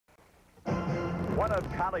One of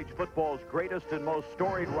college football's greatest and most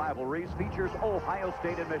storied rivalries features Ohio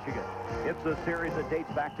State and Michigan. It's a series that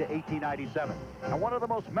dates back to 1897. And one of the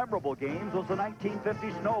most memorable games was the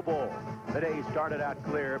 1950 Snow Bowl. The day started out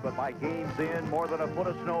clear, but by game's end, more than a foot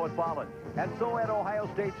of snow had fallen. And so had Ohio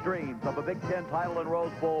State's dreams of a Big Ten title and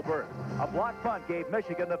Rose Bowl berth. A block punt gave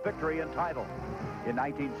Michigan the victory and title. In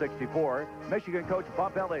 1964, Michigan coach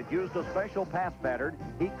Bump Elliott used a special pass pattern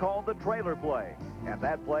he called the trailer play. And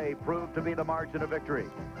that play proved to be the margin of victory,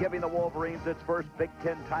 giving the Wolverines its first Big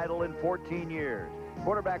Ten title in 14 years.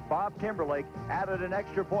 Quarterback Bob Timberlake added an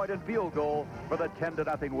extra point and field goal for the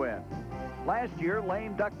 10-0 win. Last year,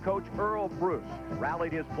 lame duck coach Earl Bruce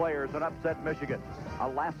rallied his players and upset Michigan. A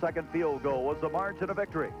last-second field goal was the margin of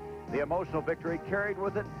victory. The emotional victory carried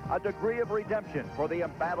with it a degree of redemption for the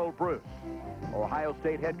embattled Bruce. Ohio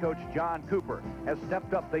State head coach John Cooper has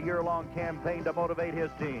stepped up the year-long campaign to motivate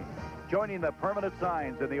his team. Joining the permanent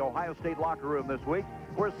signs in the Ohio State locker room this week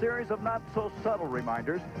were a series of not-so-subtle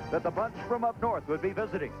reminders that the bunch from up north would be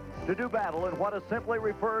visiting to do battle in what is simply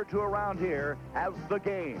referred to around here as the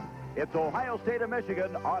game. It's Ohio State and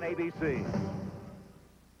Michigan on ABC.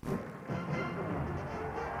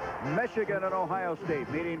 Michigan and Ohio State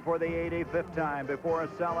meeting for the 85th time before a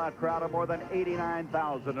sellout crowd of more than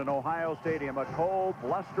 89,000 in Ohio Stadium. A cold,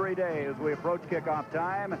 blustery day as we approach kickoff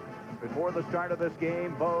time. Before the start of this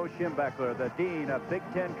game, Bo Schembechler, the dean of Big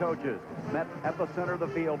Ten coaches, met at the center of the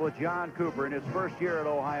field with John Cooper in his first year at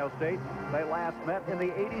Ohio State. They last met in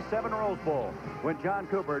the '87 Rose Bowl when John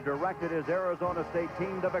Cooper directed his Arizona State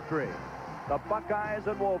team to victory. The Buckeyes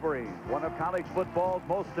and Wolverines, one of college football's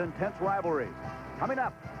most intense rivalries. Coming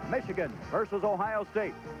up, Michigan versus Ohio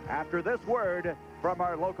State after this word from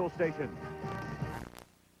our local station.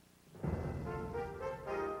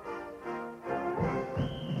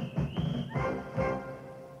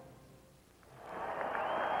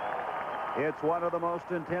 It's one of the most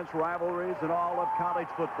intense rivalries in all of college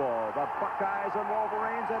football. The Buckeyes and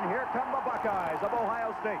Wolverines, and here come the Buckeyes of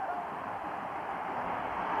Ohio State.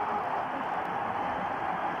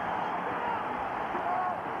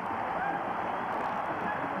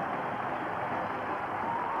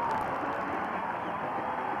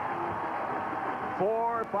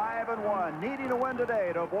 Four, 5-1, needing to win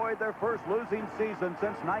today to avoid their first losing season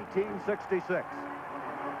since 1966.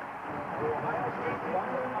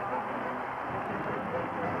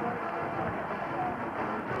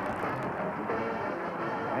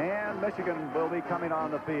 And Michigan will be coming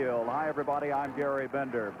on the field. Hi, everybody. I'm Gary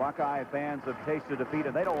Bender. Buckeye fans have tasted defeat,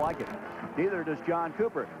 and they don't like it. Neither does John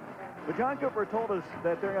Cooper. But John Cooper told us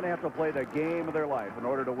that they're going to have to play the game of their life in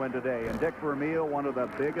order to win today. And Dick Vermeil, one of the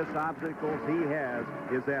biggest obstacles he has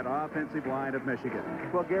is that offensive line of Michigan.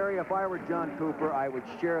 Well, Gary, if I were John Cooper, I would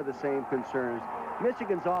share the same concerns.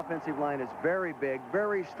 Michigan's offensive line is very big,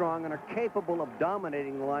 very strong, and are capable of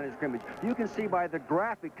dominating the line of scrimmage. You can see by the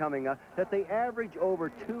graphic coming up that they average over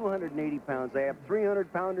 280 pounds. They have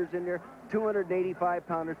 300-pounders in there,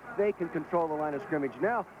 285-pounders. They can control the line of scrimmage.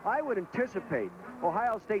 Now, I would anticipate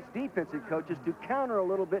Ohio State's defensive coaches to counter a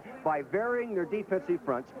little bit by varying their defensive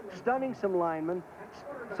fronts, stunning some linemen,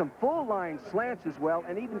 some full-line slants as well,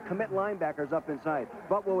 and even commit linebackers up inside.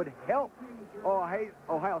 But what would help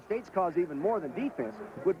Ohio State's cause even more than defense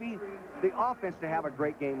would be the offense to have a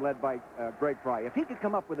great game led by Greg Fry. If he could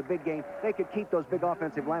come up with a big game, they could keep those big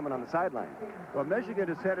offensive linemen on the sideline. Well,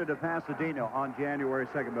 Michigan is headed to Pasadena on January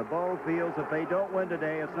 2nd, but Bo feels if they don't win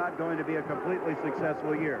today, it's not going to be a completely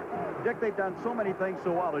successful year. Dick, they've done so many things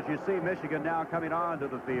so well. As you see Michigan now coming onto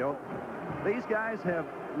the field, these guys have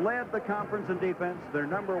led the conference in defense. They're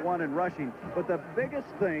 #1 in rushing. But the biggest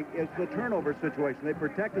thing is the turnover situation. They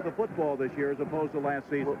protected the football this year as opposed to last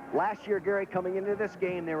season. Well, last year, Gary, coming into this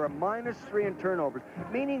game, they were -3 in turnovers,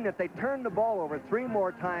 meaning that they turned the ball over 3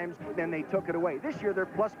 more times than they took it away. This year, they're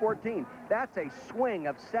 +14. That's a swing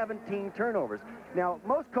of 17 turnovers. Now,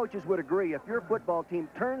 most coaches would agree if your football team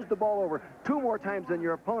turns the ball over 2 more times than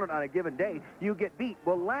your opponent on a given day, you get beat.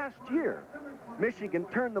 Well, last year, Michigan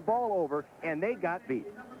turned the ball over, and they got beat.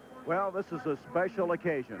 Well, this is a special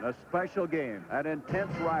occasion, a special game, an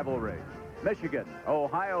intense rivalry. Michigan,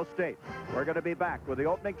 Ohio State. We're going to be back with the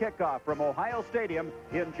opening kickoff from Ohio Stadium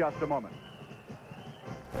in just a moment.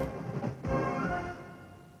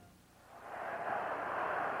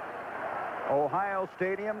 Ohio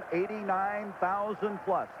Stadium, 89,000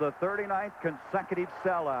 plus, the 39th consecutive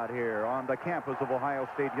sellout here on the campus of Ohio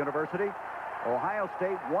State University. Ohio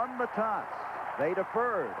State won the toss. They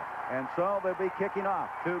deferred, and so they'll be kicking off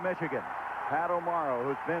to Michigan. Pat O'Mara,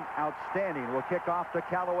 who's been outstanding, will kick off to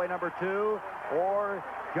Callaway, #2, or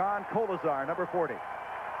John Colazar, #40.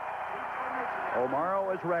 O'Mara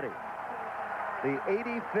is ready. The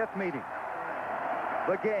 85th meeting.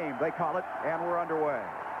 the game, they call it, and we're underway.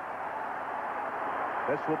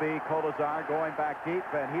 This will be Kolesar going back deep,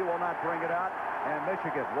 and he will not bring it out, and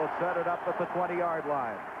Michigan will set it up at the 20-yard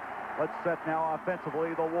line. Let's set now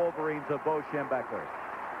offensively the Wolverines of Bo Schembechler.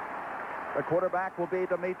 The quarterback will be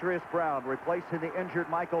Demetrius Brown, replacing the injured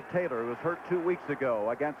Michael Taylor, who was hurt 2 weeks ago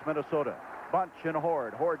against Minnesota. Bunch and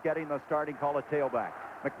Horde. Horde getting the starting call at tailback.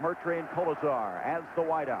 McMurtry and Kolesar as the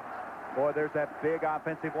wideouts. Boy, there's that big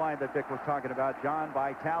offensive line that Dick was talking about. John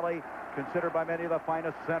Vitale, considered by many the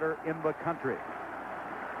finest center in the country.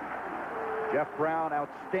 Jeff Brown,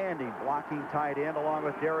 outstanding blocking tight end, along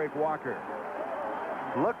with Derek Walker.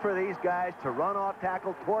 Look for these guys to run off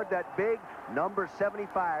tackle toward that big number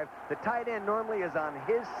 75. The tight end normally is on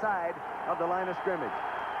his side of the line of scrimmage.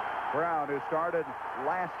 Brown, who started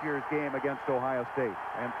last year's game against Ohio State.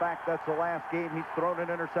 In fact, that's the last game he's thrown an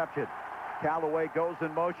interception. Callaway goes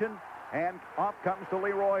in motion, and off comes to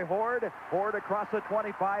Leroy Horde. Horde across the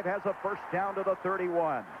 25 has a first down to the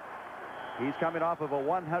 31. He's coming off of a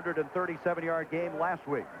 137-yard game last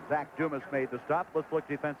week. Zach Dumas made the stop. Let's look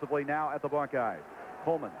defensively now at the Buckeyes.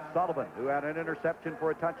 Coleman, Sullivan, who had an interception for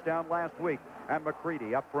a touchdown last week, and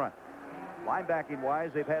McCready up front. Linebacking-wise,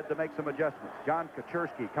 they've had to make some adjustments. John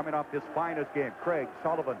Kaczerski coming off his finest game. Craig,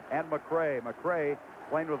 Sullivan, and McCray. McCray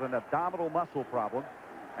playing with an abdominal muscle problem.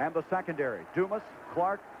 And the secondary, Dumas,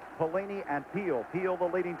 Clark, Pelini, and Peel. Peel, the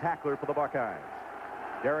leading tackler for the Buckeyes.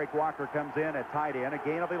 Derek Walker comes in at tight end, a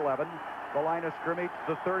gain of 11. The line of scrimmage,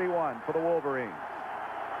 the 31 for the Wolverines.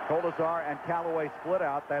 Kolesar and Callaway split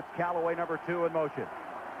out. That's Callaway number 2 in motion.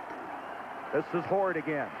 This is Horde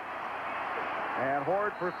again. And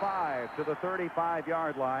Horde for 5 to the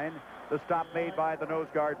 35-yard line. The stop made by the nose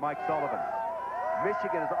guard, Mike Sullivan.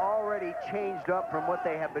 Michigan has already changed up from what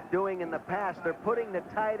they have been doing in the past. They're putting the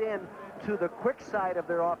tight end to the quick side of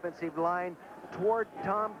their offensive line toward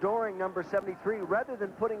Tom Doring, number 73, rather than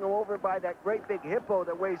putting him over by that great big hippo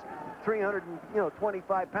that weighs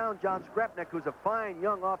 325 pounds, John Skrepnik, who's a fine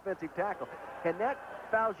young offensive tackle. And that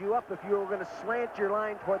fouls you up if you were going to slant your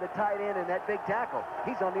line toward the tight end and that big tackle.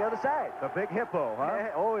 He's on the other side. The big hippo, huh?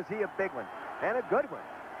 Yeah, oh, is he a big one. And a good one.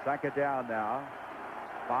 Second down now.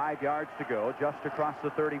 5 yards to go, just across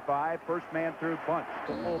the 35. First man through Bunch,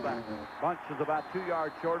 the fullback. Bunch is about 2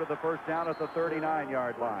 yards short of the first down at the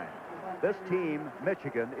 39-yard line. This team,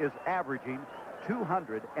 Michigan, is averaging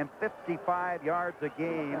 255 yards a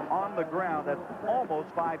game on the ground. That's almost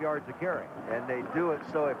 5 yards a carry. And they do it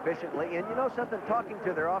so efficiently. And you know something, talking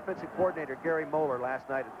to their offensive coordinator, Gary Moeller, last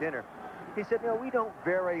night at dinner, he said, we don't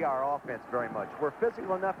vary our offense very much. We're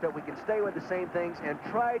physical enough that we can stay with the same things and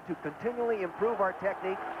try to continually improve our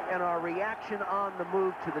technique and our reaction on the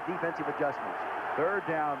move to the defensive adjustments. Third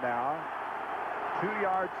down now. 2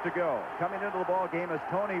 yards to go. Coming into the ball game is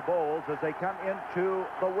Tony Bowles as they come into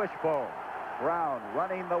the wishbone. Brown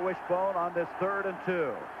running the wishbone on this 3rd and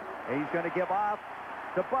 2. And he's going to give off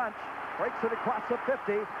to Bunch. Breaks it across the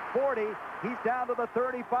 50, 40. He's down to the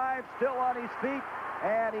 35, still on his feet,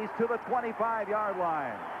 and he's to the 25-yard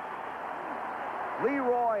line.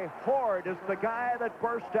 Leroy Horde is the guy that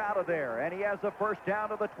burst out of there, and he has a first down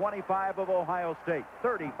to the 25 of Ohio State.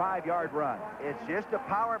 35-yard run. It's just a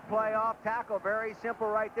power play off tackle. Very simple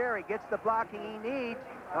right there. He gets the blocking he needs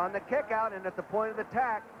on the kick out, and at the point of the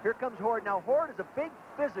tack, here comes Horde. Now, Horde is a big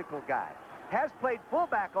physical guy. Has played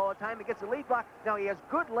fullback all the time. He gets the lead block. Now, he has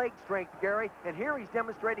good leg strength, Gary, and here he's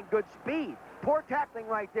demonstrating good speed. Poor tackling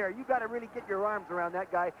right there. You've got to really get your arms around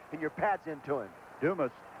that guy and your pads into him.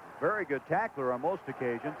 Dumas, very good tackler on most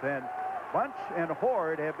occasions, and Bunch and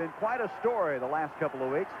Horde have been quite a story the last couple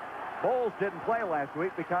of weeks. Bowles didn't play last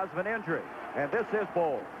week because of an injury, and this is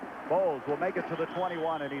Bowles. Bowles will make it to the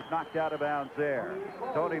 21, and he's knocked out of bounds there.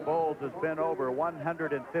 Tony Bowles has been over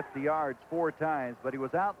 150 yards 4 times, but he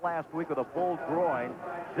was out last week with a pulled groin.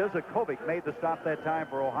 Zizakovic made the stop that time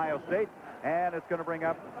for Ohio State, and it's going to bring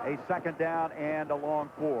up a second down and a long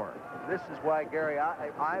 4. This is why, Gary,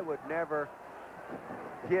 I would never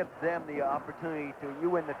give them the opportunity to, you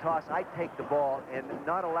win the toss, I take the ball, and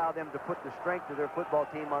not allow them to put the strength of their football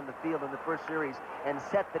team on the field in the first series and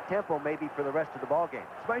set the tempo maybe for the rest of the ball game.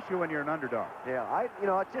 Especially when you're an underdog. Yeah,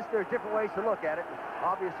 it's just there's different ways to look at it.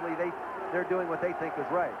 Obviously, they're doing what they think is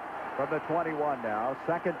right. From the 21 now,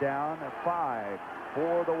 second down at 5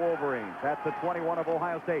 for the Wolverines. That's the 21 of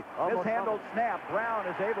Ohio State. Mishandled snap. Brown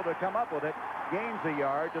is able to come up with it. Gains a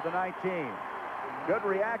yard to the 19. Good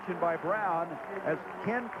reaction by Brown as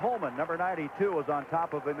Ken Coleman, number 92, was on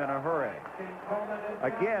top of him in a hurry.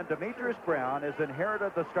 Again, Demetrius Brown has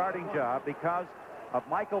inherited the starting job because of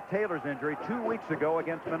Michael Taylor's injury 2 weeks ago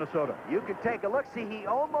against Minnesota. You can take a look. See, he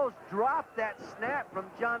almost dropped that snap from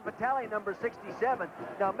John Vitale, number 67.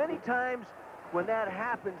 Now, many times when that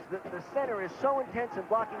happens, the center is so intense in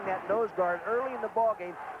blocking that nose guard early in the ball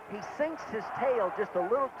game. He sinks his tail just a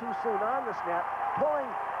little too soon on the snap, pulling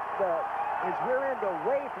his rear end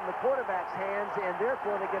away from the quarterback's hands, and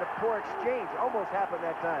therefore they get a poor exchange. Almost happened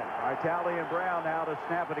that time. Vitale and Brown now to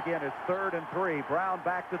snap it again. It's 3rd and 3. Brown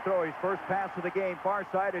back to throw. His first pass of the game. Far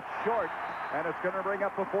side, it's short, and it's going to bring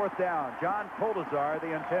up the 4th down. John Kolazar,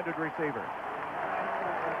 the intended receiver.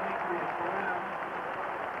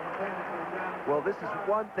 Well, this is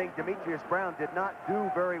one thing Demetrius Brown did not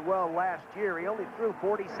do very well last year. He only threw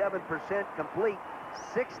 47% complete,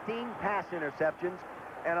 16 pass interceptions,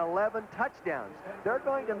 and 11 touchdowns. They're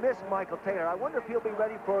going to miss Michael Taylor. I wonder if he'll be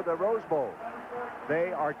ready for the Rose Bowl.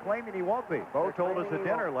 They are claiming he won't be. Bo told us at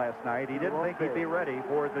dinner last night he didn't think he'd be ready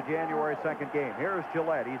for the January 2nd game. Here's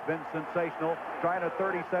Gillette. He's been sensational, trying a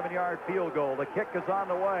 37-yard field goal. The kick is on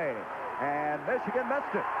the way, and Michigan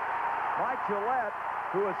missed it. Mike Gillette,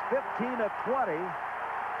 who is 15 of 20,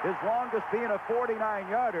 his longest being a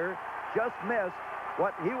 49-yarder, just missed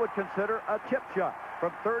what he would consider a chip shot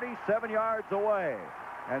from 37 yards away.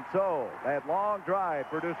 And so that long drive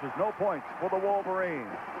produces no points for the Wolverines.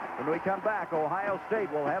 When we come back, Ohio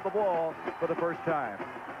State will have the ball for the first time.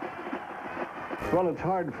 Well, it's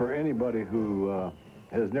hard for anybody who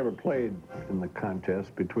has never played in the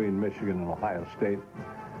contest between Michigan and Ohio State.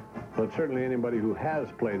 But certainly anybody who has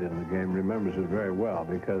played in the game remembers it very well,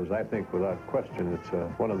 because I think without question it's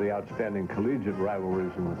one of the outstanding collegiate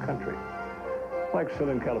rivalries in the country. Like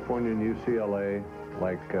Southern California and UCLA,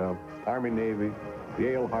 like Army-Navy,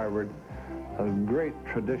 Yale-Harvard, a great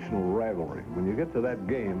traditional rivalry. When you get to that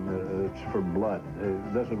game, it's for blood.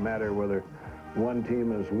 It doesn't matter whether one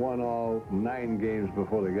team has won all 9 games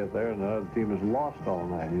before they get there and the other team has lost all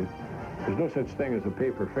 9. There's no such thing as a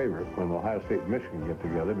paper favorite when Ohio State and Michigan get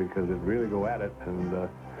together, because it really go at it, and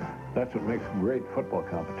that's what makes great football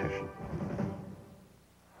competition.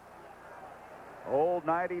 Old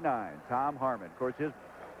 99, Tom Harmon. Of course, his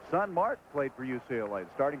son Mark played for UCLA,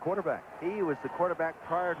 starting quarterback. He was the quarterback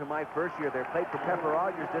prior to my first year there. Played for Pepper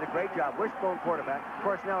Rogers, did a great job. Wishbone quarterback. Of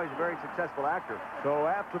course, now he's a very successful actor. So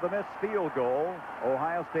after the missed field goal,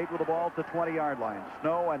 Ohio State with the ball at the 20-yard line.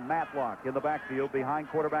 Snow and Matlock in the backfield behind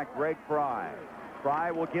quarterback Greg Fry.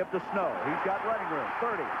 Fry will give to Snow. He's got running room.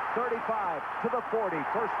 30, 35, to the 40.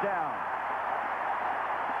 First down.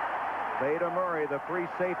 Veda Murray, the free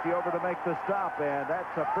safety, over to make the stop, and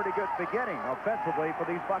that's a pretty good beginning offensively for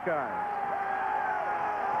these Buckeyes.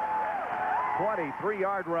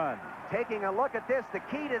 23-yard run. Taking a look at this, the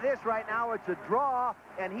key to this right now, it's a draw,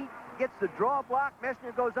 and he gets the draw block.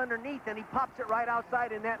 Messner goes underneath, and he pops it right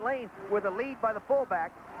outside in that lane with a lead by the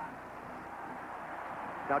fullback.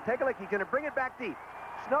 Now take a look. He's going to bring it back deep.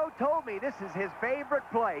 Snow told me this is his favorite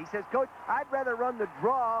play. He says, Coach, I'd rather run the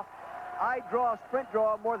draw. I draw, sprint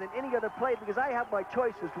draw, more than any other play because I have my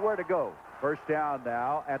choice as to where to go. First down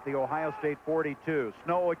now at the Ohio State 42.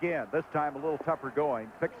 Snow again, this time a little tougher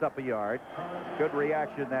going, picks up a yard. Good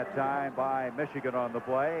reaction that time by Michigan on the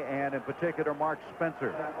play, and in particular Mark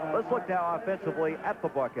Spencer. Let's look now offensively at the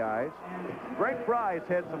Buckeyes. Greg Fry's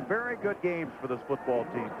had some very good games for this football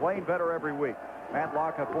team, playing better every week.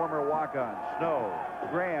 Matlock, a former walk-on. Snow,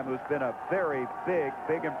 Graham, who's been a very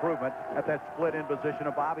big improvement at that split-end position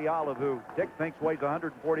of Bobby Olive, who Dick thinks weighs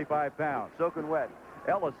 145 pounds. Soaking wet.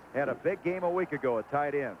 Ellis had a big game a week ago at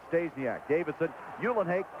tight end. Stasiak, Davidson,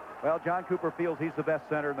 Uhlenhake. Well, John Cooper feels he's the best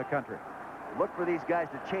center in the country. Look for these guys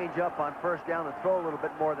to change up on first down and throw a little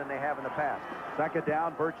bit more than they have in the past. Second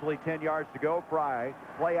down, virtually 10 yards to go. Fry,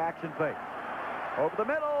 play action fake. Over the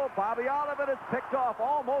middle, Bobby Olive, and it's picked off,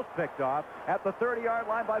 almost picked off, at the 30-yard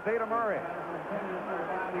line by Veda Murray.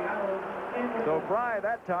 So Fry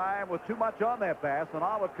that time with too much on that pass, and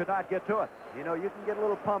Olive could not get to it. You know, you can get a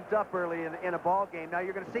little pumped up early in a ball game. Now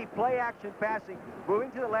you're going to see play action passing,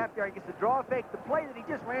 moving to the left there. He gets the draw fake, the play that he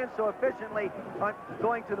just ran so efficiently on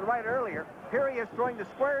going to the right earlier. Here he is throwing the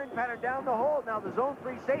square in pattern down the hole. Now the zone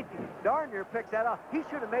free safety. Darnier picks that up. He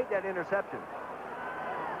should have made that interception.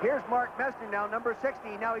 Here's Mark Messner now, number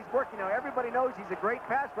 60. Now he's working. Now everybody knows he's a great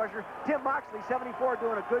pass rusher. Tim Moxley, 74,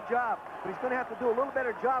 doing a good job. But he's going to have to do a little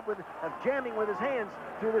better job of jamming with his hands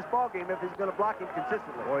through this ball game if he's going to block him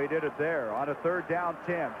consistently. Boy, he did it there. On a third down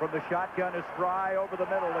 10. From the shotgun is Fry over the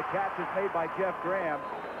middle. The catch is made by Jeff Graham.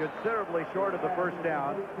 Considerably short of the first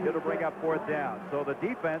down. It'll bring up fourth down. So the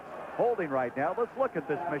defense holding right now. Let's look at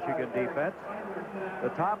this Michigan defense. The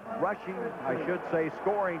top rushing, I should say,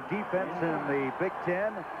 scoring defense in the Big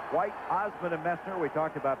Ten. White, Osmond, and Messner. We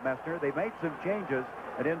talked about Messner. They made some changes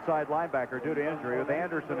at inside linebacker due to injury with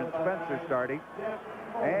Anderson and Spencer starting.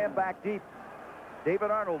 And back deep, David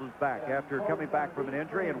Arnold is back after coming back from an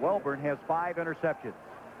injury, and Welburn has 5 interceptions.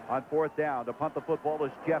 On fourth down, to punt the football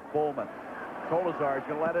is Jeff Bowman. Kolazar is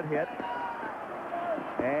going to let it hit.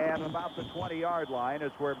 And about the 20-yard line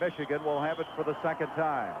is where Michigan will have it for the second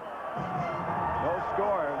time. No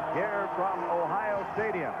score here from Ohio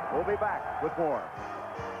Stadium. We'll be back with more.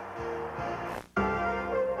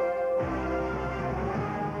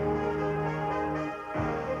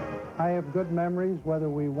 I have good memories, whether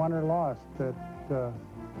we won or lost, at the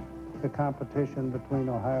competition between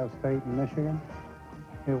Ohio State and Michigan.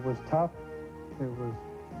 It was tough. It was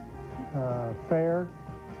fair.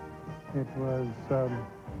 It was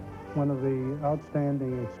one of the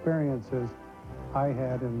outstanding experiences I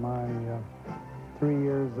had in my 3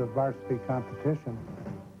 years of varsity competition.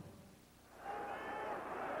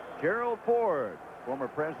 Gerald Ford, former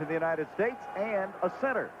president of the United States and a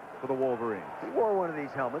center for the Wolverines. He wore one of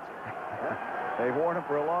these helmets. They've worn them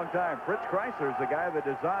for a long time. Fritz Chrysler is the guy that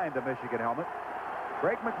designed the Michigan helmet.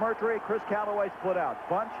 Greg McMurtry, Chris Calloway split out.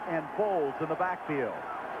 Bunch and Bowles in the backfield.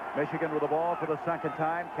 Michigan with the ball for the second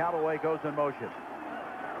time. Calloway goes in motion.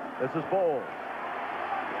 This is Bowles.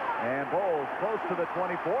 And Bowles close to the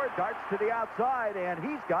 24, darts to the outside, and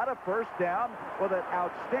he's got a first down with an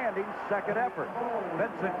outstanding second effort.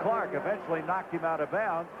 Vincent Clark eventually knocked him out of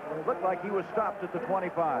bounds. Looked like he was stopped at the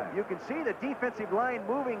 25. You can see the defensive line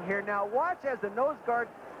moving here. Now watch as the nose guard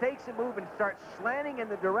takes a move and starts slanting in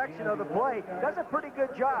the direction of the play. Does a pretty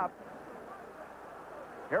good job.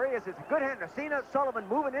 Here he is. It's a good hand. Cena Sullivan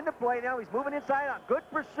moving into play now. He's moving inside on good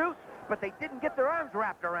pursuit, but they didn't get their arms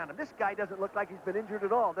wrapped around him. This guy doesn't look like he's been injured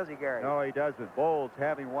at all, does he, Gary? No, he doesn't. Bowles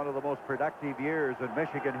having one of the most productive years in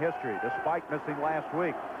Michigan history, despite missing last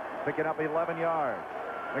week, picking up 11 yards.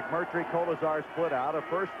 McMurtry, Kolazar split out, a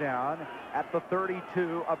first down at the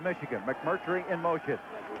 32 of Michigan. McMurtry in motion.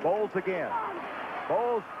 Bowles again.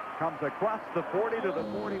 Bowles comes across the 40 to the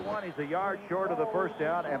 41. He's a yard short of the first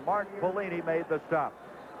down, and Mark Polini made the stop.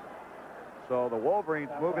 So the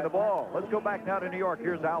Wolverines moving the ball. Let's go back now to New York.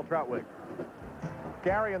 Here's Al Trautwig.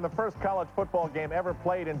 Gary, in the first college football game ever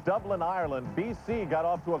played in Dublin, Ireland, BC got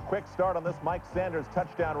off to a quick start on this Mike Sanders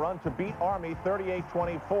touchdown run to beat Army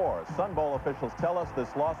 38-24. Sun Bowl officials tell us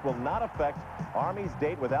this loss will not affect Army's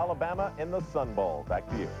date with Alabama in the Sun Bowl. Back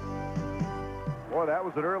to you. Boy, that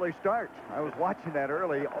was an early start. I was watching that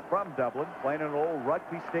early from Dublin, playing in an old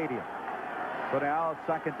rugby stadium. So now,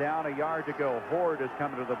 second down, a yard to go. Horde is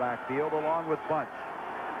coming to the backfield along with Bunch.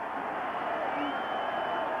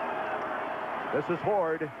 This is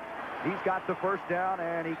Horde. He's got the first down,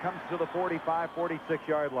 and he comes to the 45,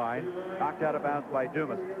 46-yard line. Knocked out of bounds by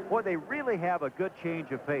Dumas. Boy, they really have a good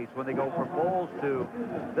change of pace when they go from Bowles to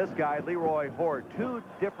this guy, Leroy Horde. Two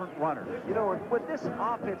different runners. You know, with this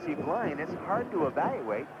offensive line, it's hard to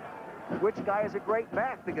evaluate which guy is a great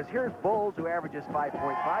back, because here's Bowles, who averages 5.5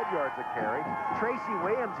 yards a carry. Tracy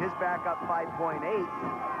Williams, his back up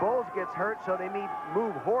 5.8. Bowles gets hurt, so they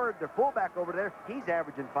move Horde, their fullback, over there. He's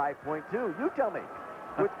averaging 5.2. You tell me,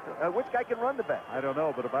 which guy can run the best? I don't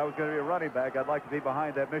know, but if I was going to be a running back, I'd like to be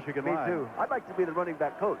behind that Michigan line. Me too. I'd like to be the running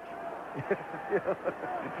back coach.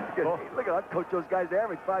 Look at that, coach those guys to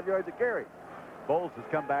average 5 yards a carry. Bowles has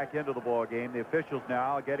come back into the ball game. The officials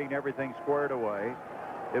now getting everything squared away.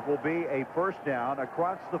 It will be a first down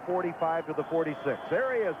across the 45 to the 46.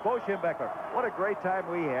 There he is, Bo Schembechler. What a great time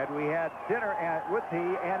we had. We had dinner with he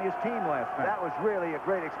and his team last night. That was really a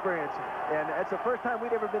great experience. And it's the first time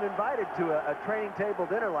we'd ever been invited to a training table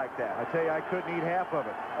dinner like that. I tell you, I couldn't eat half of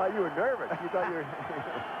it. You were nervous. You thought you were...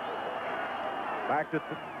 Back to...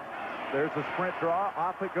 There's a sprint draw.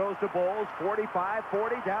 Off it goes to Bowles. 45,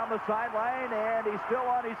 40 down the sideline, and he's still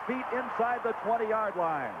on his feet inside the 20-yard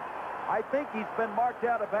line. I think he's been marked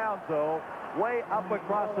out of bounds, though, way up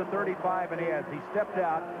across the 35, and he has. He stepped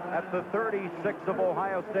out at the 36 of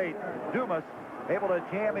Ohio State. Dumas able to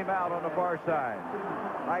jam him out on the far side.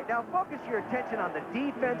 All right, now focus your attention on the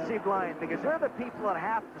defensive line, because they're the people that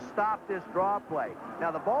have to stop this draw play.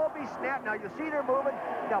 Now, the ball will be snapped. Now, you'll see they're moving.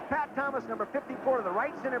 Now, Pat Thomas, number 54, to the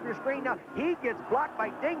right center of your screen. Now, he gets blocked by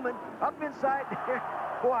Dingman up inside there.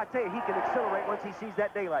 Boy, I tell you, he can accelerate once he sees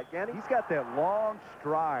that daylight, Danny. He's got that long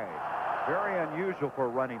stride. Very unusual for a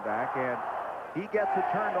running back, and he gets it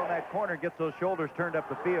turned on that corner, gets those shoulders turned up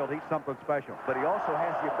the field. He's something special. But he also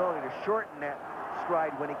has the ability to shorten that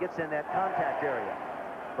stride when he gets in that contact area.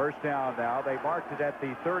 First down now. They marked it at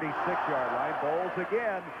the 36-yard line. Bowles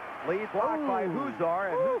again. Lead blocked by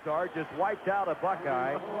Huzar, and Huzar just wiped out a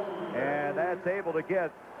Buckeye, and that's able to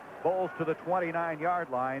get Bowles to the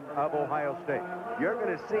 29-yard line of Ohio State. You're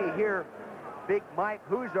going to see here big Mike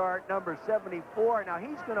Huzar, number 74. Now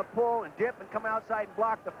he's going to pull and dip and come outside and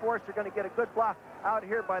block. The force are going to get a good block out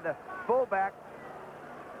here by the fullback.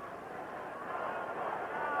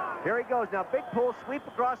 Here he goes. Now, big pull, sweep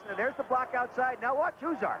across. And there's the block outside. Now watch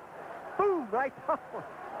Huzar. Boom, right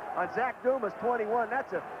on Zach Dumas, 21.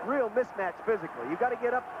 That's a real mismatch physically. You've got to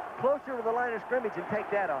get up closer to the line of scrimmage and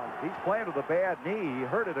take that on. He's playing with a bad knee. He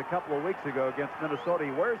hurt it a couple of weeks ago against Minnesota.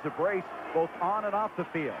 He wears the brace both on and off the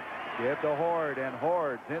field. Give to Horde, and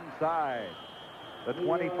Horde's inside the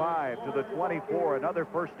 25 to the 24. Another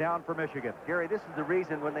first down for Michigan. Gary, this is the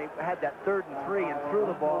reason when they had that 3rd and 3 and threw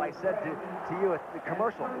the ball, I said to you at the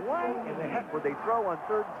commercial, why in the heck would they throw on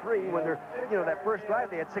 3rd and 3 when they're, that first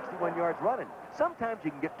drive they had 61 yards running? Sometimes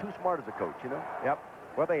you can get too smart as a coach, Yep.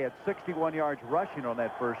 Well, they had 61 yards rushing on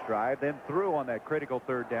that first drive, then threw on that critical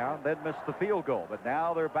 3rd down, then missed the field goal. But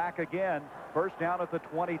now they're back again. First down at the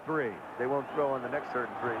 23. They won't throw on the next 3rd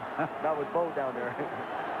and 3. Not with Bo down there.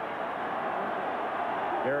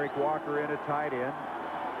 Derek Walker in at tight end.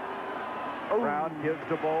 Brown gives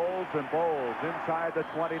to Bowles, and Bowles inside the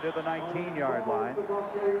 20 to the 19-yard line.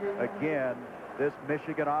 Again, this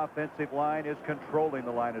Michigan offensive line is controlling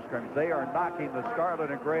the line of scrimmage. They are knocking the scarlet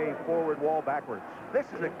and gray forward wall backwards. This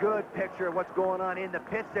is a good picture of what's going on in the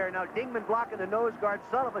pits there. Now, Dingman blocking the nose guard,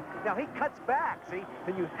 Sullivan. Now, he cuts back, see?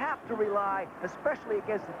 And you have to rely, especially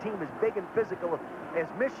against a team as big and physical as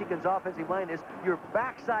Michigan's offensive line is, your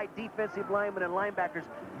backside defensive linemen and linebackers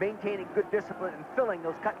maintaining good discipline and filling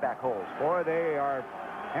those cutback holes. Boy, they are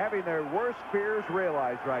having their worst fears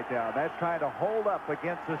realized right now. That's trying to hold up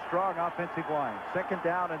against a strong offensive line. 2nd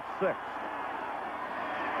down and 6.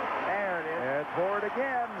 There it is. It's Horde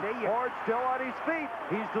again. Horde still on his feet.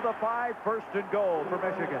 He's to the 5, 1st and goal for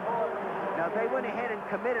Michigan. Now, they went ahead and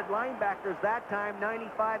committed linebackers that time.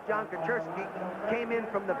 95, John Kaczerski came in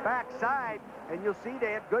from the backside, and you'll see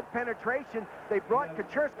they had good penetration. They brought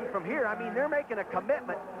Kaczerski from here. I mean, they're making a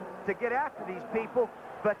commitment to get after these people,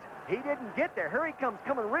 but he didn't get there. Here he comes,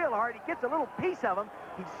 coming real hard. He gets a little piece of him.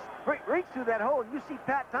 He reached through that hole, and you see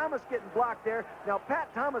Pat Thomas getting blocked there. Now,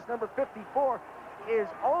 Pat Thomas, number 54, is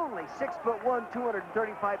only 6'1",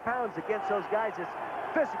 235 pounds against those guys. It's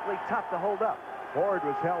physically tough to hold up. Horde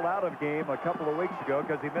was held out of game a couple of weeks ago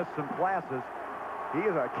because he missed some classes. He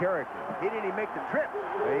is a character. He didn't even make the trip.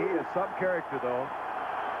 He is some character, though.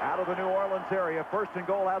 Out of the New Orleans area, 1st and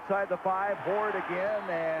goal outside the 5. Horde again,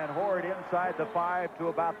 and Horde inside the 5 to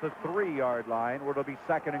about the 3-yard line, where it'll be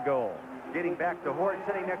 2nd and goal. Getting back to Horde,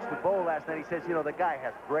 sitting next to Bo last night, he says, the guy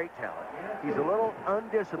has great talent. He's a little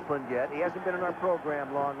undisciplined yet. He hasn't been in our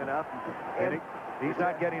program long enough. And he's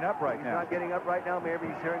not getting up right now. He's not getting up right now. Maybe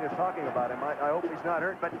he's hearing us talking about him. I hope he's not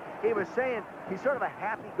hurt. But he was saying he's sort of a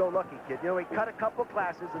happy-go-lucky kid. He cut a couple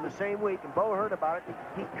classes in the same week, and Bo heard about it.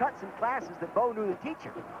 He cut some classes that Bo knew the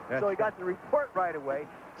teacher. So he got the report right away.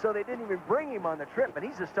 So they didn't even bring him on the trip. And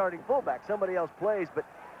he's a starting fullback. Somebody else plays, but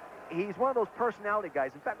he's one of those personality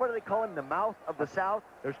guys. In fact, what do they call him? The mouth of the South?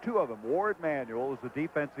 There's 2 of them. Ward Manuel is the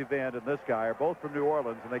defensive end, and this guy are both from New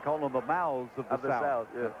Orleans, and they call them the mouths of the South.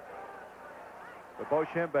 Yeah. But Bo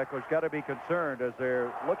Schembechler's got to be concerned as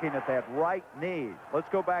they're looking at that right knee. Let's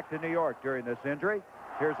go back to New York during this injury.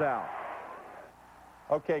 Here's Al.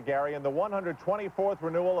 Okay, Gary, in the 124th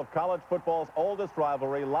renewal of college football's oldest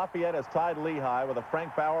rivalry, Lafayette has tied Lehigh with a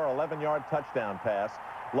Frank Bauer 11-yard touchdown pass.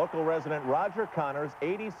 Local resident Roger Connors,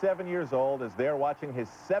 87 years old, is there watching his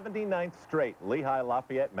 79th straight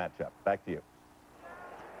Lehigh-Lafayette matchup. Back to you.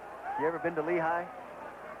 You ever been to Lehigh?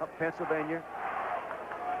 Up Pennsylvania?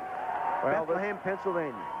 Well, Bethlehem,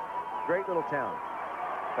 Pennsylvania. Great little town.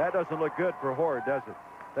 That doesn't look good for Horde, does it?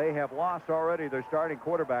 They have lost already their starting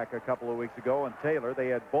quarterback a couple of weeks ago, and Taylor. They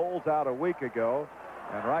had Bowles out a week ago.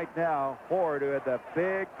 And right now, Horde, who had that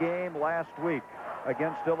big game last week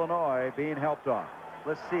against Illinois, being helped on.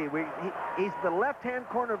 Let's see. He's the left-hand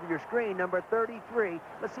corner of your screen, number 33.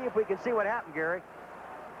 Let's see if we can see what happened, Gary.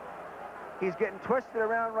 He's getting twisted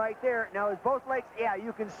around right there. Now, his both legs, yeah,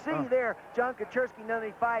 you can see there, John Kaczerski,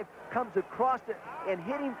 95, comes across it and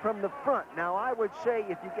hit him from the front. Now, I would say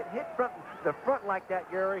if you get hit from the front like that,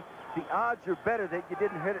 Gary, the odds are better that you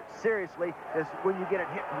didn't hit it seriously as when you get it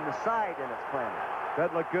hit from the side and it's planted.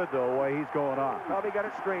 Doesn't look good, though, the way he's going on. Probably got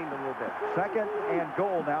it screened a little bit. 2nd and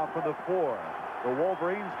goal now for the 4. The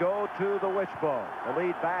Wolverines go to the wishbone. The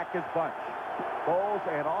lead back is Bunch. Bowles,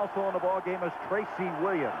 and also in the ball game is Tracy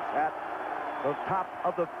Williams at the top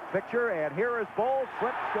of the picture. And here is Bowles.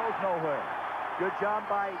 Slips, goes nowhere. Good job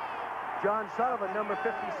by John Sullivan, number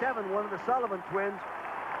 57, one of the Sullivan twins.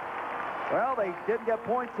 Well, they didn't get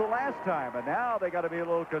points the last time, and now they got to be a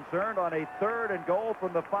little concerned on a 3rd and goal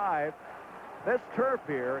from the 5. This turf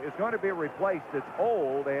here is going to be replaced. It's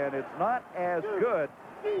old, and it's not as good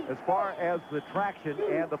as far as the traction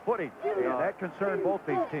and the footing. And that concerned both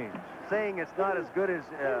these teams. Saying it's not as good as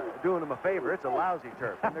doing them a favor. It's a lousy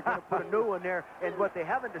turf. And they're going to put a new one there. And what they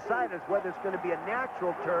haven't decided is whether it's going to be a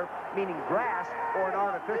natural turf, meaning grass, or an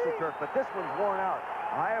artificial turf. But this one's worn out.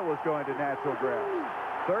 Iowa's going to natural grass.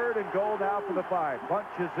 3rd and goal now for the 5.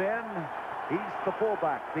 Bunches in. He's the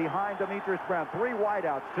fullback behind Demetrius Brown. 3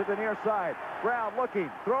 wideouts to the near side. Brown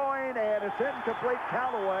looking, throwing, and it's incomplete.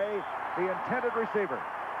 Callaway, the intended receiver.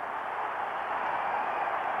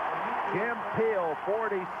 Jim Peel,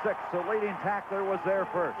 46, the leading tackler, was there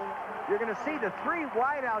first. You're going to see the 3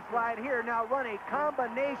 wideouts right here now run a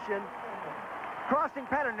combination crossing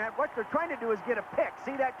pattern. Now, what they're trying to do is get a pick.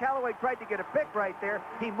 See that? Callaway tried to get a pick right there.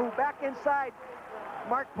 He moved back inside.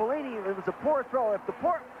 Mark Polini, it was a poor throw. If the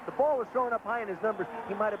ball was thrown up high in his numbers,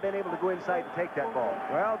 he might have been able to go inside and take that ball.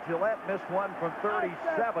 Well, Gillette missed one from 37.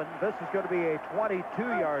 This is going to be a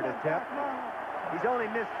 22-yard attempt. He's only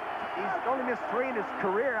missed 3 in his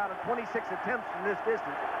career out of 26 attempts from this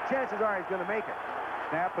distance. Chances are he's going to make it.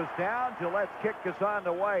 Snap is down. Gillette's kick is on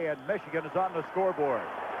the way, and Michigan is on the scoreboard.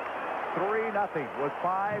 3-0 with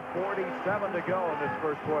 5:47 to go in this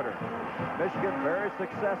first quarter. Michigan very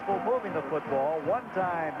successful moving the football. One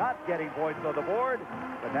time not getting points on the board,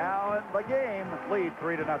 but now in the game, lead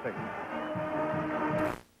 3-0.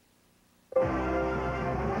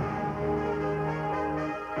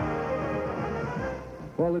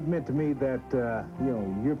 Well, it meant to me that,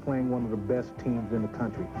 you're playing one of the best teams in the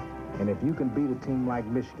country. And if you can beat a team like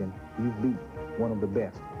Michigan, you beat one of the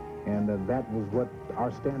best. And that was what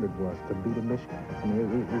our standard was, to beat a Michigan. I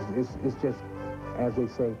mean, it's just, as they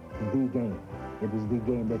say, the game. It is the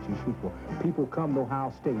game that you shoot for. People come to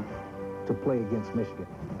Ohio State to play against Michigan.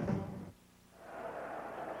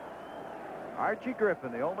 Archie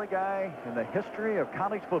Griffin, the only guy in the history of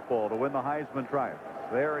college football to win the Heisman Trophy.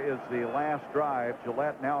 There is the last drive.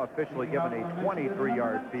 Gillette now officially given a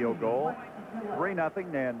 23-yard field goal.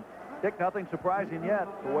 3-0, and Dick, nothing surprising yet,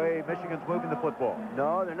 the way Michigan's moving the football.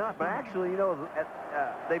 No, they're not. But actually,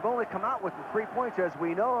 they've only come out with the 3 points, as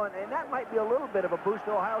we know, and that might be a little bit of a boost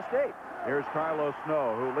to Ohio State. Here's Carlos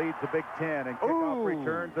Snow, who leads the Big Ten in kickoff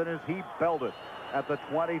returns, and he belted at the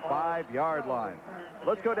 25-yard line.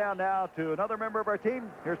 Let's go down now to another member of our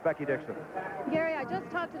team. Here's Becky Dixon. Gary, I just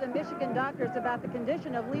talked to the Michigan doctors about the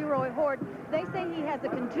condition of Leroy Horde. They say he has a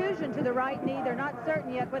contusion to the right knee. They're not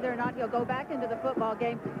certain yet whether or not he'll go back into the football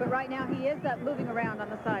game, but right now he is moving around on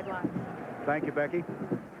the sidelines. Thank you, Becky.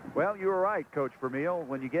 Well, you were right, Coach Vermeil.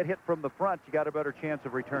 When you get hit from the front, you got a better chance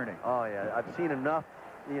of returning. Oh, yeah. I've seen enough,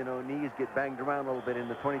 knees get banged around a little bit in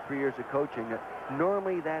the 23 years of coaching.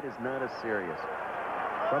 Normally, that is not as serious.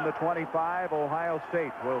 From the 25, Ohio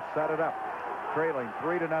State will set it up. Trailing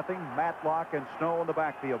 3-0. Matlock and Snow in the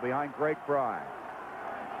backfield behind Greg Fry.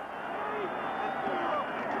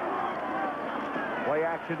 Play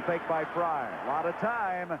action fake by Fry. A lot of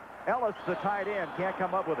time. Ellis, the tight end, can't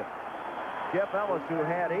come up with it. Jeff Ellis, who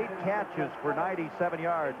had 8 catches for 97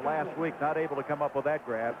 yards last week, not able to come up with that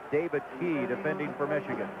grab. David Key defending for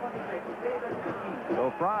Michigan.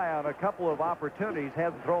 So Fry, on a couple of opportunities,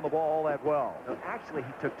 hasn't thrown the ball all that well. No, actually,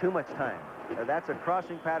 he took too much time. That's a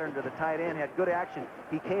crossing pattern to the tight end. Had good action.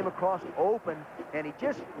 He came across open, and he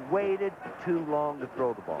just waited too long to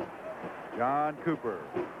throw the ball. John Cooper,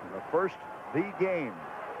 the first game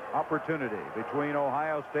opportunity between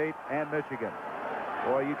Ohio State and Michigan.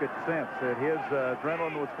 Boy, you could sense that his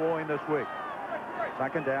adrenaline was flowing this week.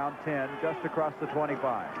 2nd down, 10, just across the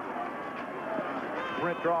 25.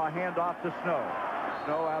 Sprint draw, a handoff to Snow.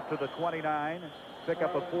 Snow out to the 29, pick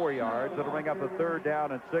up a 4 yards. It'll bring up a 3rd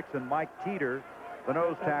down and 6, and Mike Teeter, the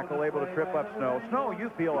nose tackle, able to trip up Snow. Snow,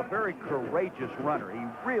 you feel, a very courageous runner. He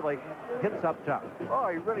really hits up tough. Oh,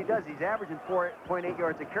 he really does. He's averaging 4.8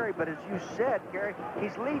 yards a carry, but as you said, Gary,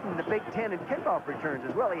 he's leading the Big Ten in kickoff returns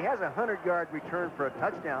as well. He has a 100-yard return for a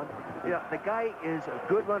touchdown. The guy is a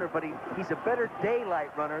good runner, but he's a better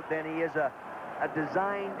daylight runner than he is a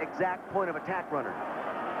design exact point of attack runner.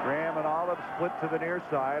 Graham and Olive split to the near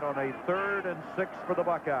side on a 3rd and 6 for the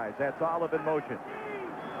Buckeyes. That's Olive in motion.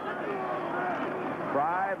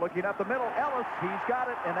 Fry looking up the middle. Ellis, he's got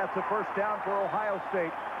it, and that's a 1st down for Ohio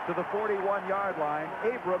State to the 41-yard line.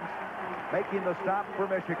 Abrams making the stop for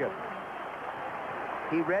Michigan.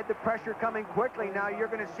 He read the pressure coming quickly. Now you're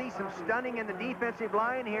going to see some stunning in the defensive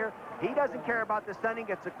line here. He doesn't care about the stunning.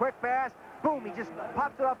 Gets a quick pass. Boom, he just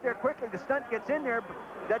pops it off there quickly. The stunt gets in there.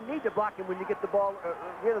 Doesn't need to block him when you get the ball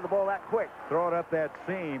rid of the ball that quick. Throw it up that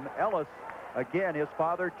seam. Ellis, again, his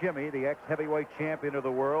father, Jimmy, the ex-heavyweight champion of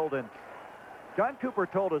the world, and John Cooper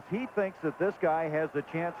told us he thinks that this guy has the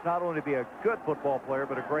chance not only to be a good football player,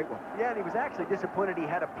 but a great one. Yeah, and he was actually disappointed he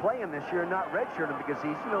had to play him this year and not redshirt him because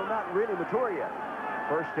he's, you know, not really mature yet.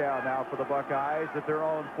 First down now for the Buckeyes at their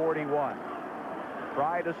own 41.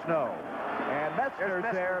 Try to Snow. And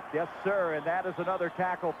Metzner's there. Yes, sir. And that is another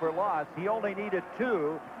tackle for loss. He only needed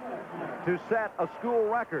 2 to set a school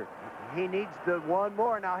record. He needs the one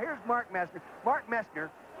more. Now, here's Mark Messner. Mark Messner,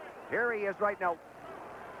 here he is right now.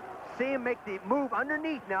 See him make the move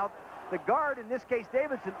underneath now. The guard, in this case,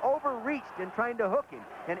 Davidson, overreached in trying to hook him.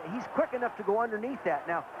 And he's quick enough to go underneath that.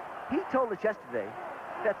 Now, he told us yesterday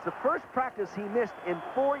that's the first practice he missed in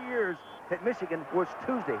 4 years at Michigan was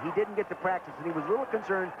Tuesday. He didn't get to practice, and he was a little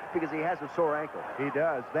concerned because he has a sore ankle. He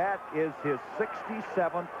does. That is his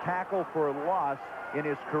 67th tackle for loss in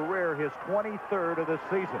his career, his 23rd of this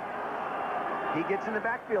season. He gets in the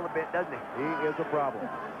backfield a bit, doesn't he? He is a problem.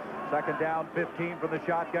 Second down, 15 from the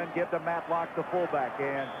shotgun. Give to Matlock, the fullback,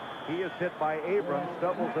 and he is hit by Abrams,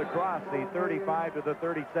 stumbles across the 35 to the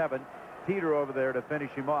 37. Teeter over there to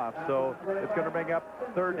finish him off, so it's going to bring up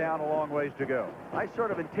third down, a long ways to go. I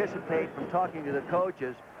sort of anticipate from talking to the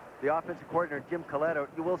coaches, the offensive coordinator, Jim Coletto,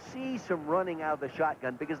 you will see some running out of the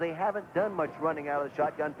shotgun because they haven't done much running out of the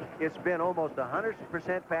shotgun. It's been almost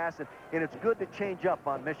 100% pass, and it's good to change up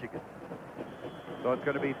on Michigan. So it's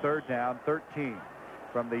going to be third down, 13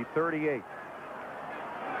 from the 38.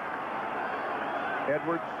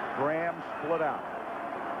 Edwards, Graham split out.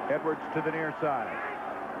 Edwards to the near side.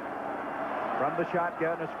 From the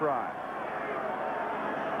shotgun is Fry.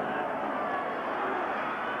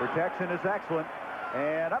 Protection is excellent.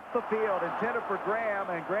 And up the field, intended for Graham,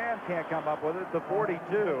 and Graham can't come up with it. The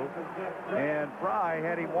 42, and Fry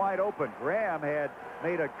had him wide open. Graham had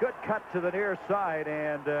made a good cut to the near side,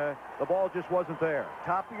 and the ball just wasn't there.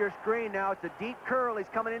 Top of your screen now. It's a deep curl. He's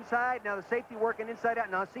coming inside. Now the safety working inside out.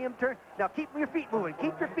 Now see him turn. Now keep your feet moving.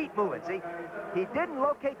 Keep your feet moving. See, he didn't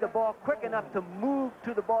locate the ball quick enough to move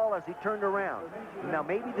to the ball as he turned around. Now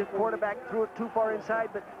maybe the quarterback threw it too far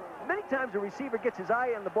inside, but many times a receiver gets his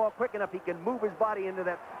eye on the ball quick enough, he can move his body into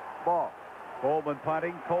that ball. Coleman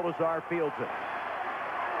punting. Kolazar fields it.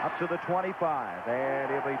 Up to the 25,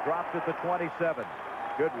 and he'll be dropped at the 27.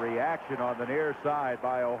 Good reaction on the near side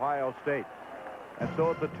by Ohio State. And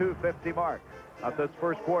so at the 2:50 mark of this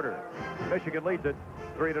first quarter, Michigan leads it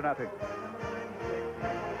 3-0.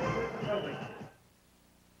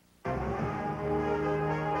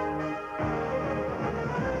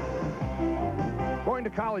 Going to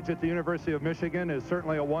college at the University of Michigan is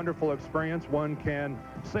certainly a wonderful experience. One can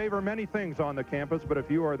savor many things on the campus, but if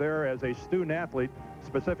you are there as a student athlete,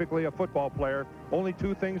 specifically a football player, only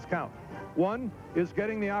 2 things count. One is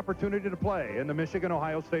getting the opportunity to play in the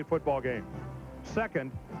Michigan-Ohio State football game.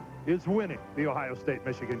 Second is winning the Ohio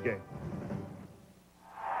State-Michigan game.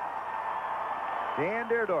 Dan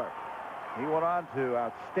Dierdorf. He went on to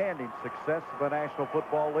outstanding success in the National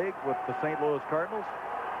Football League with the St. Louis Cardinals.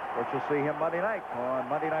 Which you'll see him Monday night on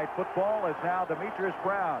Monday Night Football as now Demetrius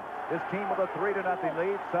Brown, his team with a 3-0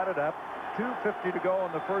 lead, set it up. 2:50 to go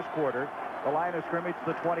in the first quarter. The line of scrimmage,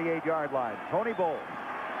 the 28-yard line. Tony Bowles.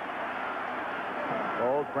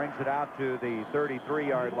 Bowles brings it out to the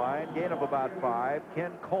 33-yard line. Gain of about 5.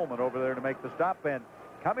 Ken Coleman over there to make the stop. And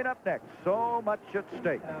coming up next, so much at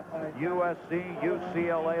stake. USC,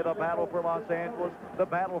 UCLA, the battle for Los Angeles, the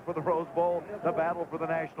battle for the Rose Bowl, the battle for the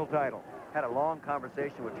national title. Had a long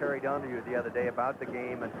conversation with Terry Donahue the other day about the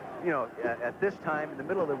game, and you know, at this time in the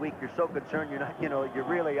middle of the week, you're so concerned, you're not, you know, you're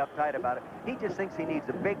really uptight about it. He just thinks he needs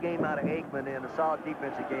a big game out of Aikman and a solid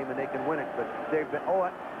defensive game, and they can win it. But they've been,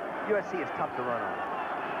 USC is tough to run on.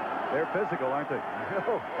 They're physical, aren't they?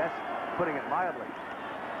 Oh, that's putting it mildly.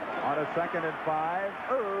 On a 2nd and 5,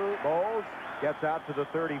 Bowles gets out to the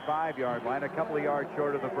 35-yard line, a couple of yards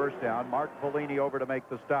short of the first down. Mark Polini over to make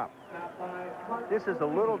the stop. This is a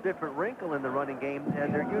little different wrinkle in the running game,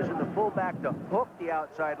 and they're using the fullback to hook the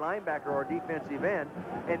outside linebacker or defensive end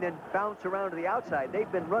and then bounce around to the outside.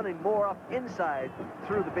 They've been running more up inside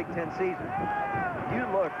through the Big Ten season. You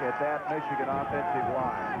look at that Michigan offensive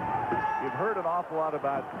line. You've heard an awful lot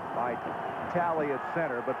about Mike Talley at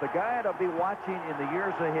center, but the guy to be watching in the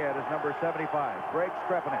years ahead is number 75, Greg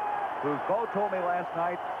Strepanek, who Bo told me last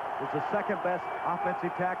night is the second-best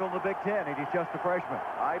offensive tackle in the Big Ten, and he's just a freshman.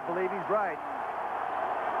 I believe he's right.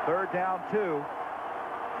 Third down, 2.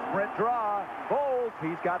 Sprint draw. Bowles,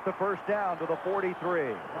 he's got the first down to the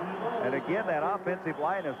 43. And again, that offensive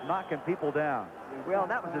line is knocking people down. Well,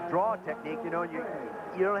 that was a draw technique, you know, and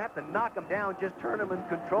you don't have to knock them down, just turn them and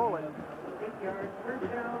control it.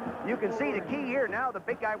 You can see the key here now, the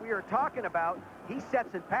big guy we were talking about, he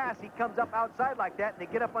sets and pass, he comes up outside like that, and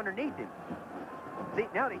they get up underneath him. See,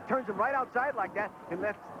 now he turns him right outside like that and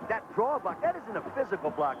lets that draw block. That isn't a physical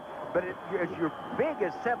block, but as you're big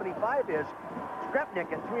as 75 is,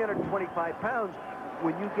 Skrepnik at 325 pounds,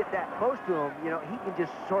 when you get that close to him, you know, he can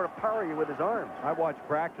just sort of power you with his arms. I watched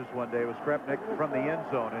practice one day with Skrepnik from the end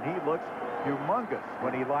zone, and he looks humongous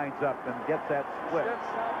when he lines up and gets that split.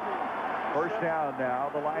 First down now,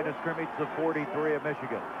 the line of scrimmage, the 43 of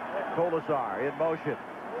Michigan. Kolesar in motion.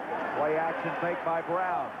 Play action fake by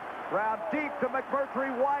Brown. Brown deep to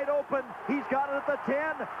McMurtry, wide open. He's got it at the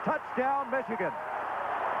 10. Touchdown, Michigan.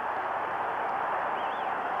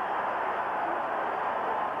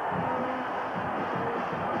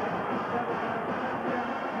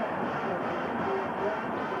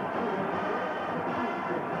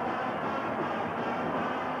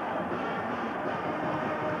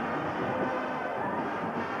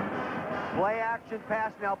 Play action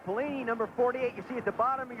pass now. Pelini, number 48, you see at the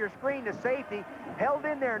bottom of your screen, the safety held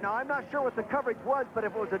in there. Now, I'm not sure what the coverage was, but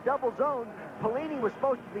if it was a double zone, Pelini was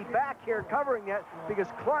supposed to be back here covering that because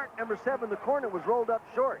Clark, number 7, the corner, was rolled up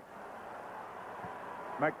short.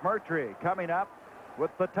 McMurtry coming up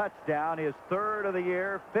with the touchdown, his third of the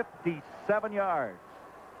year, 57 yards.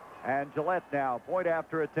 And Gillette now, point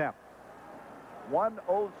after attempt.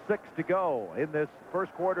 1:06 to go in this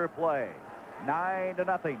first quarter play.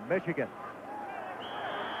 9-0, Michigan.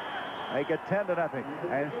 Make it 10-0,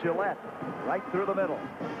 and Gillette right through the middle.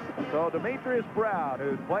 So Demetrius Brown,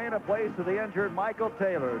 who's playing in place of the injured Michael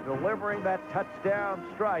Taylor, delivering that touchdown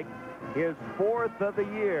strike, his fourth of the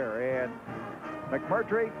year. And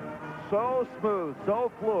McMurtry, so smooth,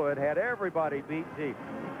 so fluid, had everybody beat deep.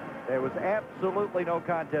 There was absolutely no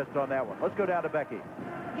contest on that one. Let's go down to Becky.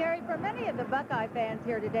 Gary, for many of the Buckeye fans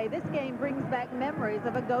here today, this game brings back memories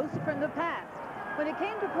of a ghost from the past. When it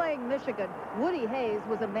came to playing Michigan, Woody Hayes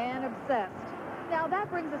was a man obsessed. Now, that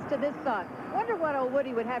brings us to this thought. Wonder what old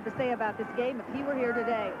Woody would have to say about this game if he were here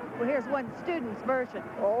today. Well, here's one student's version.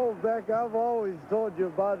 Oh, Beck, I've always told you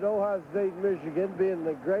about Ohio State, Michigan being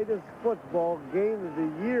the greatest football game of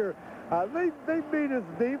the year. They beat us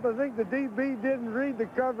deep. I think the DB didn't read the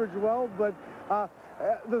coverage well, but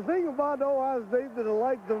the thing about Ohio State that I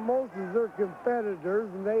like the most is their competitors,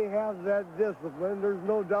 and they have that discipline. There's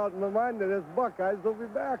no doubt in my mind that as Buckeyes, they'll be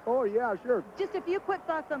back. Oh, yeah, sure. Just a few quick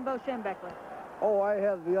thoughts on Bo Schembechler. Oh, I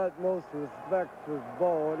have the utmost respect for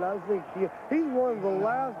Bo, and I think he's one of the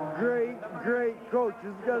last great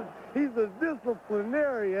coaches because he's a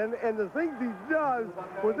disciplinarian, and the things he does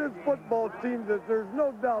with this football team that there's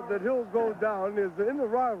no doubt that he'll go down is in the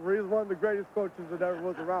rivalry is one of the greatest coaches that ever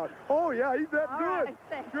was around. Oh, yeah, he's that good.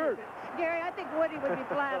 Right, sure. Gary, I think Woody would be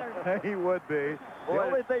flattered. He would be. The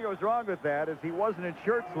only thing that was wrong with that is he wasn't in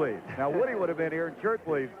shirt sleeves. Now, Woody would have been here in shirt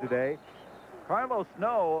sleeves today. Carlos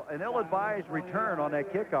Snow, an ill-advised return on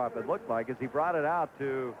that kickoff, it looked like, as he brought it out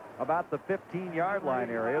to about the 15-yard line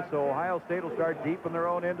area, so Ohio State will start deep in their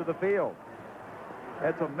own end of the field.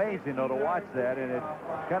 That's amazing, though, to watch that, and it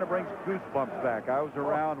kind of brings goosebumps back. I was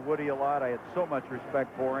around Woody a lot. I had so much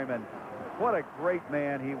respect for him, and what a great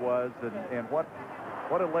man he was, and what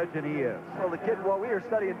a legend he is. Well, the kid, we were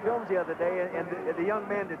studying films the other day, and the young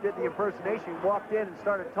man that did the impersonation walked in and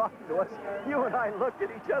started talking to us. You and I looked at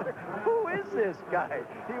each other. Who is this guy?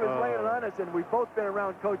 He was laying on us, and we've both been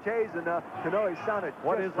around Coach Hayes, and to know he sounded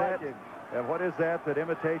what just is like that? him. And what is that? That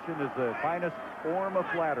imitation is the finest form of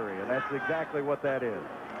flattery, and that's exactly what that is.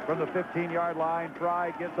 From the 15-yard line,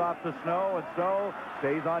 Fry gets off to Snow, and Snow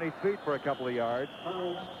stays on his feet for a couple of yards.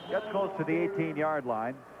 Gets close to the 18-yard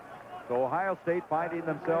line. So Ohio State finding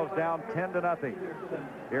themselves down 10-0.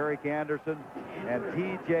 Eric Anderson and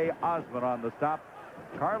T.J. Osmond on the stop.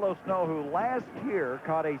 Carlos Snow, who last year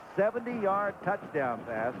caught a 70-yard touchdown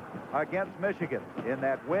pass against Michigan in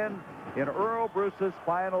that win in Earl Bruce's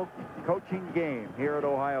final coaching game here at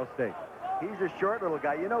Ohio State. He's a short little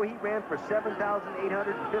guy. You know, he ran for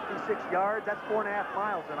 7,856 yards. That's 4.5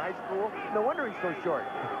 miles in high school. No wonder he's so short.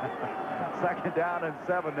 Second down and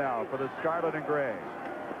 7 now for the Scarlet and Gray.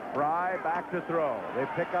 Fry back to throw. They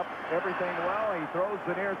pick up everything well. He throws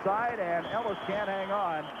the near side, and Ellis can't hang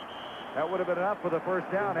on. That would have been enough for the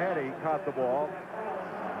first down had he caught the ball.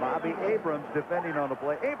 Bobby Abrams defending on the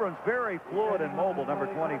play. Abrams very fluid and mobile, number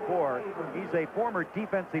 24. He's a former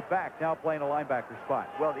defensive back, now playing a linebacker spot.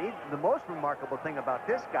 Well, the most remarkable thing about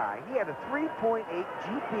this guy, he had a 3.8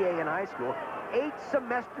 GPA in high school, 8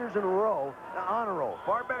 semesters in a row, honor roll.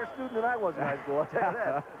 Far better student than I was in high school, I'll tell you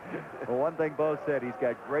that. Well, one thing Bo said, he's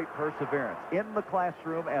got great perseverance in the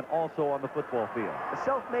classroom and also on the football field. A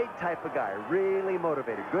self-made type of guy, really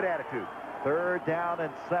motivated, good attitude. Third down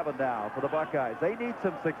and 7 now for the Buckeyes. They need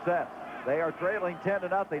some success. They are trailing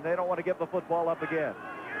 10-0. They don't want to give the football up again.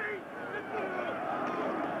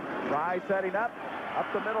 Fry setting up. Up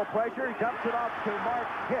the middle pressure. He dumps it off to Mark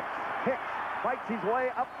Hicks. Hicks fights his way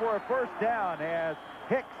up for a first down as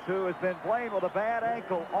Hicks, who has been playing with a bad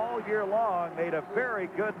ankle all year long, made a very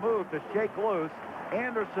good move to shake loose.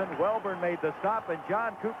 Anderson Welborn made the stop, and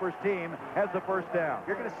John Cooper's team has the first down.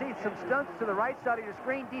 You're going to see some stunts to the right side of your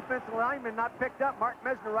screen. Defensive lineman not picked up. Mark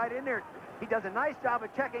Mesner right in there. He does a nice job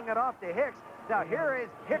of checking it off to Hicks. Now, here is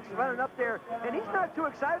Hicks running up there, and he's not too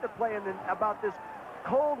excited to play about this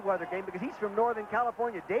cold weather game because he's from Northern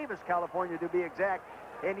California, Davis, California, to be exact.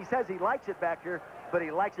 And he says he likes it back here, but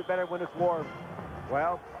he likes it better when it's warm.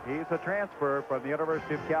 Well, he's a transfer from the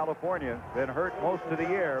University of California. Been hurt most of the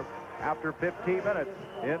year. After 15 minutes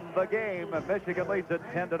in the game, Michigan leads it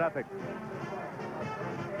 10-0.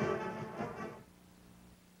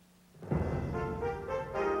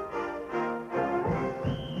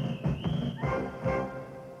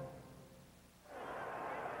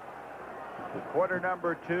 Quarter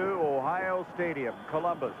number 2, Ohio Stadium,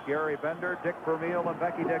 Columbus. Gary Bender, Dick Vermeil, and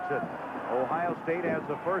Becky Dixon. Ohio State has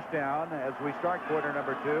the first down as we start quarter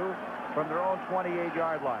number 2 from their own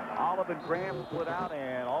 28-yard line. Olive and Graham split out,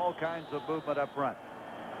 and all kinds of movement up front.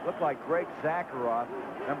 Looked like Greg Zakharoff,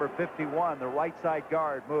 number 51, the right side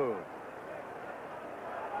guard, moved.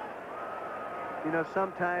 You know,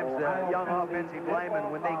 sometimes young offensive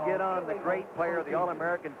linemen, when they get on the great player, the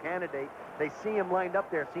All-American candidate, they see him lined up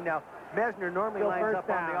there. See, now, Mesner normally lines up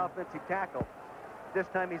on the offensive tackle. This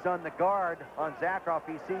time he's on the guard on Zakharoff.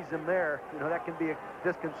 He sees him there. You know, that can be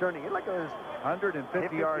disconcerting. Look at his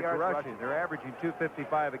 150 yards rushing. They're averaging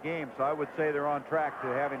 255 a game, so I would say they're on track to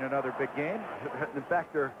having another big game. In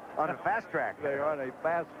fact, they're on a fast track. They're on a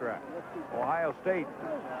fast track. Ohio State,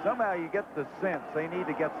 somehow you get the sense they need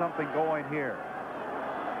to get something going here.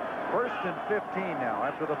 1st and 15 now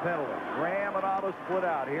after the penalty. Graham and Otto split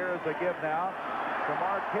out. Here is a give now to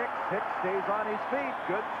Mark Hicks. Hicks stays on his feet.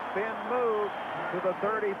 Good spin move to the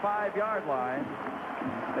 35-yard line.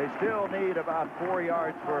 They still need about 4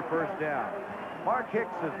 yards for a first down. Mark Hicks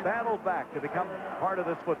has battled back to become part of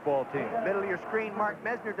this football team. Middle of your screen, Mark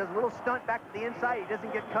Mesner does a little stunt back to the inside. He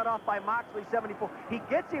doesn't get cut off by Moxley, 74. He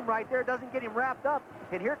gets him right there, doesn't get him wrapped up.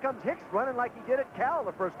 And here comes Hicks running like he did at Cal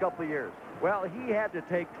the first couple of years. Well, he had to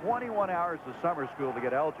take 21 hours of summer school to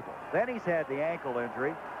get eligible. Then he's had the ankle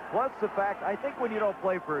injury. Plus the fact, I think when you don't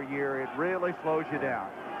play for a year, it really slows you down.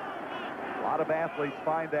 A lot of athletes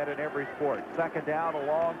find that in every sport. Second down, a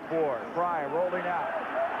long 4. Fry rolling out.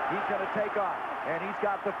 He's going to take off, and he's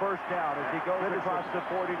got the first down as he goes across the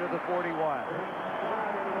 40 to the 41.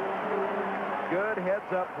 Good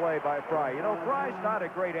heads-up play by Fry. You know, Fry's not a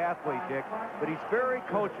great athlete, Dick, but he's very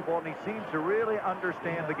coachable, and he seems to really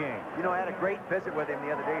understand the game. You know, I had a great visit with him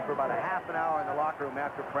the other day for about a half an hour in the locker room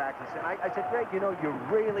after practice. And I said, Greg, you know, you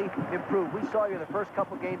really improved. We saw you the first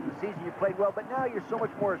couple games of the season. You played well, but now you're so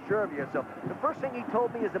much more sure of yourself. The first thing he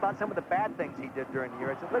told me is about some of the bad things he did during the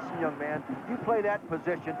year. I said, listen, young man, you play that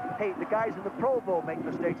position. Hey, the guys in the Pro Bowl make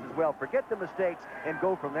mistakes as well. Forget the mistakes and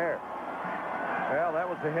go from there. Well, that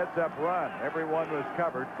was a heads-up run. Everyone was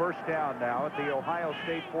covered. First down now at the Ohio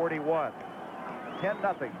State 41.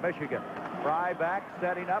 10-0, Michigan. Fry back,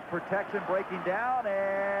 setting up, protection, breaking down,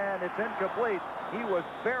 and it's incomplete. He was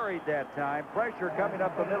buried that time. Pressure coming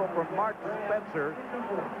up the middle from Mark Spencer.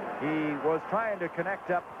 He was trying to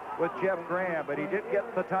connect up with Jeff Graham, but he didn't get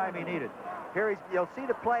the time he needed. Here you'll see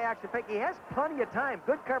the play action fake. He has plenty of time.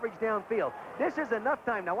 Good coverage downfield. This is enough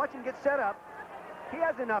time. Now watch him get set up. He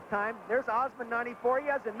has enough time. There's Osmond 94. He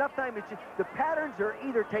has enough time. It's just, the patterns are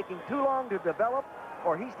either taking too long to develop,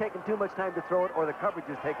 or he's taking too much time to throw it, or the coverage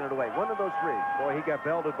is taking it away. One of those three. Boy, he got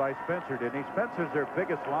belted by Spencer, didn't he? Spencer's their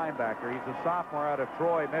biggest linebacker. He's a sophomore out of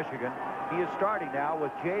Troy, Michigan. He is starting now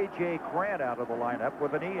with J.J. Grant out of the lineup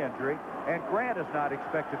with a knee injury, and Grant is not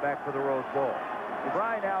expected back for the Rose Bowl.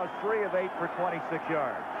 Fry now is 3 of 8 for 26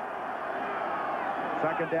 yards.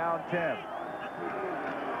 Second down, 10.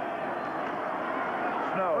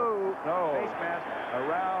 Snow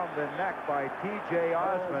around the neck by T.J.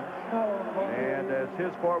 Osmond, and as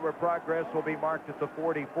his forward progress will be marked at the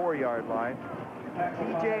 44-yard line.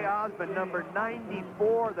 T.J. Osmond, number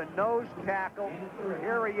 94, the nose tackle.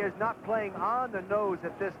 Here he is, not playing on the nose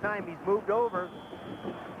at this time. He's moved over.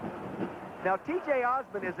 Now, T.J.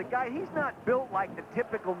 Osmond is a guy, he's not built like the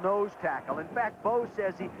typical nose tackle. In fact, Bo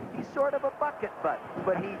says he's sort of a bucket butt,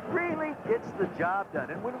 but he really gets the job done.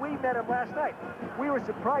 And when we met him last night, we were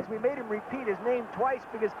surprised. We made him repeat his name twice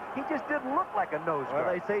because he just didn't look like a nose guard. Well,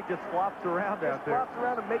 they say he just flops around out there. Flops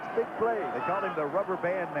around and makes big plays. They called him the rubber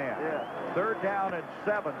band man. Yeah. Third down and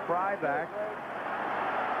 7. Fry back.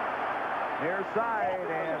 Near side,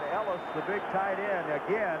 and Ellis, the big tight end,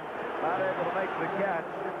 again, not able to make the catch,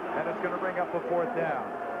 and it's going to bring up a fourth down.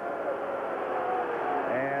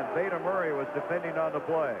 Beta Murray was defending on the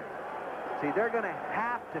play. See, they're going to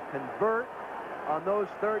have to convert on those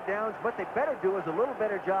third downs. What they better do is a little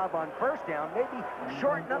better job on first down. Maybe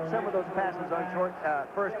shorten up some of those passes on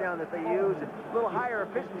first down that they use. A little higher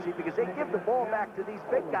efficiency because they give the ball back to these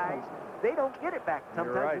big guys. They don't get it back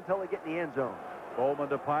sometimes until they get in the end zone. Bowman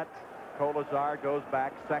to punt. Kolesar goes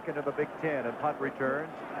back, second in the Big Ten, and punt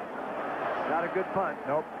returns. Not a good punt.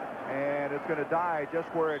 Nope. And it's going to die just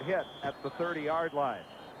where it hit at the 30-yard line.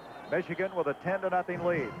 Michigan with a 10-0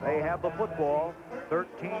 lead. They have the football.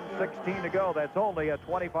 13-16 to go. That's only a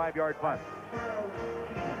 25-yard punt.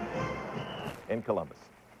 In Columbus.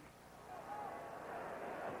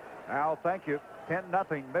 Al, thank you.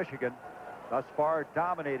 10-0 Michigan. Thus far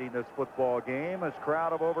dominating this football game. A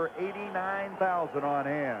crowd of over 89,000 on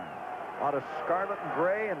hand. A lot of scarlet and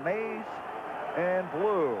gray and maize and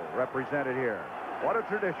blue represented here. What a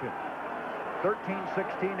tradition.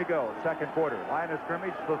 13-16 to go, second quarter. Line of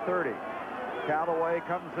scrimmage, the 30. Callaway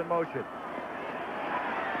comes in motion.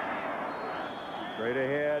 Straight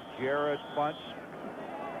ahead, Jarrett Bunch,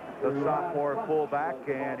 the sophomore fullback,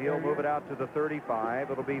 and he'll move it out to the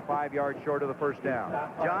 35. It'll be 5 yards short of the first down.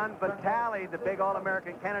 John Vitale, the big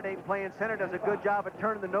All-American candidate playing center, does a good job of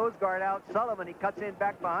turning the nose guard out. Sullivan, he cuts in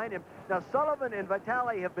back behind him. Now, Sullivan and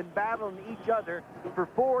Vitale have been battling each other for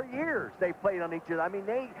 4 years. They played on each other. I mean,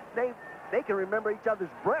 they can remember each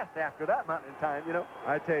other's breath after that amount of time, you know.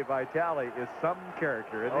 I tell you, Vitale is some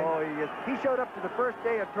character, isn't he? Oh, he is. He showed up to the first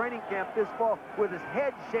day of training camp this fall with his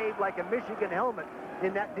head shaved like a Michigan helmet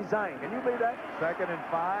in that design. Can you believe that? 2nd and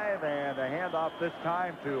 5, and a handoff this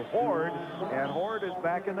time to Horde. And Horde is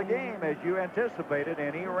back in the game, as you anticipated,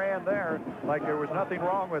 and he ran there like there was nothing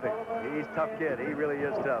wrong with him. He's a tough kid. He really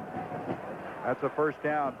is tough. That's a first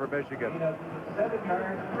down for Michigan. You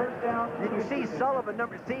can see Sullivan,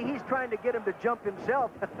 he's trying to get him to jump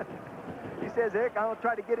himself. He says, Eric, I'll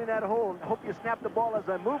try to get in that hole and hope you snap the ball as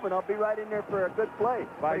I'm moving. I'll be right in there for a good play.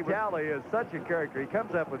 Vitale is such a character. He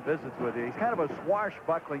comes up and visits with you. He's kind of a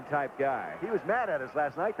swashbuckling type guy. He was mad at us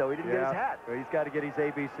last night, though. He didn't get his hat. Well, he's got to get his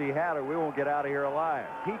ABC hat or we won't get out of here alive.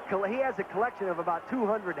 He has a collection of about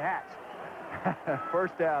 200 hats.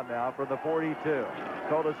 First down now from the 42.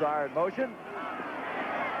 Kolesar in motion.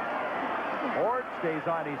 Horde stays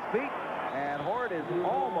on his feet, and Horde is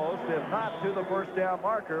almost, if not to the first down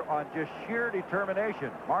marker, on just sheer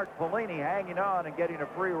determination. Mark Pelini hanging on and getting a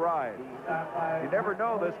free ride. You never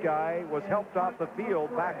know, this guy was helped off the field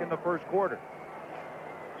back in the first quarter.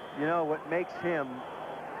 You know, what makes him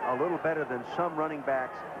a little better than some running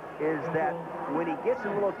backs is that when he gets in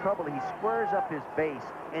a little trouble, he squares up his base,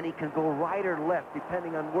 and he can go right or left,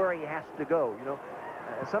 depending on where he has to go. You know,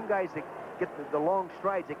 some guys that get the long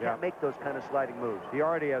strides, they can't make those kind of sliding moves. He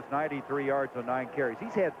already has 93 yards on 9 carries.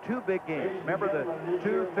 He's had 2 big games. Remember the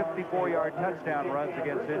 2 54-yard touchdown runs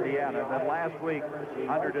against Indiana, and then last week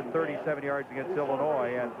 137 yards against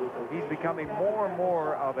Illinois, and he's becoming more and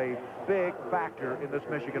more of a big factor in this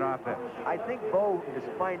Michigan offense. I think Bo is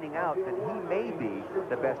finding out that he may be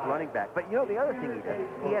the best running back. But you know, the other thing he does,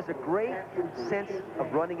 he has a great sense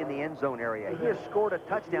of running in the end zone area. He has scored a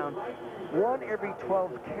touchdown 1 every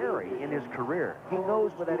 12 carry in his career. He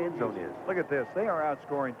knows where that end zone is. Look at this. They are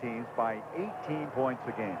outscoring teams by 18 points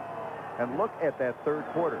a game. And look at that third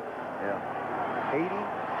quarter. Yeah.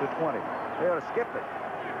 80-20. They ought to skip it.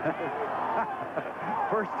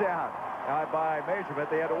 First down. By measurement,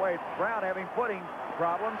 they had to wait. Brown having footing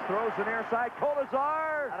problems. Throws the near side.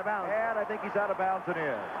 Kolesar. Out of bounds. And I think he's out of bounds and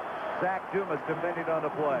in. Zach Dumas defending on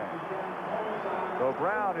the play. So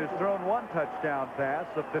Brown has thrown 1 touchdown pass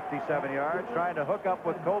of 57 yards, trying to hook up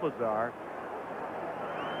with Kolesar.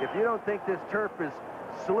 If you don't think this turf is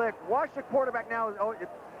slick, watch the quarterback now. Oh,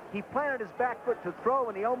 he planted his back foot to throw,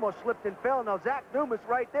 and he almost slipped and fell. Now, Zach Dumas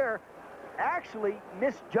right there actually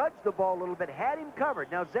misjudged the ball a little bit, had him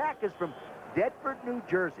covered. Now, Zach is from Deptford, New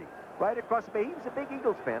Jersey, right across the bay. He was a big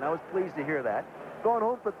Eagles fan. I was pleased to hear that. Going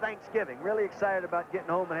home for Thanksgiving. Really excited about getting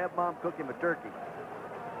home and have Mom cook him a turkey.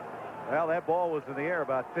 Well, that ball was in the air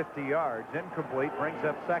about 50 yards. Incomplete. Brings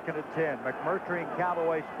up 2nd and 10. McMurtry and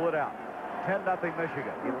Callaway split out. 10-0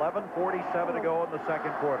 Michigan. 11:47 to go in the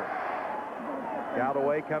second quarter.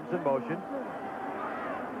 Callaway comes in motion.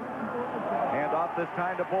 Hand off this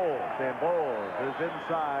time to Bowles. And Bowles is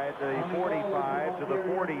inside the 45 to the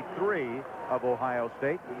 43 of Ohio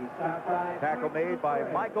State. Tackle made by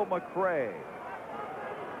Michael McCray.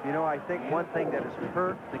 You know, I think one thing that has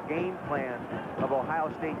hurt the game plan of Ohio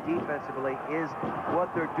State defensively is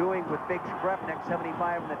what they're doing with Big Skrepnik,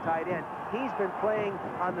 75, in the tight end. He's been playing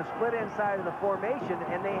on the split end side of the formation,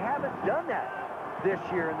 and they haven't done that. this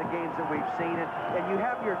year in the games that we've seen. And you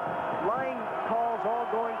have your line calls all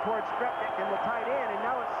going towards Stretnick and the tight end, and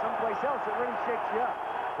now it's someplace else. It really shakes you up.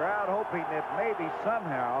 Crowd hoping that maybe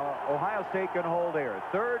somehow Ohio State can hold there.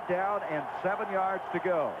 3rd down and 7 yards to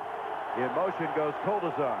go. In motion goes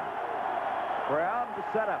Coldazar. Brown to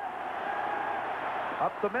set up.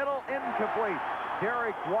 Up the middle, incomplete.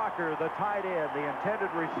 Derek Walker, the tight end, the intended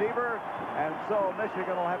receiver, and so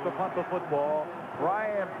Michigan will have to punt the football.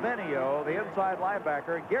 Brian Benio, the inside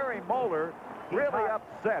linebacker. Gary Moeller, really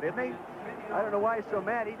upset, isn't he? I don't know why he's so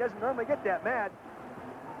mad. He doesn't normally get that mad.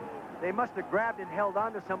 They must have grabbed and held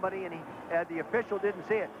on to somebody, and the official didn't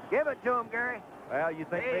see it. Give it to him, Gary. Well, you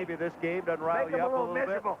think maybe this game doesn't rile you up a little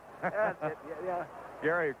miserable. bit? That's it. Yeah.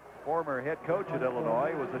 Gary, former head coach at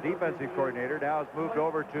Illinois, was the defensive coordinator, now has moved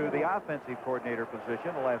over to the offensive coordinator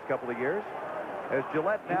position the last couple of years. As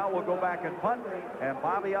Gillette now will go back and punt, and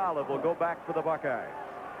Bobby Olive will go back for the Buckeyes.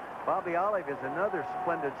 Bobby Olive is another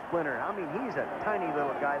splendid splinter. I mean, he's a tiny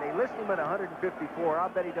little guy. They list him at 154. I'll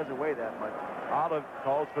bet he doesn't weigh that much. Olive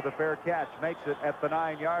calls for the fair catch, makes it at the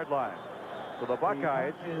 9-yard line. So the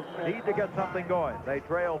Buckeyes need to get something going. They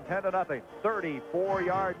trail 10-0,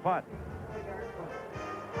 34-yard punt.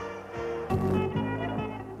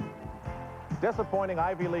 Disappointing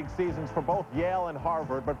Ivy League seasons for both Yale and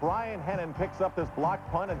Harvard, but Brian Hennon picks up this blocked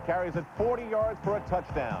punt and carries it 40 yards for a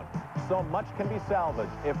touchdown. So much can be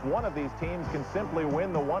salvaged if one of these teams can simply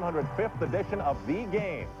win the 105th edition of the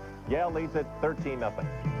game. Yale leads it 13-0.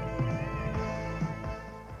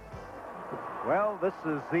 Well, this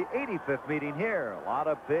is the 85th meeting here. A lot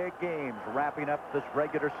of big games wrapping up this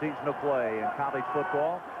regular season of play in college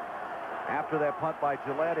football. After that punt by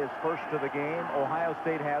Gillette is first to the game. Ohio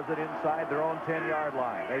State has it inside their own 10-yard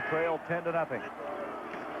line. They trail 10-0.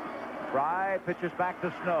 Fry pitches back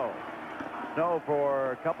to Snow. Snow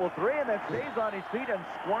for a couple of 3 and then stays on his feet and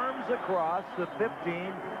squirms across the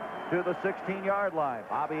 15 to the 16-yard line.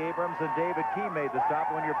 Bobby Abrams and David Key made the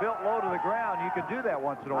stop. When you're built low to the ground, you can do that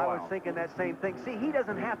once in a while. I was thinking that same thing. See, he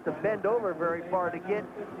doesn't have to bend over very far to get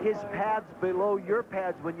his pads below your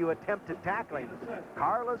pads when you attempt to tackle him.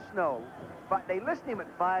 Carlos Snow, but they list him at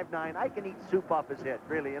 5'9". I can eat soup off his head,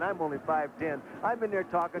 really, and I'm only 5'10". I'm in there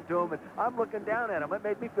talking to him, and I'm looking down at him. It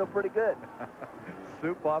made me feel pretty good.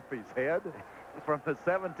 Soup off his head? From the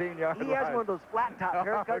 17-yard line. He has one of those flat top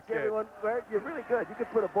haircuts. Okay. Everyone, you're really good. You could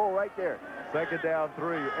put a bowl right there. 2nd down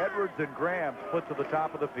 3. Edwards and Graham split to the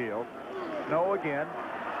top of the field. Snow again.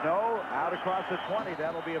 Snow out across the 20.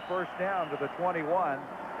 That'll be a first down to the 21.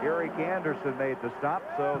 Eric Anderson made the stop.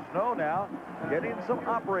 So Snow now getting some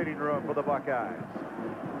operating room for the Buckeyes.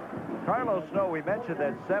 Carlos Snow, we mentioned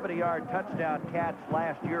that 70-yard touchdown catch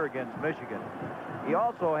last year against Michigan. He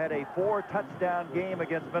also had a 4-touchdown game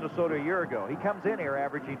against Minnesota a year ago. He comes in here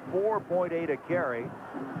averaging 4.8 a carry.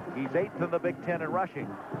 He's 8th in the Big Ten in rushing.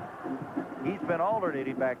 He's been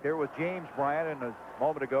alternating back there with James Bryant, and a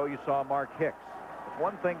moment ago you saw Mark Hicks.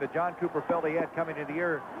 One thing that John Cooper felt he had coming into the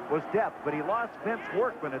year was depth, but he lost Vince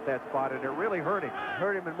Workman at that spot, and it really hurt him.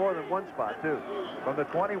 Hurt him in more than one spot, too. From the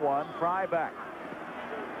 21, Fry back.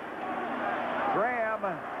 Graham,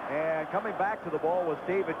 and coming back to the ball was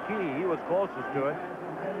David Key. He was closest to it.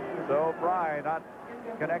 So Fry not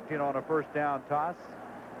connecting on a first down toss.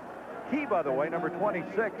 Key, by the way, number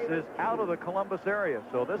 26, is out of the Columbus area.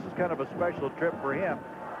 So this is kind of a special trip for him.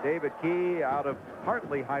 David Key out of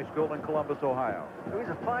Hartley High School in Columbus, Ohio. He's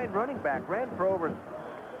a fine running back. Ran for over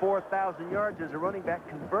 4,000 yards as a running back,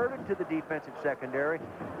 converted to the defensive secondary.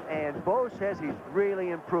 And Bo says he's really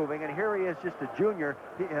improving. And here he is, just a junior.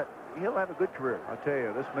 He'll have a good career. I'll tell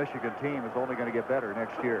you, this Michigan team is only going to get better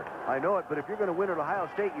next year. I know it, but if you're going to win at Ohio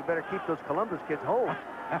State, you better keep those Columbus kids home.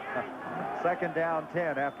 2nd down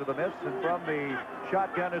 10 after the miss, and from the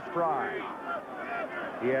shotgun is Fry.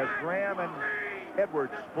 He has Graham and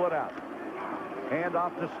Edwards split out. Hand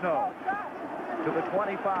off to Snow. To the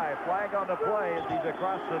 25. Flag on the play as he's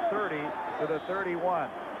across the 30 to the 31.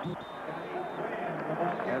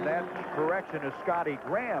 And that correction is Scotty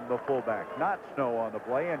Graham, the fullback, not Snow on the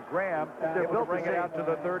play. And Graham able to bring it out to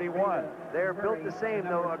the 31. They're built the same,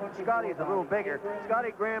 though. Scotty's a little bigger.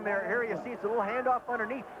 Scotty Graham there, here you see it's a little handoff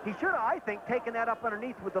underneath. He should have, I think, taken that up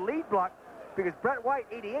underneath with the lead block, because Brett White,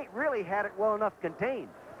 88, really had it well enough contained.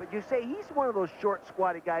 But you say he's one of those short,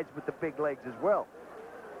 squatty guys with the big legs as well.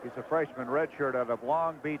 He's a freshman redshirt out of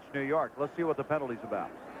Long Beach, New York. Let's see what the penalty's about.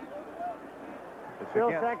 Still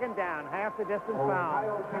 2nd down, half the distance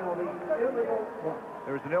foul.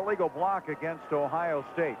 There's an illegal block against Ohio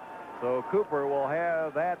State. So Cooper will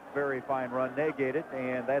have that very fine run negated,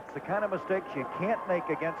 and that's the kind of mistakes you can't make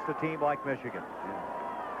against a team like Michigan.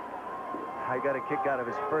 I got a kick out of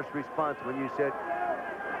his first response when you said,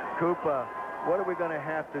 Cooper, what are you going to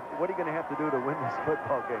have to do to win this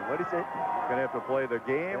football game? What do you say? Going to have to play the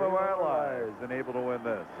game of our lives and able to win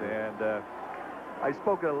this. And I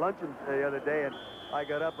spoke at a luncheon the other day, and I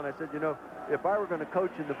got up and I said, you know, if I were going to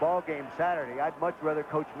coach in the ball game Saturday, I'd much rather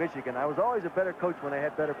coach Michigan. I was always a better coach when I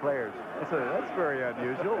had better players. That's very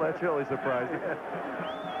unusual. That's really surprising.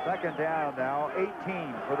 Second down now, 18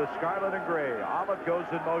 for the Scarlet and Gray. Ahmed goes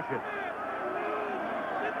in motion.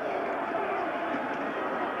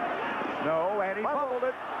 No, and he fumbled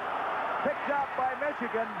it. Picked up by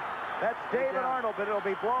Michigan. That's David Arnold, but it'll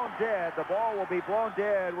be blown dead. The ball will be blown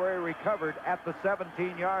dead where he recovered at the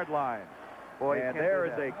 17-yard line. Boy, and there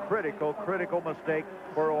is a critical mistake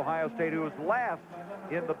for Ohio State, who was last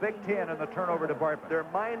in the Big Ten in the turnover department. They're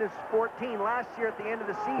minus 14. Last year at the end of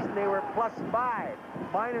the season, they were plus 5.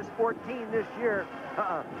 Minus 14 this year.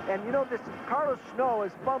 And you know, this Carlos Snow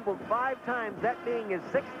has fumbled 5 times, that being his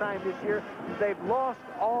 6th time this year. They've lost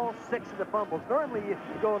all 6 of the fumbles. Normally, you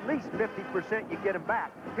go at least 50%, you get him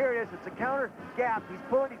back. Here it is. It's a counter gap. He's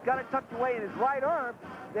pulling. He's got it tucked away in his right arm.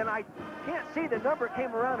 Then I can't see the number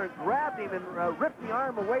came around and grabbed him and ripped the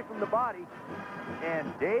arm away from the body. And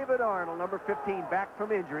David Arnold, number 15, back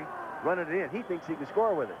from injury, running it in. He thinks he can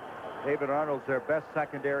score with it. David Arnold's their best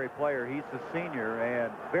secondary player. He's the senior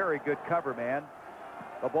and very good cover man.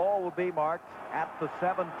 The ball will be marked at the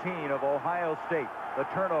 17 of Ohio State. The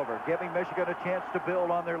turnover, giving Michigan a chance to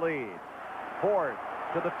build on their lead. Ford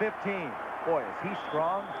to the 15. Boy, is he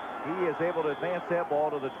strong. He is able to advance that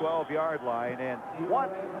ball to the 12-yard line. And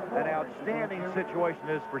what an outstanding situation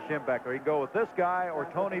is for Schembechler. He can go with this guy or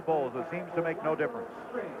Tony Bowles. It seems to make no difference.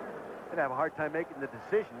 You'd have a hard time making the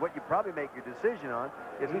decision. What you probably make your decision on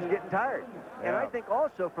is who's getting tired. Yeah. And I think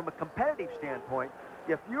also from a competitive standpoint,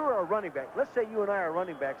 if you're a running back, let's say you and I are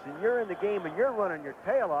running backs and you're in the game and you're running your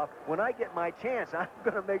tail off, when I get my chance, I'm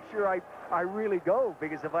going to make sure I really go,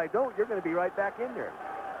 because if I don't, you're going to be right back in there.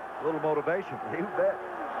 A little motivation. You bet.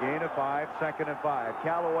 Gain of 5, 2nd and 5.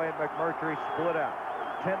 Callaway and McMurtry split out.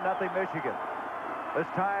 10-0 Michigan. This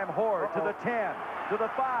time Horde to the 10, to the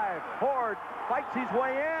 5. Horde fights his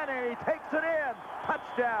way in and he takes it in.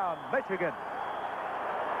 Touchdown, Michigan.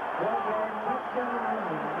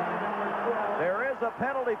 There is a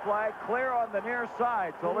penalty flag clear on the near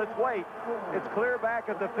side, so let's wait. It's clear back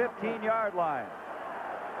at the 15-yard line.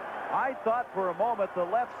 I thought for a moment the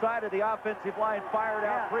left side of the offensive line fired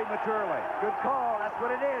out prematurely. Good call. That's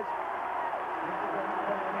what it is.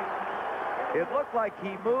 It looked like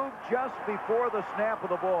he moved just before the snap of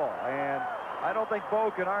the ball, and I don't think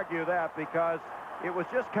Bo can argue that, because it was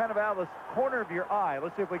just kind of out of the corner of your eye.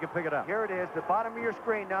 Let's see if we can pick it up. Here it is, the bottom of your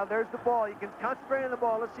screen. Now there's the ball. You can concentrate on the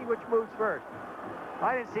ball. Let's see which moves first.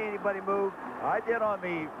 I didn't see anybody move. I did on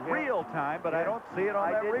the real time, but I don't see it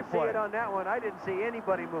on that replay. I didn't see it on that one. I didn't see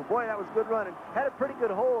anybody move. Boy, that was good running. Had a pretty good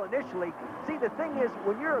hole initially. See, the thing is,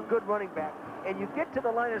 when you're a good running back and you get to the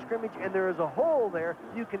line of scrimmage and there is a hole there,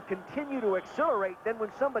 you can continue to accelerate. Then when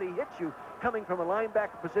somebody hits you coming from a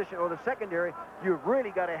linebacker position or the secondary, you've really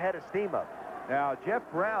got to head a steam up. Now, Jeff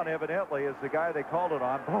Brown evidently is the guy they called it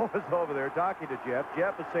on. Bo was over there talking to Jeff.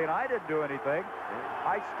 Jeff is saying, I didn't do anything.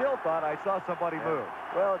 I still thought I saw somebody move.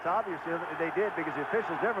 Well, it's obvious they did, because the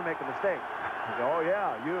officials never make a mistake. Oh,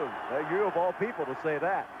 yeah, you of all people to say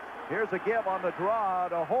that. Here's a give on the draw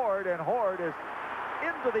to Horde, and Horde is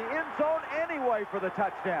into the end zone anyway for the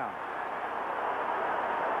touchdown.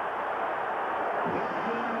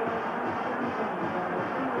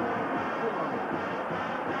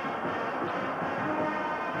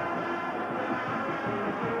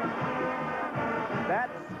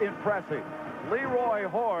 That's impressive. Leroy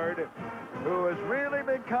Horde, who has really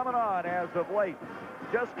been coming on as of late,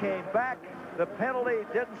 just came back. The penalty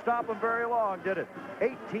didn't stop him very long, did it?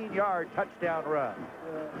 18-yard touchdown run.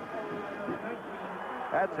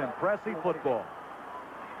 That's impressive football.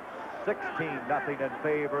 16-0 in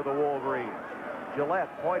favor of the Wolverines.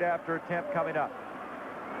 Gillette, point after attempt coming up.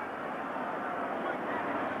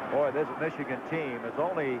 Boy, this Michigan team is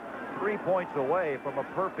only 3 points away from a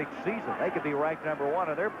perfect season. They could be ranked #1,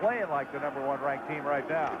 and they're playing like the #1 ranked team right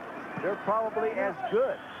now. They're probably as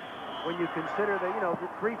good when you consider that, the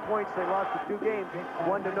 3 points they lost in 2 games,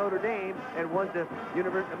 1 to Notre Dame and 1 to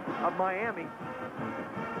University of Miami.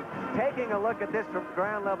 Taking a look at this from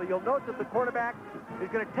ground level, you'll note that the quarterback is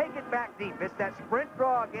going to take it back deep. It's that sprint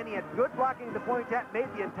draw again. He had good blocking at the point at, made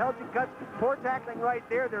the intelligent cuts, poor tackling right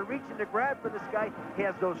there. They're reaching to grab for this guy. He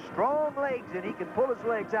has those strong legs, and he can pull his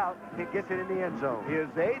legs out and gets it in the end zone. His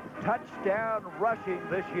 8th touchdown rushing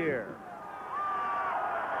this year.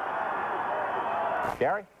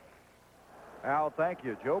 Gary? Al, thank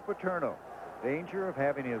you. Joe Paterno. Danger of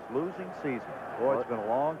having his losing season. Boy, it's been a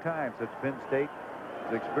long time since Penn State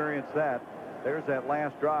has experienced that. There's that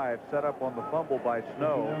last drive set up on the fumble by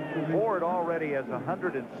Snow. Ford already has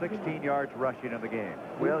 116 yards rushing in the game.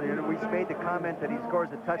 Well, you know, we made the comment that he scores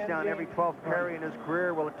a touchdown every 12th carry in his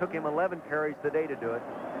career. Well, it took him 11 carries today to do it.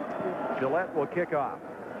 Gillette will kick off.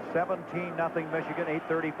 17-0 Michigan,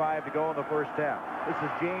 8:35 to go in the first half. This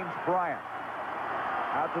is James Bryant.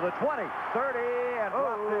 Out to the 20, 30, and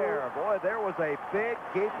dropped there. Boy, there was a big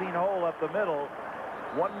gaping hole up the middle.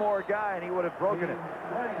 One more guy, and he would have broken it.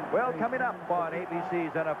 Well, coming up on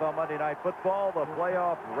ABC's NFL Monday Night Football, the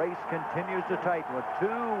playoff race continues to tighten with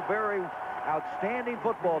two very outstanding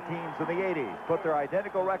football teams in the 80s. Put their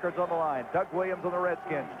identical records on the line. Doug Williams and the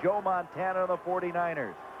Redskins, Joe Montana and the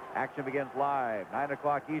 49ers. Action begins live, 9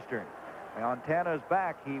 o'clock Eastern. Montana's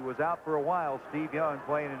back. He was out for a while. Steve Young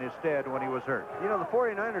playing in his stead when he was hurt. You know, the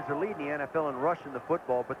 49ers are leading the NFL in rushing the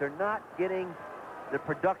football, but they're not getting the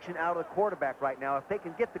production out of the quarterback right now. If they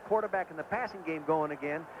can get the quarterback in the passing game going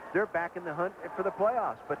again, they're back in the hunt for the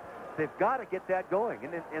playoffs. But they've got to get that going.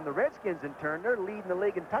 And the Redskins, in turn, they're leading the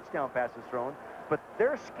league in touchdown passes thrown, but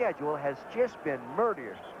their schedule has just been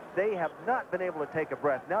murderous. They have not been able to take a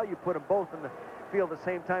breath. Now you put them both in the field at the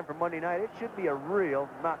same time for Monday night. It should be a real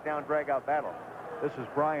knockdown, drag-out battle. This is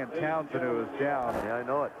Brian Townsend, who is down. Yeah, I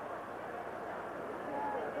know it.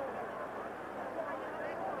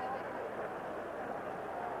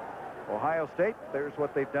 Ohio State, there's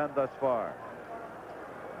what they've done thus far.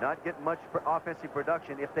 Not getting much offensive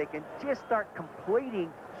production. If they can just start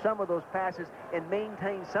completing some of those passes and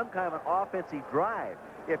maintain some kind of an offensive drive,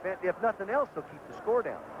 if nothing else, they'll keep the score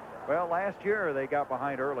down. Well, last year they got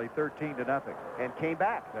behind early, 13-0. And came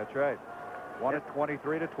back. That's right. Won it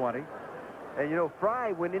 23-20. And, you know,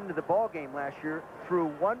 Fry went into the ball game last year through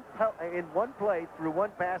one play, through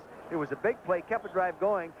one pass. It was a big play, kept the drive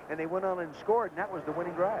going, and they went on and scored, and that was the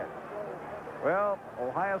winning drive. Well,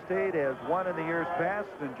 Ohio State has won in the years past,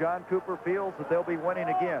 and John Cooper feels that they'll be winning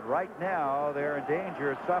again. Right now, they're in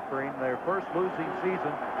danger of suffering their first losing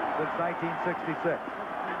season since 1966.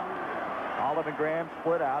 Olive and Graham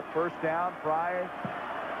split out. First down, Fry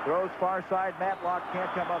throws far side. Matlock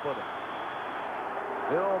can't come up with it.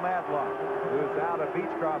 Bill Matlock, who's out of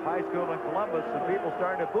Beechcroft High School in Columbus, and people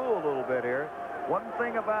starting to boo a little bit here. One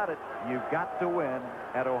thing about it, you've got to win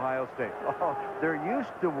at Ohio State. Oh, they're used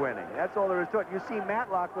to winning. That's all there is to it. You see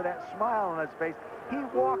Matlock with that smile on his face. He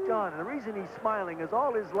walked on, and the reason he's smiling is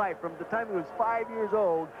all his life, from the time he was 5 years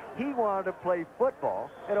old, he wanted to play football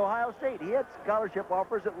at Ohio State. He had scholarship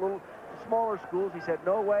offers at little smaller schools. He said,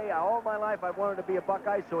 no way, all my life I wanted to be a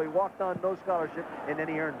Buckeye, so he walked on no scholarship, and then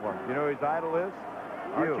he earned one. You know who his idol is?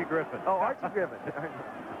 Archie Griffin. Oh, Archie Griffin.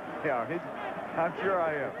 Yeah, I'm sure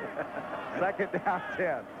I am. Second down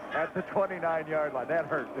 10 at the 29-yard line. That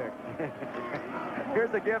hurt, Dick.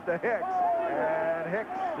 Here's a give to Hicks. And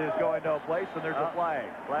Hicks is going no place, and there's a flag.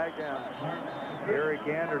 Flag down. Eric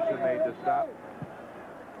Anderson made the stop.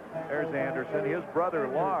 There's Anderson. His brother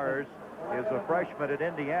Lars is a freshman at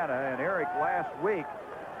Indiana, and Eric last week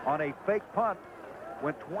on a fake punt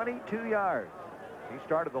went 22 yards. He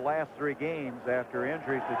started the last 3 games after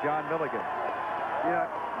injuries to John Milligan. You know,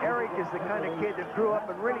 Eric is the kind of kid that grew up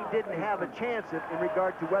and really didn't have a chance in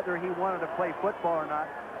regard to whether he wanted to play football or not.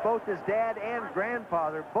 Both his dad and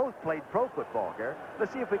grandfather both played pro football here.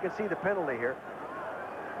 Let's see if we can see the penalty here.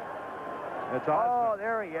 It's Osmond. Oh,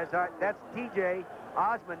 there he is. All right, that's TJ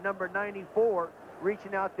Osmond, number 94,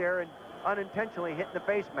 reaching out there and unintentionally hitting the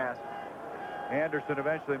face mask. Anderson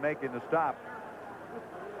eventually making the stop.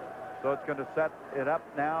 So it's going to set it up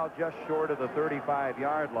now just short of the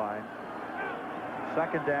 35-yard line.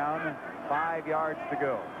 Second down, 5 yards to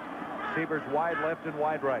go. Sievers wide left and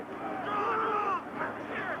wide right.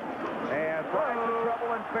 And Bryant in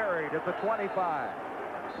trouble and buried at the 25.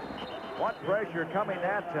 What pressure coming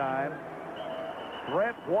that time.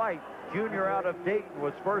 Brent White, junior out of Dayton,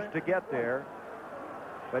 was first to get there.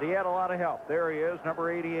 But he had a lot of help. There he is, number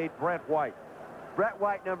 88, Brent White. Brett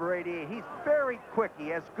White, number 88. He's very quick. He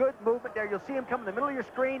has good movement there. You'll see him come in the middle of your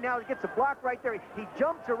screen. Now he gets a block right there. He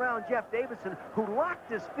jumps around Jeff Davidson, who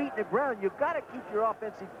locked his feet in the ground. You've got to keep your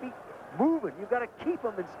offensive feet moving. You've got to keep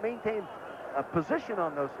them and maintain a position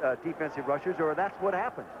on those defensive rushers, or that's what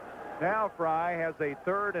happens. Now Fry has a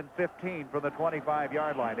 3rd and 15 from the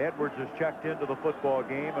 25-yard line. Edwards is checked into the football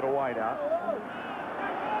game at a wideout.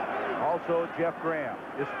 Also, Jeff Graham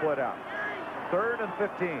is split out. 3rd and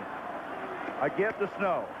 15. A give to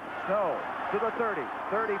Snow. Snow to the 30,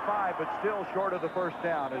 35, but still short of the first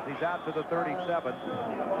down as he's out to the 37.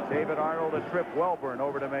 David Arnold and Trip Welburn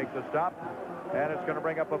over to make the stop. And it's going to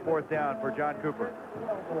bring up a 4th down for John Cooper.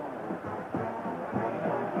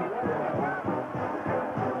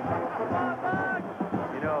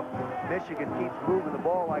 Michigan keeps moving the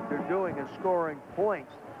ball like they're doing and scoring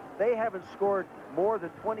points. They haven't scored more than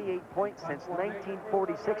 28 points since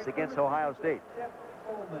 1946 against Ohio State.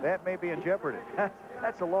 That may be in jeopardy.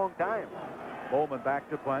 That's a long time. Bowman back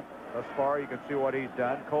to punt. Thus far, you can see what he's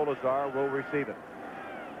done. Kolesar will receive it.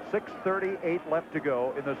 6:38 left to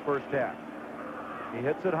go in this first half. He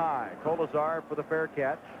hits it high. Kolesar for the fair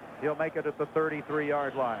catch. He'll make it at the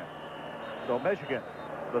 33-yard line. So Michigan,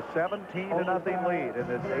 the 17-0 lead in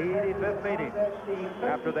this 85th meeting.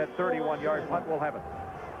 After that 31-yard punt, will have it.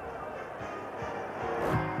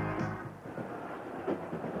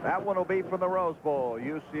 That one will be from the Rose Bowl,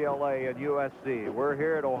 UCLA and USC. We're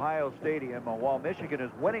here at Ohio Stadium, and while Michigan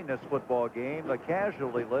is winning this football game, the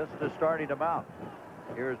casualty list is starting to mount.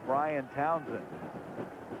 Here's Brian Townsend,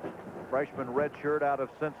 freshman redshirt out of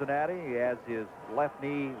Cincinnati. He has his left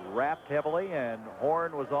knee wrapped heavily, and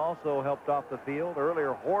Horn was also helped off the field.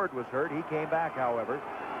 Earlier, Horde was hurt. He came back, however.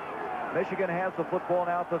 Michigan has the football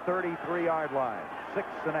now at the 33-yard line.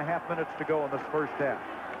 6.5 minutes to go in this first half.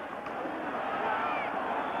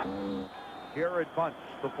 Jared Bunch,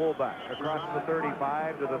 the fullback, across the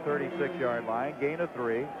 35 to the 36-yard line. Gain of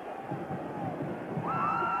 3.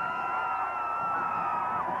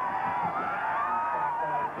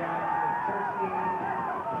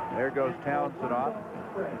 There goes Townsend off.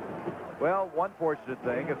 Well, one fortunate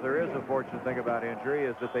thing, if there is a fortunate thing about injury,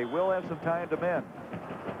 is that they will have some time to mend.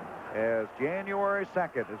 As January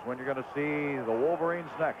 2nd is when you're going to see the Wolverines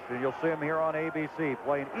next, and you'll see them here on ABC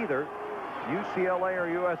playing either UCLA or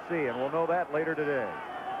USC, and we'll know that later today.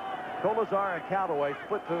 Kolesar and Callaway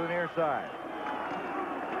split to the near side.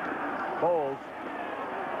 Bowles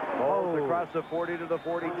across the 40 to the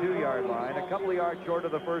 42-yard line, a couple of yards short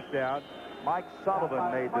of the first down. Mike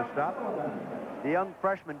Sullivan made the stop. The young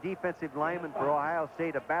freshman defensive lineman for Ohio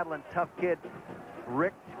State, a battling tough kid.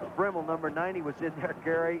 Rick Brimmel, number 90, was in there,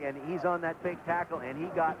 Gary, and he's on that big tackle, and he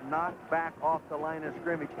got knocked back off the line of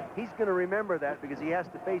scrimmage. He's going to remember that because he has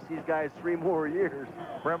to face these guys 3 more years.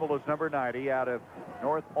 Brimmel is number 90 out of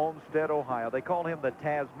North Olmsted, Ohio. They call him the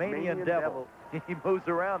Tasmanian Devil. He moves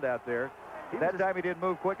around out there. That time he didn't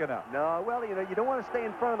move quick enough. No, well, you know, you don't want to stay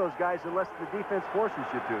in front of those guys unless the defense forces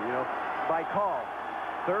you to, you know, by call.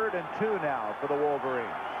 3rd and 2 now for the Wolverines.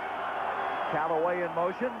 Callaway in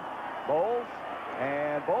motion. Bowles.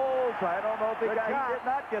 And Bowles, I don't know if he did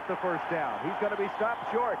not get the first down. He's going to be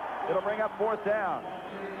stopped short. It'll bring up 4th down.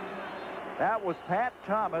 That was Pat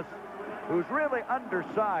Thomas, who's really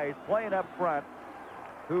undersized, playing up front,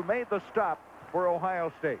 who made the stop for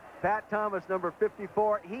Ohio State. Pat Thomas, number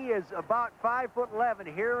 54. He is about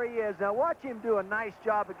 5'11". Here he is. Now watch him do a nice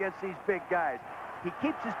job against these big guys. He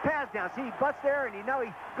keeps his pads down. See, he butts there, and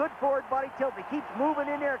he's good forward body tilt. He keeps moving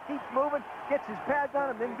in there, keeps moving, gets his pads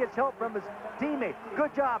on him, then gets help from his teammate.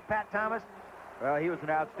 Good job, Pat Thomas. Well, he was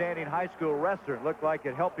an outstanding high school wrestler. It looked like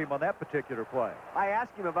it helped him on that particular play. I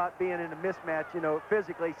asked him about being in a mismatch, you know,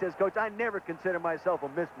 physically. He says, Coach, I never consider myself a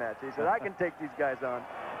mismatch. He said, I can take these guys on.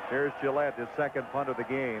 Here's Gillette, his second punt of the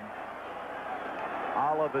game.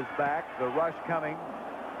 Olive is back. The rush coming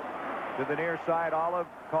to the near side. Olive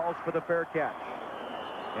calls for the fair catch.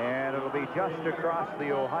 And it'll be just across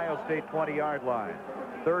the Ohio State 20-yard line.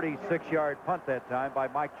 36-yard punt that time by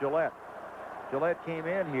Mike Gillette. Gillette came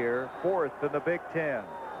in here 4th in the Big Ten.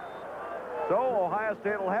 So Ohio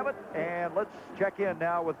State will have it, and let's check in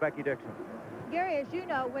now with Becky Dixon. Gary, as you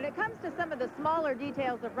know, when it comes to some of the smaller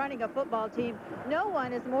details of running a football team, no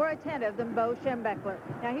one is more attentive than Bo Schembechler.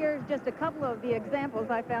 Now, here's just a couple of the examples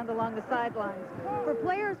I found along the sidelines. For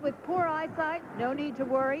players with poor eyesight, no need to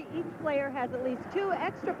worry. Each player has at least 2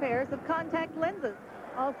 extra pairs of contact lenses.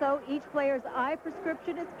 Also, each player's eye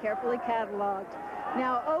prescription is carefully cataloged.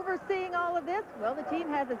 Now, overseeing all of this, well, the team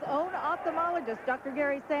has its own ophthalmologist, Dr.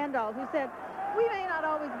 Gary Sandall, who said, we may not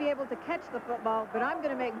always be able to catch the football, but I'm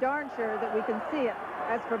going to make darn sure that we can see it.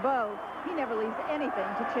 As for Bo, he never leaves anything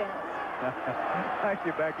to chance. Thank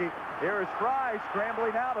you, Becky. Here is Fry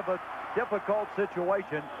scrambling out of a difficult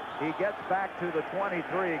situation. He gets back to the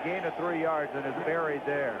 23, a gain of 3 yards, and is buried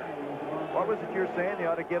there. What was it you're saying? You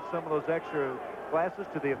ought to give some of those extra classes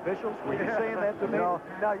to the officials? Were you saying that to me? No,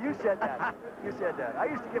 you said that. You said that. I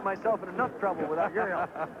used to get myself in enough trouble without your help.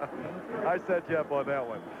 I set you up on that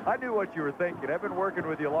one. I knew what you were thinking. I've been working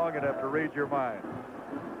with you long enough to read your mind.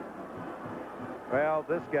 Well,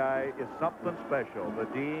 this guy is something special. The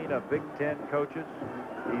dean of Big Ten coaches.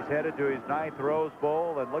 He's headed to his 9th Rose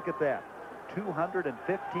Bowl, and look at that.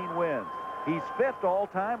 215 wins. He's 5th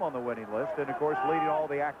all-time on the winning list, and, of course, leading all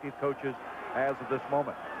the active coaches as of this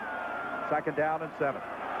moment. 2nd down and 7.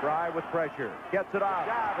 Fry with pressure. Gets it off.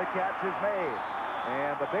 The catch is made.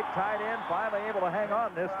 And the big tight end finally able to hang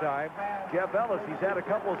on this time. Jeff Ellis, he's had a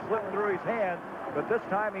couple slip through his hands, but this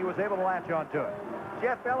time he was able to latch onto it.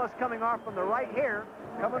 Jeff Ellis coming off from the right here,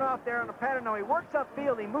 coming off there on the pattern. Now he works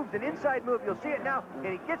upfield. He moves an inside move. You'll see it now,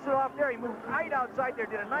 and he gets it off there. He moves right outside there.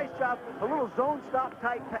 Did a nice job. A little zone stop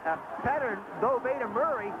type pattern. Though Veda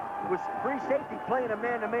Murray was free safety playing a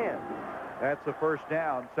man-to-man. That's the first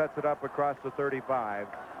down. Sets it up across the 35.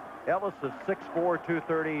 Ellis is 6'4",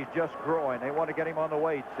 230. He's just growing. They want to get him on the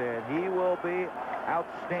weights, and he will be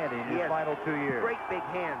outstanding his final 2 years. Great big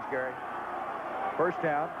hands, Gary. First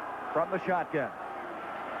down from the shotgun.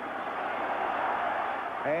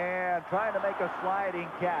 And trying to make a sliding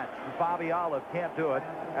catch. Bobby Olive can't do it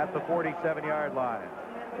at the 47-yard line.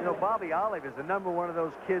 You know, Bobby Olive is the number one of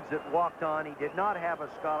those kids that walked on. He did not have a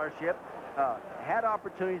scholarship. Had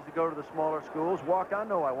opportunities to go to the smaller schools. Walked on,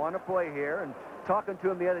 no, I want to play here. And talking to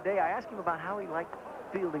him the other day, I asked him about how he liked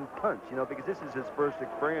fielding punts, you know, because this is his first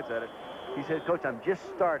experience at it. He said, Coach, I'm just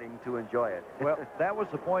starting to enjoy it. Well, that was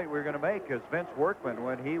the point we were going to make, because Vince Workman,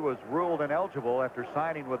 when he was ruled ineligible after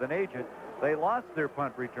signing with an agent, they lost their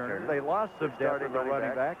punt returner. They lost some depth at the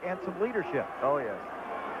running back and some leadership. Oh, yes.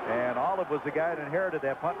 And Olive was the guy that inherited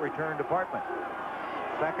that punt return department.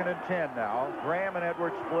 2nd and 10 now. Graham and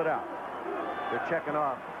Edwards split out. They're checking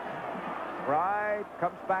off. Pride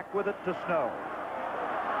comes back with it to Snow.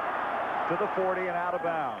 To the 40 and out of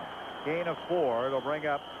bounds. Gain of 4. It'll bring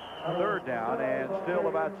up 3rd down, and still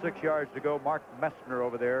about 6 yards to go. Mark Messner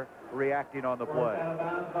over there reacting on the play.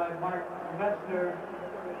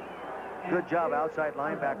 Good job outside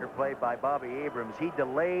linebacker play by Bobby Abrams. He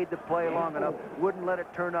delayed the play long enough, wouldn't let it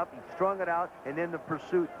turn up. He strung it out, and then the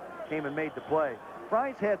pursuit came and made the play.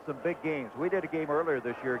 Fry's had some big games. We did a game earlier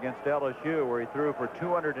this year against LSU where he threw for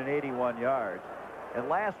 281 yards. And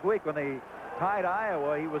last week when they tied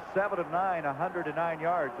Iowa, he was 7 of 9, 109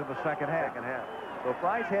 yards in the second half. So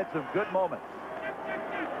Fry's had some good moments.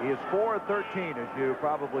 He is 4 of 13, as you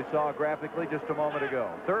probably saw graphically just a moment ago.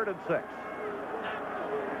 3rd and 6.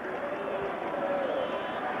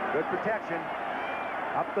 Good protection.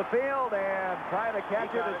 Up the field and trying to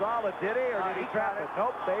catch it as Olive. Did he, or did he trap it?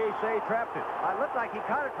 Nope, they say trapped it. It looked like he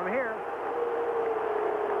caught it from here.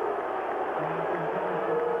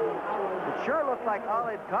 It sure looked like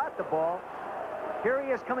Olive caught the ball. Here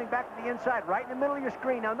he is coming back to the inside, right in the middle of your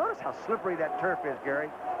screen. Now notice how slippery that turf is, Gary.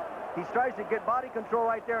 He tries to get body control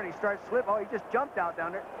right there, and he starts slip. Oh, he just jumped out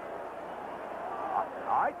down there.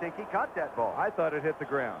 I think he caught that ball. I thought it hit the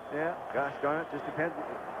ground. Yeah, gosh darn it, just depends.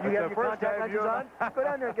 You have your contact lenses on? Go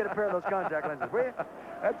down there and get a pair of those contact lenses, will you?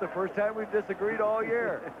 That's the first time we've disagreed all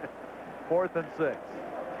year. 4th and 6.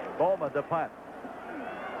 Bowman to punt.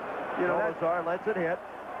 You know, Kolesar lets it hit.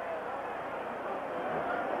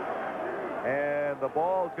 And the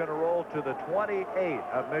ball is going to roll to the 28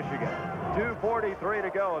 of Michigan. 2:43 to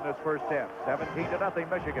go in this first half. 17-0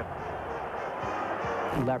 Michigan.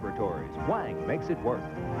 Laboratories. Wang makes it work.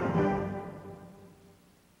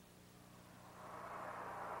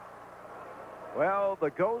 Well, the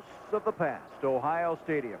ghosts of the past, Ohio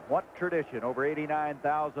Stadium. What tradition. Over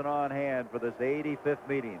 89,000 on hand for this 85th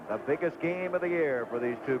meeting. The biggest game of the year for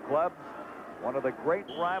these two clubs. One of the great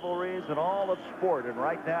rivalries in all of sport. And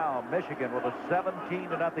right now, Michigan with a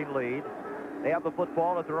 17-0 lead. They have the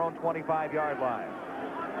football at their own 25-yard line.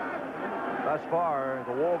 Thus far,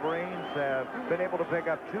 the Wolverines have been able to pick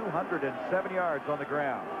up 207 yards on the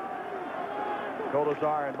ground.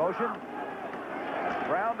 Kolesar in motion.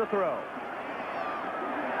 Brown to throw.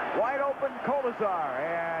 Wide open Kolesar,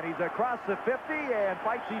 and he's across the 50 and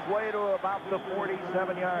fights his way to about the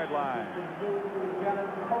 47-yard line.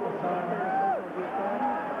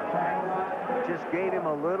 Just gave him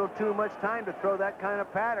a little too much time to throw that kind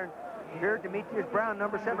of pattern. Here, Demetrius Brown,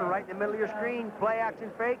 number 7, right in the middle of your screen. Play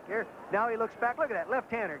action fake. Here, now he looks back. Look at that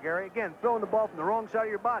left-hander, Gary. Again, throwing the ball from the wrong side of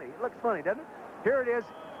your body. It looks funny, doesn't it? Here it is.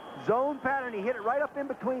 Zone pattern. He hit it right up in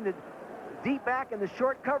between the deep back and the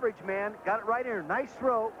short coverage man. Got it right in there. Nice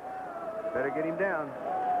throw. Better get him down.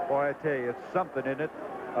 Boy, I tell you, it's something in it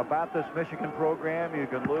about this Michigan program. You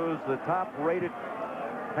can lose the top-rated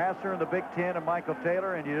passer in the Big Ten and Michael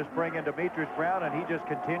Taylor, and you just bring in Demetrius Brown, and he just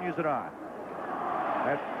continues it on.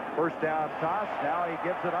 That's first down toss. Now he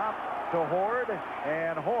gives it off to Horde,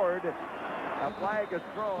 and Horde, a flag is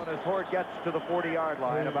thrown as Horde gets to the 40-yard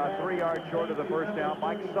line, about 3 yards short of the first down.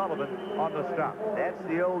 Mike Sullivan on the stop. That's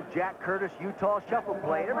the old Jack Curtis Utah shuffle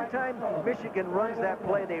play. Every time Michigan runs that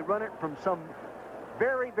play, they run it from some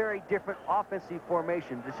very, very different offensive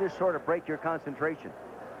formation to just sort of break your concentration.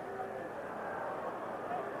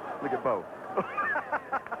 Look at Bo.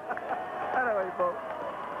 Anyway, Bo.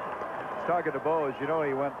 Talking to Bo, as you know,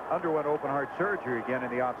 he underwent open heart surgery again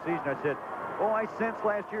in the offseason. I said, Oh, I sensed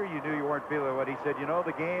last year you knew you weren't feeling what he said. You know,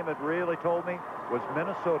 the game that really told me was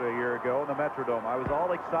Minnesota a year ago in the Metrodome. I was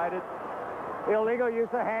all excited. Illegal use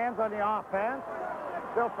of hands on the offense.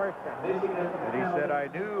 Still first down. And he said, I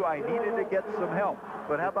knew I needed to get some help.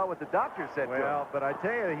 But how about what the doctor said to him? Well, but I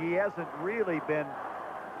tell you, he hasn't really been,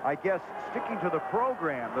 I guess, sticking to the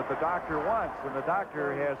program that the doctor wants. And the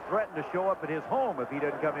doctor has threatened to show up at his home if he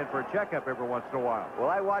doesn't come in for a checkup every once in a while. Well,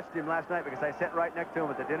 I watched him last night because I sat right next to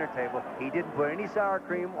him at the dinner table. He didn't put any sour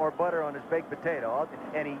cream or butter on his baked potato,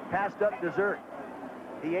 and he passed up dessert.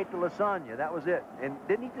 He ate the lasagna. That was it, and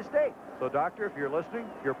didn't eat the steak. So, doctor, if you're listening,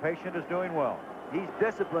 your patient is doing well. He's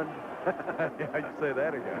disciplined. Yeah, you say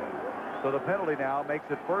that again. So the penalty now makes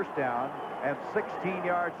it first down and 16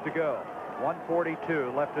 yards to go.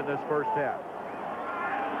 1:42 left in this first half.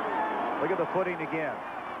 Look at the footing again.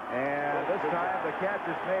 And this time the catch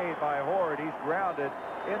is made by Horde. He's grounded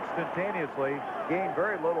instantaneously. Gained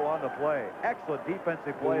very little on the play. Excellent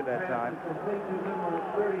defensive play that time.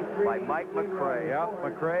 By Mike McCray. Yeah,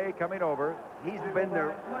 McCray coming over. He's been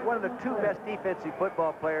one of the two best defensive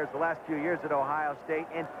football players the last few years at Ohio State.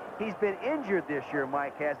 And he's been injured this year,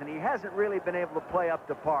 Mike has, and he hasn't really been able to play up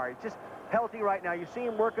to par. He's just healthy right now. You see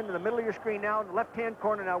him working in the middle of your screen now in the left-hand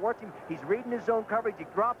corner. Now watch him. He's reading his zone coverage. He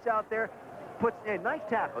drops out there. Puts a nice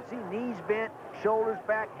tackle. See, knees bent, shoulders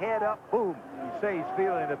back, head up, boom. You say he's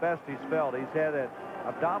feeling the best he's felt. He's had an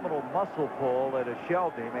abdominal muscle pull that has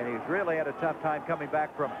shelved him, and he's really had a tough time coming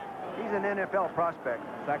back from it. He's an NFL prospect.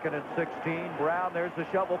 2nd and 16. Brown, there's the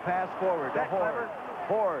shovel pass forward to Horde.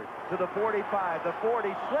 Horde to the 45. The 40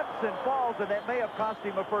 slips and falls, and that may have cost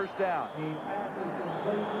him a first down.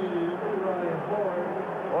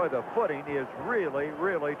 Boy, the footing is really,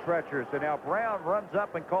 really treacherous. And now Brown runs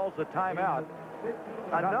up and calls a timeout.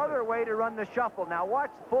 Another way to run the shuffle. Now watch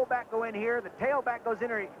the fullback go in here. The tailback goes in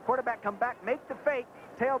here. Quarterback come back, make the fake.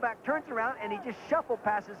 Tailback turns around, and he just shuffle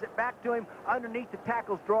passes it back to him underneath the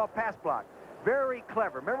tackle's draw pass block. Very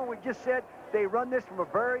clever. Remember we just said they run this from a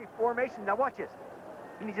very formation. Now watch this.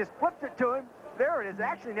 And he just flips it to him. There it is.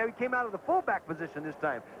 Actually, now he came out of the fullback position this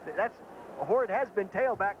time. That's Horde has been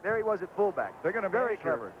tailback. There he was at fullback. They're going to very measure.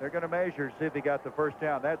 clever. They're going to measure, see if he got the first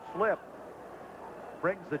down. That slip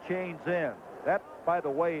brings the chains in. That, by the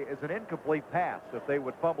way, is an incomplete pass if they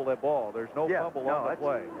would fumble that ball. There's no fumble on the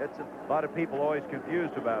play. A lot of people always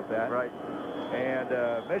confused about that. Right.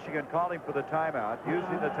 And Michigan calling for the timeout,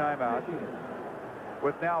 using the timeout,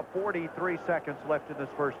 with now 43 seconds left in this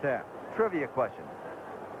first half. Trivia question.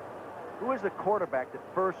 Who was the quarterback that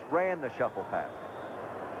first ran the shuffle pass?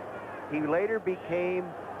 He later became,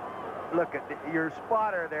 look at your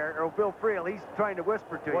spotter there, or Bill Friel, he's trying to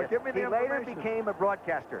whisper to you. Give me the he later became a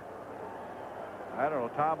broadcaster. I don't know,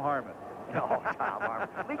 Tom Harmon. No, Tom Harmon.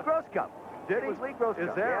 Lee Groscup. Did he? It was Lee Groscup.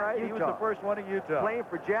 Is that right? Utah. He was the first one in Utah. Playing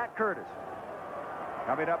for Jack Curtis.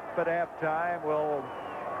 Coming up at halftime, we'll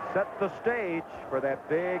set the stage for that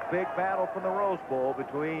big, big battle from the Rose Bowl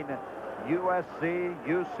between USC,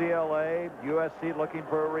 UCLA. USC looking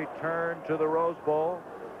for a return to the Rose Bowl.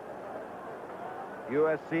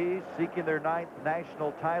 USC seeking their 9th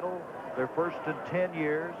national title, their first in 10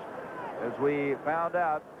 years. As we found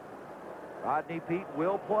out, Rodney Peete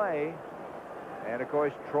will play. And, of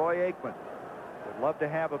course, Troy Aikman would love to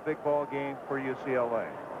have a big ball game for UCLA.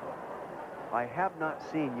 I have not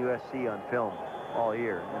seen USC on film all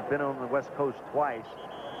year. I've been on the West Coast twice.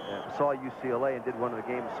 Saw UCLA and did one of the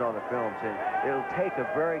games, saw the films. And it'll take a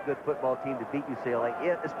very good football team to beat UCLA,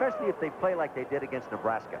 especially if they play like they did against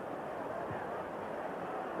Nebraska.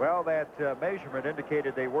 Well, that measurement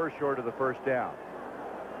indicated they were short of the first down.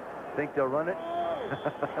 Think they'll run it?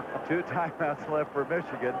 2 timeouts left for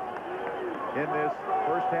Michigan in this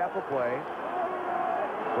first half of play.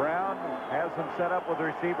 Brown has them set up with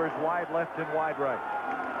receivers wide left and wide right.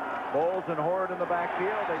 Bowles and Horde in the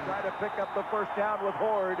backfield. They try to pick up the first down with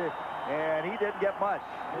Horde, and he didn't get much.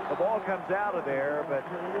 The ball comes out of there, but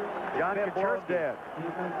John Kaczorski dead.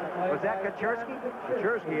 Was that Kaczorski?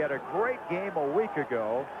 Kaczorski had a great game a week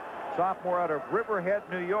ago. Sophomore out of Riverhead,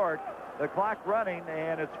 New York. The clock running,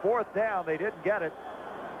 and it's 4th down. They didn't get it.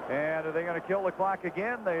 And are they going to kill the clock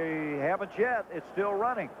again? They haven't yet. It's still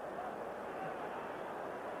running.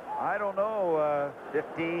 I don't know.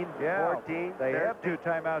 15, yeah, 14. They have 2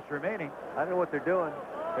 timeouts remaining. I don't know what they're doing.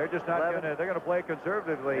 They're just not going to. They're going to play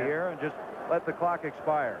conservatively here and just let the clock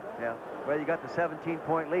expire. Yeah. Well, you got the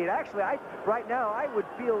 17-point lead. Actually, right now, I would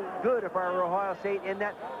feel good if I were Ohio State in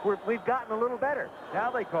that we've gotten a little better.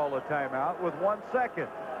 Now they call a timeout with 1 second.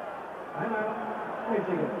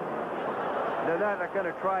 They're not going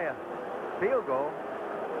to try a field goal.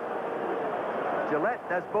 Gillette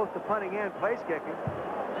does both the punting and place kicking.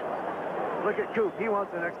 Look at Coop. He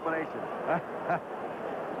wants an explanation.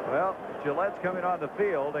 Well, Gillette's coming on the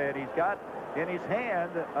field, and he's got in his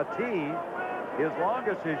hand a tee. His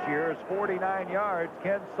longest this year is 49 yards.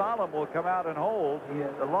 Ken Solom will come out and hold.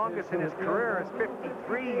 The longest in his career is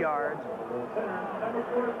 53 yards.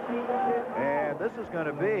 And this is going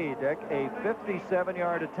to be, Dick, a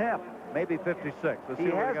 57-yard attempt, maybe 56. Let's see He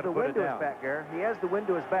where has we're the going to put wind it to his down. back, Gary. He has the wind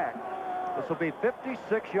to his back. This will be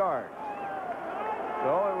 56 yards.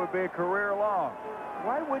 So it would be a career long.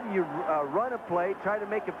 Why wouldn't you run a play, try to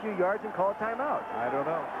make a few yards, and call a timeout? I don't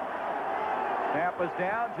know. Snap is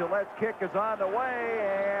down. Gillette's kick is on the way,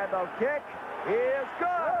 and the kick is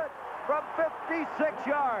good from 56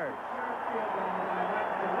 yards.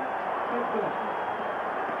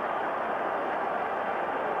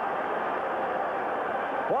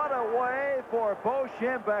 What a way for Bo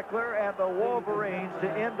Schembechler and the Wolverines to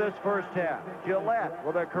end this first half. Gillette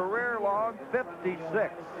with a career-long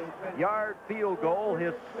 56-yard field goal,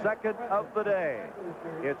 his second of the day.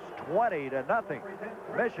 It's 20-0.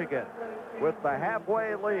 Michigan with the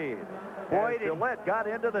halfway lead. Boy, And Gillette got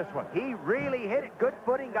into this one. He really hit it. Good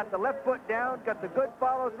footing, got the left foot down, got the good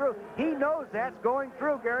follow through. He knows that's going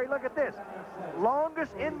through, Gary. Look at this.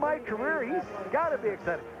 Longest in my career. He's got to be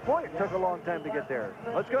excited. Boy, it took a long time to get there.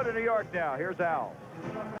 Let's go to New York now. Here's Al.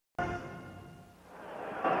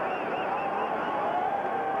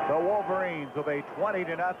 The Wolverines with a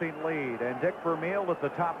 20-0 lead. And Dick Vermeil at the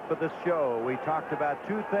top of this show. We talked about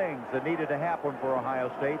two things that needed to happen for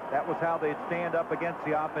Ohio State. That was how they'd stand up against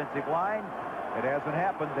the offensive line. It hasn't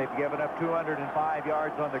happened. They've given up 205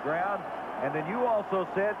 yards on the ground. And then you also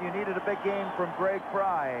said you needed a big game from Greg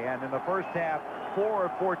Fry. And in the first half, 4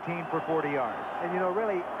 of 14 for 40 yards. And, you know,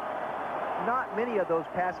 really, not many of those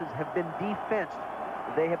passes have been defensed.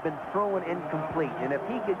 They have been thrown incomplete. And if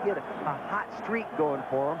he could get a hot streak going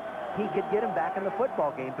for him, he could get him back in the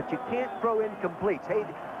football game. But you can't throw incompletes. Hey,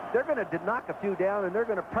 they're going to knock a few down, and they're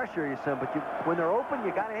going to pressure you some. But when they're open,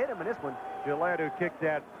 you got to hit them in this one. Gillette, who kicked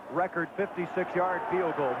that record 56-yard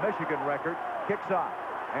field goal, Michigan record, kicks off.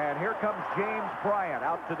 And here comes James Bryant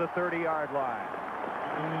out to the 30-yard line.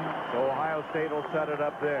 So Ohio State will set it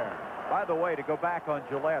up there. By the way, to go back on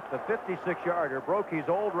Gillette, the 56-yarder broke his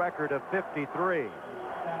old record of 53.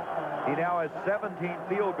 He now has 17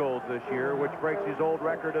 field goals this year, which breaks his old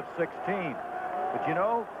record of 16. But you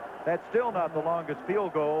know, that's still not the longest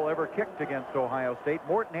field goal ever kicked against Ohio State.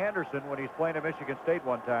 Morton Anderson, when he's playing at Michigan State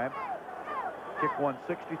one time, kicked one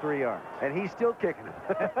 63 yards. And he's still kicking it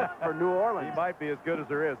for New Orleans. He might be as good as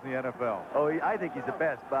there is in the NFL. Oh, I think he's the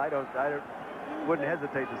best, but I wouldn't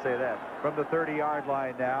hesitate to say that. From the 30-yard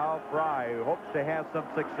line now, Fry, who hopes to have some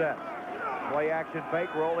success. Play action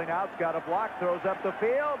fake, rolling out, got a block, throws up the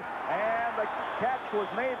field, and the catch was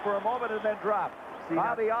made for a moment and then dropped.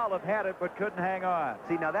 Bobby Olive had it but couldn't hang on.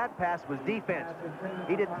 See, now that pass was defense.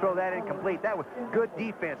 He didn't throw that incomplete. That was good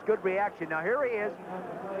defense, good reaction. Now here he is,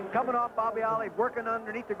 coming off Bobby Olive, working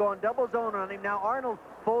underneath. They're going double zone on him. Now Arnold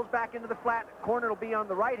pulls back into the flat. Corner will be on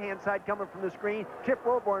the right-hand side coming from the screen. Chip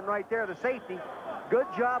Wilborn right there, the safety. Good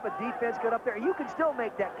job of defense, got up there. You can still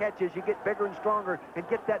make that catch as you get bigger and stronger and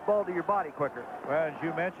get that ball to your body quicker. Well, as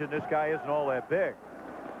you mentioned, this guy isn't all that big.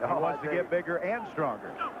 He wants to get bigger and stronger.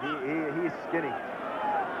 He's skinny.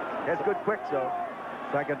 Has good quicks, though.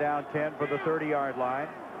 Second down, 10 for the 30-yard line.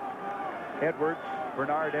 Edwards,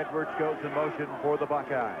 Bernard Edwards goes in motion for the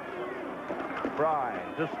Buckeyes. Fry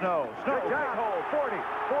to Snow. Snow, big hole, 40,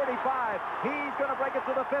 45. He's going to break it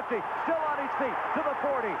to the 50. Still on his feet to the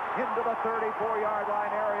 40. Into the 34-yard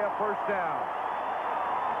line area, first down.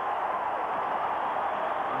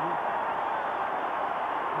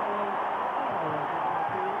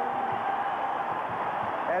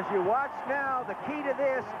 As you watch now, the key to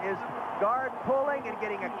this is guard pulling and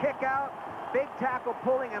getting a kick out. Big tackle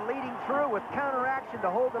pulling and leading through with counteraction to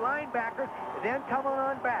hold the linebackers, then coming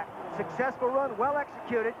on back. Successful run, well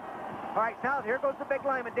executed. All right, now here goes the big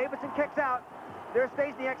lineman. Davidson kicks out. There's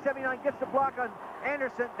Stasiak, 79, gets the block on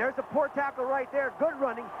Anderson. There's a poor tackle right there. Good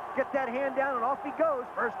running. Get that hand down, and off he goes.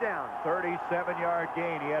 First down. 37-yard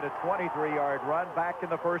gain. He had a 23-yard run back in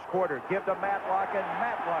the first quarter. Give to Matlock, and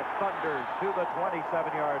Matlock thunders to the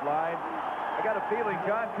 27-yard line. I got a feeling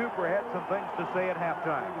John Cooper had some things to say at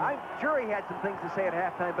halftime. I'm sure he had some things to say at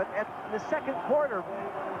halftime, but at the second quarter,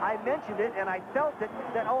 I mentioned it, and I felt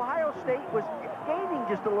that Ohio State was gaining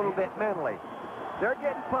just a little bit mentally. They're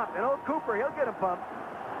getting pumped, and old Cooper, he'll get him pumped.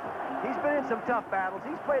 He's been in some tough battles.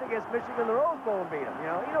 He's played against Michigan in the Rose Bowl and beat him. You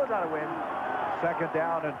know, he knows how to win. Second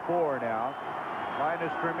down and 4 now. Line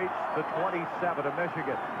of scrimmage, the 27 of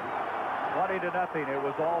Michigan. 20-0. It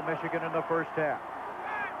was all Michigan in the first half.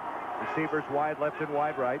 Receivers wide left and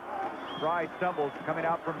wide right. Fry stumbles coming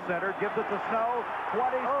out from center, gives it to Snow.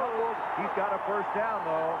 20 stumbles. He's got a first down,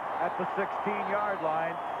 though, at the 16-yard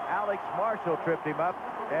line. Alex Marshall tripped him up.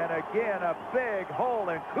 And again, a big hole,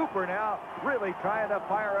 and Cooper now really trying to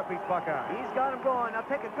fire up his Buckeye. He's got him going. Now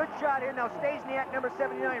take a good shot here. Now Stasiak, number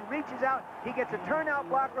 79, reaches out. He gets a turnout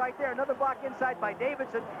block right there. Another block inside by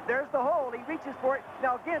Davidson. There's the hole. He reaches for it.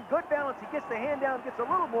 Now again, good balance. He gets the hand down, gets a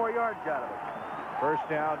little more yards out of it. First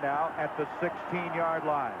down now at the 16-yard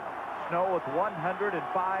line. Snow with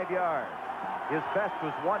 105 yards. His best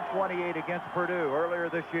was 128 against Purdue earlier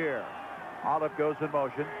this year. Olive goes in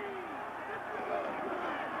motion.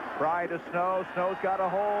 Fry to Snow. Snow's got a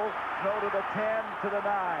hole. Snow to the 10, to the 9.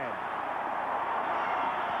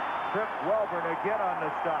 Trip Welburn again on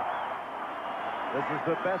the stop. This is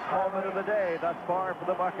the best moment of the day thus far for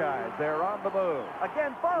the Buckeyes. They're on the move.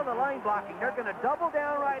 Again, follow the line blocking. They're going to double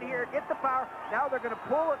down right here, get the power. Now they're going to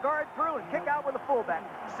pull a guard through and kick out with a fullback.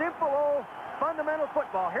 Simple old fundamental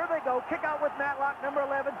football. Here they go. Kick out with Matlock, number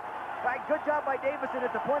 11. Right, good job by Davison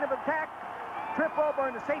at the point of attack. Trip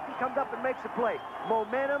Welburn, the safety, comes up and makes a play.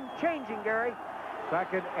 Momentum changing, Gary.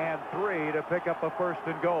 2nd and 3 to pick up a 1st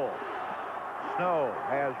and goal. Snow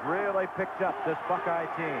has really picked up this Buckeye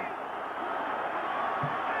team.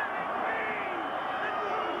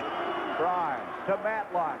 Fry to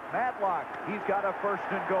Matlock. Matlock, he's got a 1st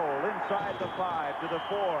and goal inside the 5 to the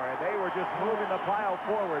 4, and they were just moving the pile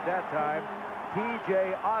forward that time.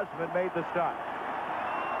 P.J. Osmond made the stop.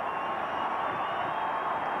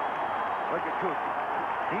 Look at Cooper.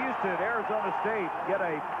 He used to, at Arizona State, get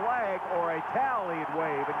a flag or a towel he'd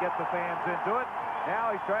wave and get the fans into it.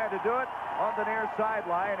 Now he's trying to do it on the near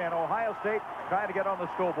sideline, and Ohio State trying to get on the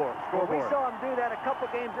scoreboard. Well, we saw him do that a couple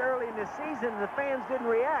games early in the season. The fans didn't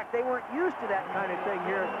react. They weren't used to that kind of thing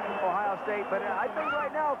here at Ohio State. But I think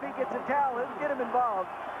right now, if he gets a towel, it'll get him involved.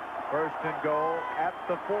 1st and goal at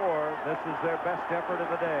the 4. This is their best effort of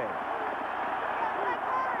the day.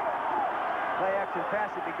 Play action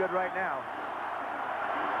pass would be good right now.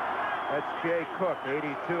 That's Jay Cook, 82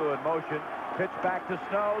 in motion. Pitch back to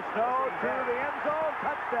Snow. Snow to the end zone.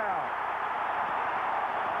 Touchdown.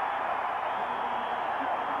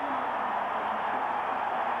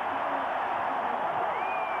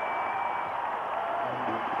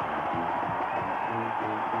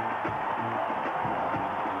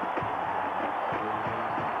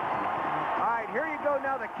 All right, here you go.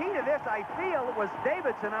 Now, the key to this, I feel, was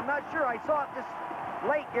Davidson. I'm not sure. I saw it this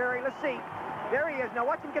late, Gary. Let's see. There he is. Now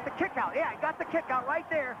watch him get the kick out. Yeah, got the kick out right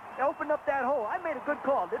there. They opened up that hole. I made a good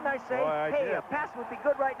call, didn't I say? Hey, a pass would be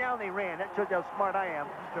good right now, and they ran. That shows you how smart I am.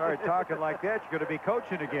 Started talking like that, you're going to be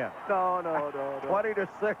coaching again. No. 20 to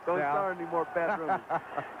 6 Don't now. start any more bedrooms.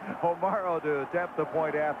 O'Mara to attempt the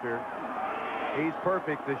point after. He's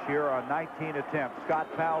perfect this year on 19 attempts. Scott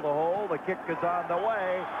fouled the hole. The kick is on the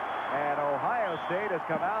way. And Ohio State has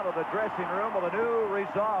come out of the dressing room with a new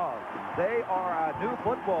resolve. They are a new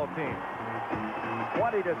football team.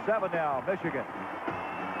 20 to 7 now, Michigan.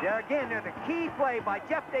 Yeah, again, there's a key play by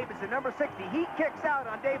Jeff Davidson, number 60. He kicks out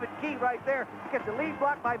on David Key right there. Gets the lead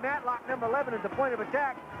block by Matlock, number 11, at the point of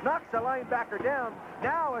attack. Knocks the linebacker down.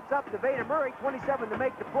 Now it's up to Vader Murray, 27, to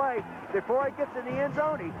make the play. Before he gets in the end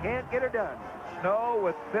zone, he can't get her done. Snow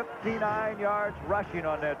with 59 yards rushing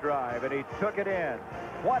on that drive, and he took it in.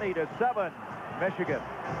 20 to 7, Michigan.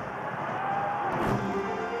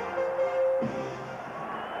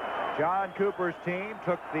 John Cooper's team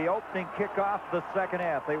took the opening kickoff the 2nd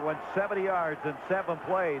half. They went 70 yards in 7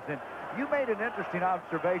 plays. And you made an interesting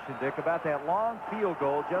observation, Dick, about that long field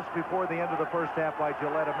goal just before the end of the 1st half by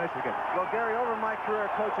Gillette of Michigan. Well, Gary, over my career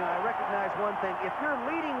coaching, I recognize one thing. If you're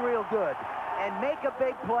leading real good and make a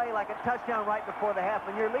big play like a touchdown right before the half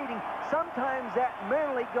and you're leading, sometimes that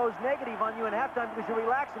mentally goes negative on you in halftime because you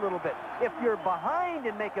relax a little bit. If you're behind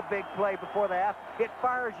and make a big play before the half, it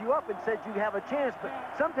fires you up and says you have a chance. But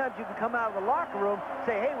sometimes you can come out of the locker room,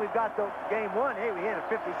 say, hey, we've got the game won. Hey, we hit a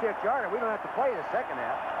 56-yarder. We don't have to play the 2nd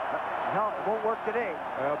half. Hell, it won't work today.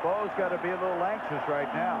 Well, Bo's got to be a little anxious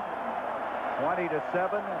right now. 20 to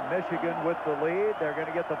 7, Michigan with the lead. They're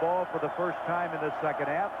going to get the ball for the first time in the 2nd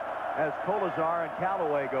half as Colazar and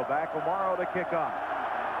Callaway go back. O'Mara to kick off.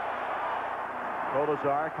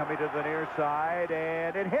 Colazar coming to the near side,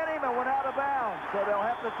 and it hit him and went out of bounds, so they'll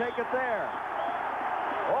have to take it there.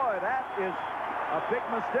 Boy, that is a big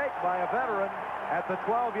mistake by a veteran at the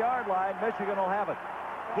 12-yard line. Michigan will have it.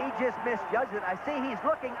 He just misjudged it. I see he's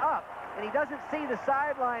looking up, and he doesn't see the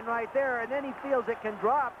sideline right there, and then he feels it can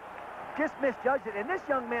drop. Just misjudged it, and this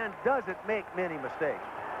young man doesn't make many mistakes.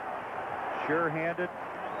 Sure-handed,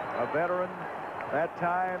 a veteran. That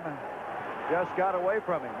time, just got away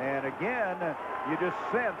from him. And again, you just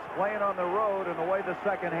sense playing on the road and the way the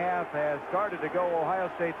second half has started to go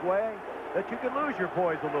Ohio State's way that you can lose your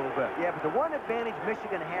poise a little bit. Yeah, but the one advantage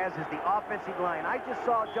Michigan has is the offensive line. I just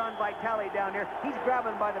saw John Vitale down there. He's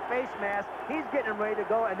grabbing by the face mask. He's getting ready to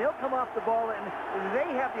go, and they'll come off the ball, and they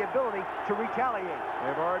have the ability to retaliate.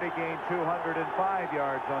 They've already gained 205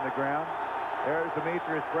 yards on the ground. There's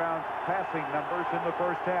Demetrius Brown's passing numbers in the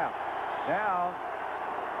first half. Now,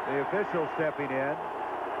 the official stepping in,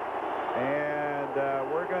 and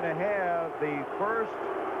we're going to have the first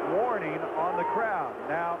warning on the crowd.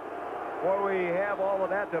 Now, before we have all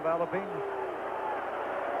of that developing,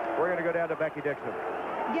 we're going to go down to Becky Dixon.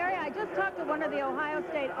 Gary, I just talked to one of the Ohio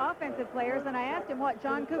State offensive players, and I asked him what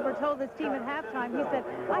John Cooper told his team at halftime. He said,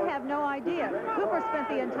 I have no idea. Cooper spent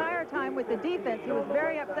the entire time with the defense. He was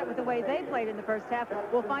very upset with the way they played in the first half.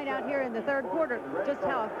 We'll find out here in the third quarter just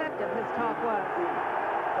how effective his talk was.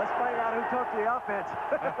 Let's find out who talked to the offense.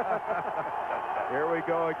 Here we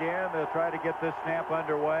go again. They'll try to get this snap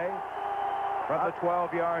underway from the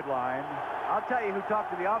 12-yard line. I'll tell you who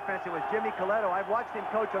talked to the offense. It was Jimmy Coletto. I've watched him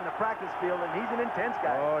coach on the practice field, and he's an intense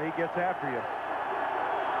guy. Oh, he gets after you.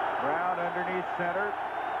 Brown underneath center.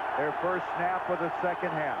 Their first snap of the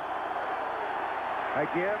second half. A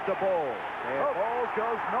give to Bowles. And Bowles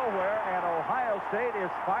goes nowhere, and Ohio State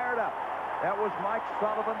is fired up. That was Mike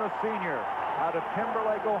Sullivan, the senior, out of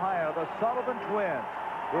Timberlake, Ohio. The Sullivan twins,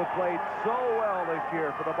 who played so well this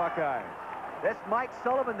year for the Buckeyes. That's Mike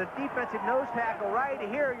Sullivan, the defensive nose tackle. Right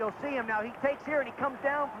here, you'll see him now. He takes here, and he comes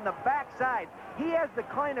down from the backside. He has the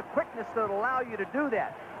kind of quickness that will allow you to do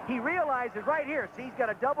that. He realizes right here, see, he's got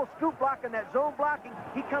a double scoop block in that zone blocking.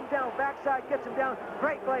 He comes down backside, gets him down.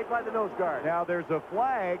 Great play by the nose guard. Now, there's a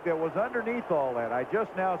flag that was underneath all that. I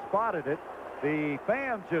just now spotted it. The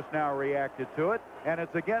fans just now reacted to it, and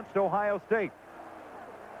it's against Ohio State.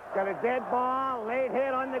 Got a dead ball, late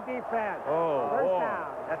hit on the defense. Oh, first boy.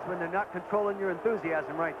 down. That's when they're not controlling your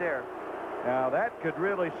enthusiasm right there. Now, that could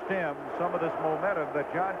really stem some of this momentum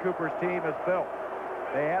that John Cooper's team has built.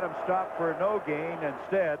 They had him stopped for no gain.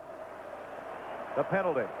 Instead, the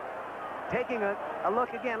penalty. Taking a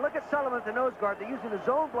look again. Look at Sullivan at the nose guard. They're using the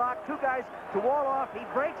zone block. Two guys to wall off. He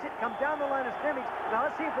breaks it, comes down the line of scrimmage. Now,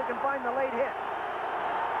 let's see if we can find the late hit.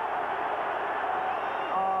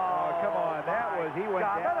 Come on, he went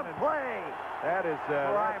down. Let him play. That is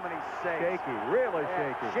shaky, really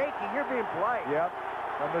shaky. Shaky, you're being polite. Yep,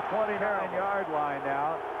 from the 29-yard line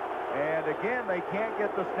now. And again, they can't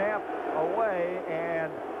get the snap away,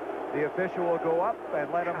 and the official will go up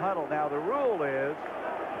and let him huddle. Now, the rule is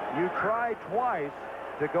you try twice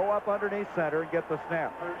to go up underneath center and get the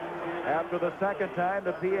snap. After the second time,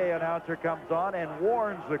 the PA announcer comes on and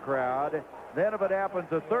warns the crowd. Then if it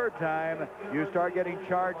happens a third time, you start getting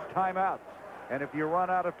charged timeouts. And if you run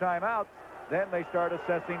out of timeouts, then they start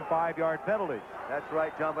assessing 5-yard penalties. That's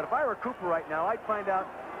right, John. But if I were Cooper right now, I'd find out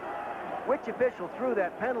which official threw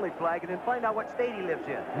that penalty flag and then find out what state he lives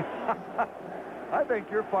in. I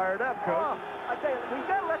think you're fired up, Coach. I tell you, we've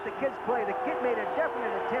got to let the kids play. The kid made a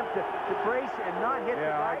definite attempt to brace and not hit the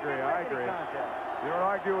guy. I agree. You don't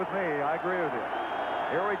argue with me. I agree with you.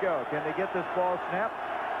 Here we go. Can they get this ball snapped?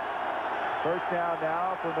 First down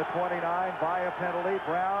now from the 29 by a penalty.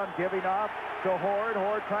 Brown giving off to Horde.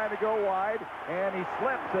 Horde trying to go wide, and he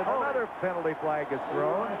slips, and another penalty flag is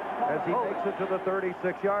thrown as he makes it to the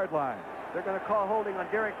 36-yard line. They're going to call holding on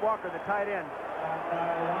Derek Walker, the tight end,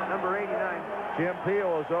 number 89. Jim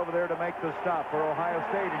Peel is over there to make the stop for Ohio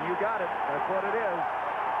State, and you got it. That's what it is.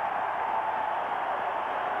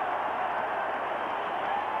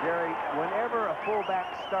 Gary, whenever a fullback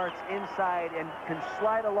starts inside and can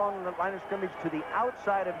slide along the line of scrimmage to the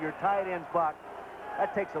outside of your tight end's block,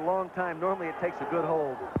 that takes a long time. Normally, it takes a good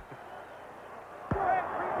hold.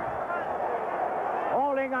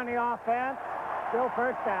 Holding on the offense. Still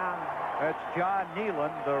first down. That's John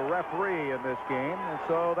Nealon, the referee in this game. And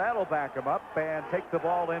so that'll back him up and take the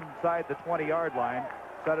ball inside the 20-yard line,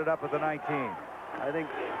 set it up at the 19. I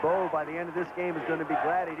think Bo, by the end of this game, is going to be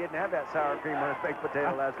glad he didn't have that sour cream on his baked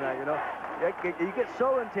potato last night, you know. You get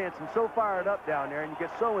so intense and so fired up down there, and you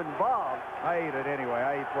get so involved. I ate it anyway.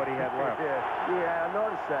 I ate what he had left. Yeah, I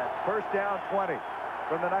noticed that. First down, 20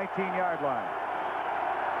 from the 19-yard line.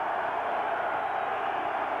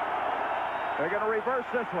 They're going to reverse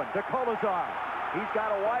this one to Colazar. He's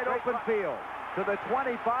got a wide-open field to the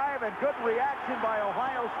 25, and good reaction by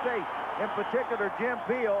Ohio State. In particular, Jim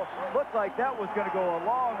Peel looked like that was going to go a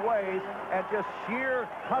long ways, and just sheer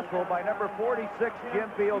hustle by number 46,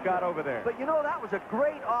 Jim Peel got over there. But, you know, that was a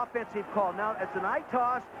great offensive call. Now, it's an eye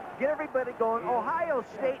toss. Get everybody going. Ohio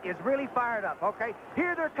State is really fired up, okay?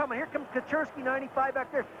 Here they're coming. Here comes Kaczynski, 95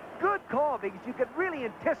 back there. good call because you could really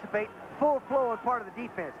anticipate full flow on part of the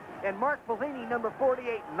defense. And Mark Pelini, number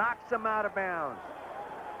 48, knocks him out of bounds.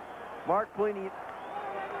 Mark Pelini,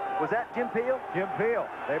 was that Jim Peel? Jim Peel.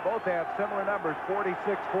 They both have similar numbers, 46,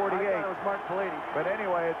 48. I thought it was Mark Pelini. But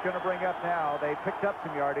anyway, it's going to bring up now. They picked up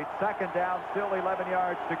some yardage. Second down, still 11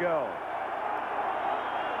 yards to go.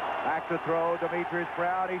 Back to throw, Demetrius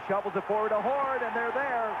Brown. He shovels it forward to Horde, and they're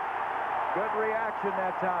there. Good reaction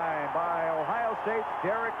that time by Ohio State's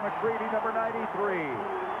Derek McCready, number 93.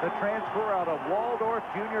 The transfer out of Waldorf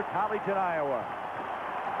Junior College in Iowa.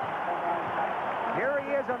 Here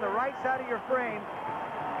he is on the right side of your frame.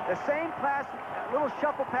 The same pass, little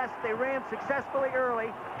shuffle pass that they ran successfully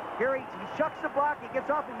early. Here he shucks the block, he gets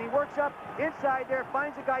off him, he works up inside there,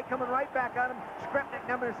 finds a guy coming right back on him. Skripnik,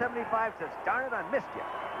 number 75, says, darn it, I missed you.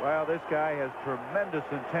 Well, this guy has tremendous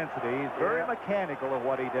intensity. He's very mechanical at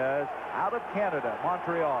what he does. Out of Canada,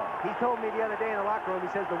 Montreal. He told me the other day in the locker room, he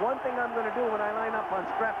says, the one thing I'm going to do when I line up on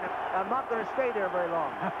Skripnik, I'm not going to stay there very long.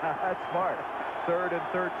 That's smart. 3rd and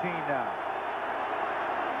 13 now.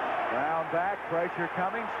 Brown back, pressure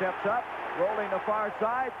coming, steps up, rolling the far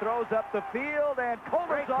side, throws up the field, and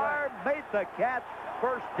Kolesar made the catch.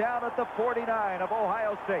 First down at the 49 of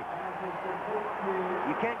Ohio State.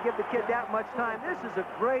 You can't give the kid that much time. This is a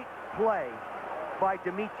great play by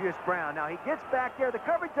Demetrius Brown. Now, he gets back there. The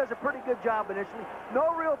coverage does a pretty good job initially.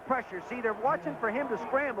 No real pressure. See, they're watching for him to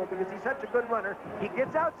scramble because he's such a good runner. He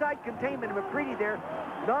gets outside containment, and McCready there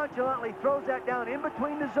nonchalantly throws that down in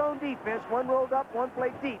between the zone defense. One rolled up, one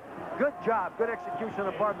played deep. Good job. Good execution on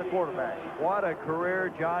the part of the quarterback. What a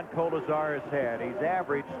career John Kolesar has had. He's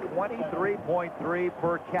averaged 23.3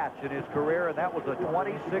 per catch in his career, and that was a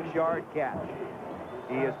 26-yard catch.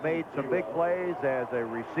 He has made some big plays as a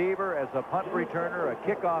receiver, as a punt returner, a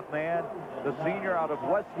kickoff man, the senior out of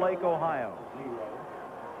Westlake, Ohio.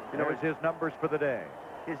 There's his numbers for the day.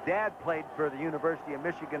 His dad played for the University of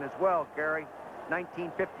Michigan as well, Gary.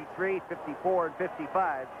 1953, 54, and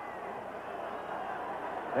 55.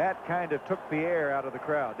 That kind of took the air out of the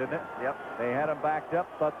crowd, didn't it? Yep. They had him backed up,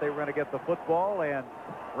 thought they were going to get the football, and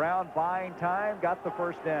round buying time, got the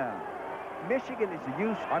first down. Michigan is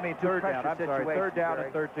used to third down. I'm sorry, third down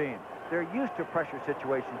and 13. They're used to pressure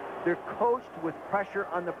situations. They're coached with pressure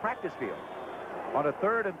on the practice field. On a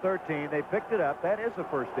 3rd and 13, they picked it up. That is a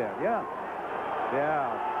first down. Yeah.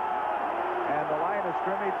 And the line of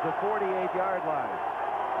scrimmage, the 48-yard line.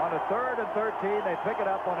 On a 3rd and 13, they pick it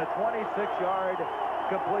up on a 26-yard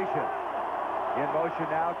completion. In motion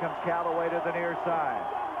now comes Callaway to the near side.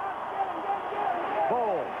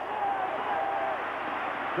 Bowles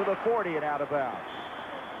to the 40 and out of bounds.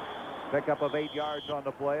 Pickup of 8 yards on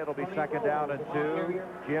the play. It'll be 2nd down and 2.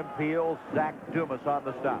 Jim Peel, Zach Dumas on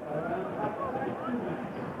the stop.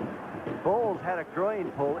 Bowles had a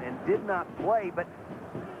groin pull and did not play, but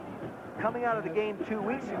coming out of the game 2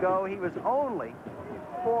 weeks ago, he was only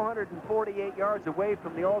 448 yards away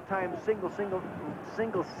from the all-time single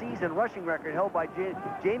season rushing record held by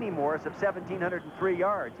Jamie Morris of 1,703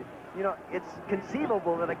 yards. You know, it's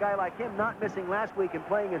conceivable that a guy like him not missing last week and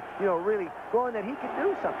playing and, really going that he could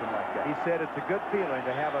do something like that. He said it's a good feeling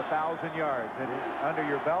to have 1,000 yards under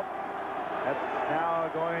your belt. That's now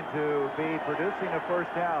going to be producing a first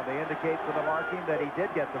down. They indicate for the marking that he did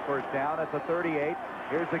get the first down at the 38.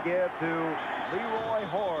 Here's a give to Leroy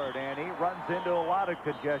Horde, and he runs into a lot of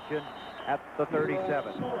congestion at the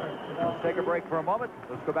 37. Let's take a break for a moment.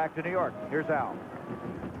 Let's go back to New York. Here's Al.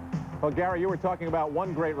 Well, Gary, you were talking about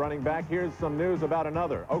one great running back. Here's some news about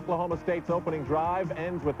another. Oklahoma State's opening drive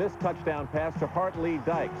ends with this touchdown pass to Hart Lee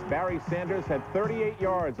Dykes. Barry Sanders had 38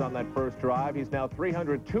 yards on that first drive. He's now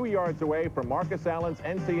 302 yards away from Marcus Allen's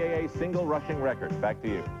NCAA single rushing record. Back to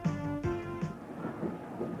you.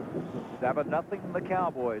 7-0 the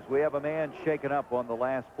Cowboys. We have a man shaken up on the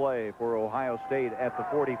last play for Ohio State at the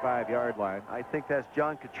 45-yard line. I think that's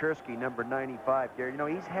John Kaczerski, number 95 there.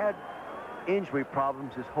 He's had injury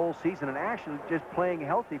problems this whole season and actually just playing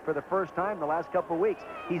healthy for the first time the last couple of weeks.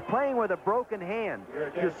 He's playing with a broken hand.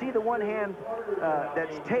 You'll see the one hand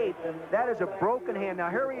that's taped. That is a broken hand. Now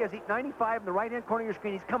here he is, 95 in the right-hand corner of your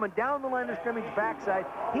screen. He's coming down the line of scrimmage backside.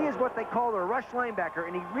 He is what they call a rush linebacker,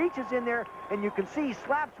 and he reaches in there, and you can see he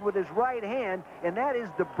slaps with his right hand, and that is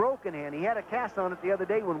the broken hand. He had a cast on it the other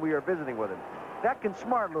day when we were visiting with him. That can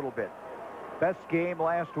smart a little bit. Best game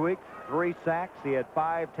last week, 3 sacks. He had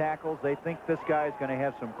 5 tackles. They think this guy's going to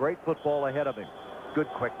have some great football ahead of him. Good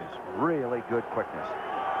quickness, really good quickness.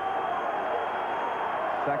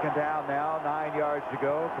 2nd down now, 9 yards to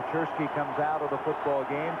go. Kaczerski comes out of the football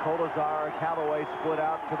game. Kolesar, Callaway split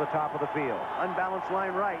out to the top of the field. Unbalanced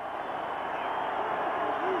line right.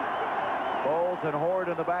 Bowles and Horde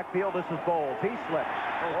in the backfield. This is Bowles. He slips.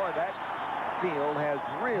 Boy, that field has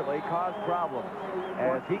really caused problems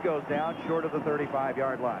as he goes down short of the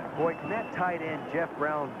 35-yard line. Boy, can that tight end, Jeff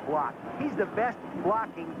Brown, block. He's the best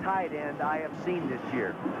blocking tight end I have seen this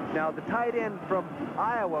year. Now, the tight end from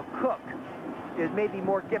Iowa, Cook, is maybe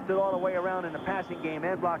more gifted all the way around in the passing game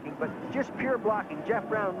and blocking, but just pure blocking, Jeff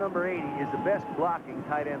Brown, number 80, is the best blocking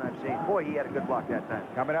tight end I've seen. Boy, he had a good block that time.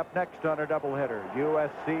 Coming up next on a doubleheader,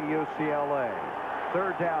 USC, UCLA.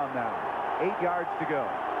 Third down now, 8 yards to go.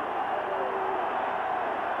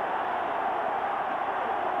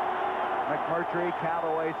 McMurtry,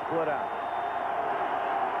 Callaway split out.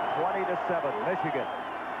 20-7, Michigan.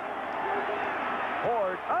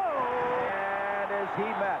 Horde. Oh! And is he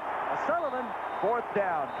met? Sullivan. Fourth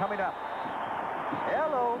down coming up.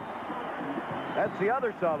 Hello. That's the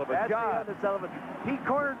other Sullivan. That's John. the other Sullivan. He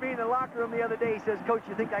cornered me in the locker room the other day. He says, Coach,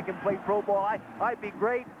 you think I can play pro ball? I'd be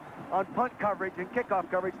great on punt coverage and kickoff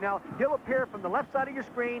coverage. Now, he'll appear from the left side of your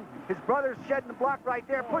screen. His brother's shedding the block right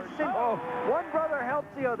there. Pushes him. Oh. One brother helps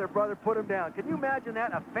the other brother put him down. Can you imagine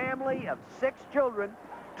that? A family of 6 children,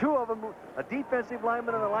 2 of them a defensive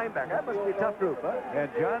lineman and a linebacker. That must be a tough group, huh? And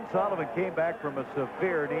John Sullivan came back from a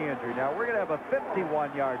severe knee injury. Now, we're going to have a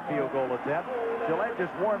 51-yard field goal attempt. Gillette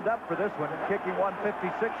just warmed up for this one, kicking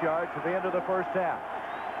 156 yards at the end of the first half.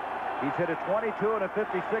 He's hit a 22 and a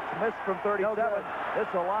 56, missed from 37. It's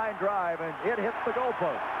a line drive, and it hits the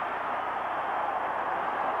goalpost.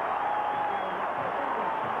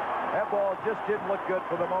 That ball just didn't look good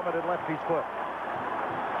for the moment it left his foot.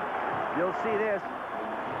 You'll see this.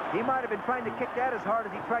 He might have been trying to kick that as hard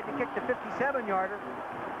as he tried to kick the 57-yarder.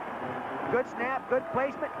 Good snap, good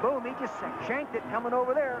placement. Boom, he just shanked it coming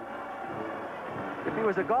over there. If he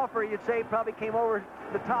was a golfer, you'd say he probably came over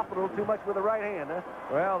the top a little too much with the right hand, huh?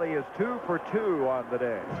 Well, he is 2 for 2 on the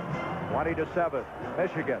day. 20-7,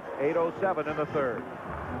 Michigan, 8:07 in the third.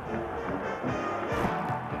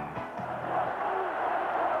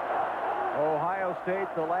 Ohio State,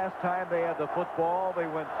 the last time they had the football, they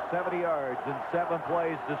went 70 yards in 7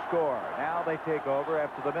 plays to score. Now they take over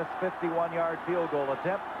after the missed 51-yard field goal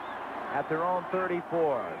attempt at their own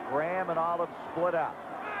 34. Graham and Olive split out.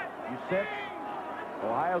 You sense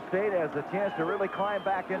Ohio State has a chance to really climb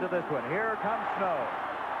back into this one. Here comes Snow.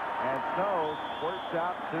 And Snow works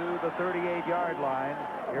out to the 38-yard line.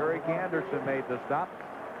 Eric Anderson made the stop,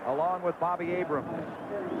 along with Bobby Abrams.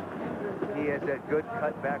 He has that good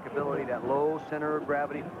cutback ability, that low center of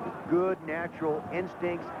gravity, good natural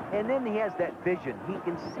instincts, and then he has that vision. He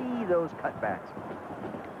can see those cutbacks.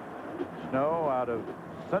 Snow out of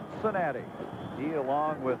Cincinnati. He,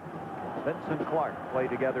 along with Vincent Clark,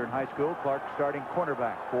 played together in high school. Clark starting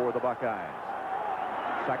cornerback for the Buckeyes.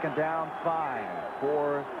 Second down, 5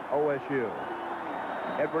 for OSU.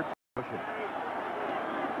 Edwards pushing.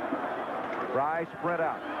 Fry sprint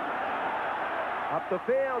out. Up the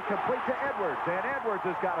field, complete to Edwards, and Edwards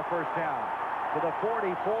has got a first down to the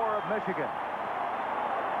 44 of Michigan.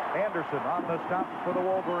 Anderson on the stop for the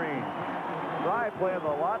Wolverines. Fry playing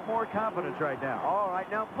a lot more confidence right now. All right,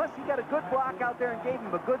 now, plus he got a good block out there and gave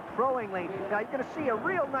him a good throwing lane. Now, you're going to see a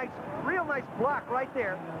real nice block right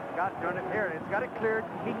there. Got it, there it is, got it cleared.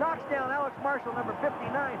 He knocks down Alex Marshall, number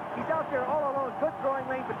 59. He's out there all alone, good throwing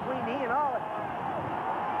lane between he and Olive.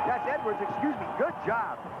 That's Edwards, excuse me, good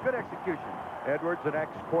job, good execution. Edwards, an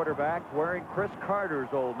ex-quarterback, wearing Chris Carter's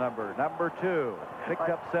old number, number 2. Picked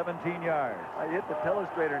up 17 yards. I hit the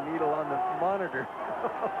telestrator needle on the monitor.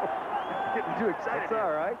 Getting too excited. That's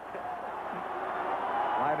all right.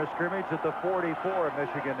 Line of scrimmage at the 44 of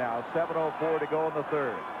Michigan now. 7:04 to go in the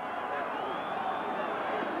third.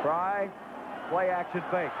 Fry, play action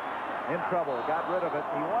fake. In trouble, got rid of it.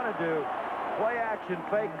 He wanted to play action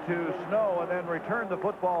fake to Snow and then return the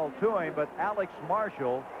football to him, but Alex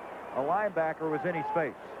Marshall, a linebacker, was in his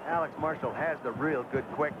face. Alex Marshall has the real good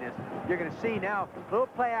quickness. You're going to see now, little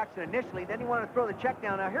play action initially, then he wanted to throw the check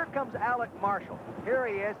down. Now here comes Alex Marshall. Here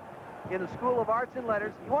he is in the School of Arts and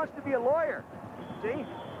Letters. He wants to be a lawyer. See?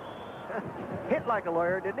 Hit like a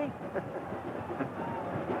lawyer, didn't he?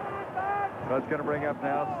 So it's going to bring up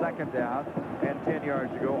now second down and 10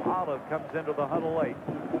 yards to go. Olive comes into the huddle late.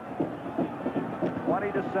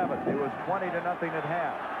 20-7. It was 20-0 at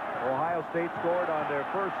half. Ohio State scored on their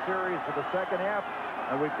first series of the second half,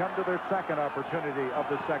 and we've come to their second opportunity of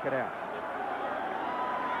the second half.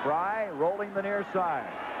 Fry rolling the near side.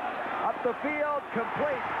 Up the field,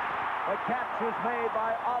 complete. The catch was made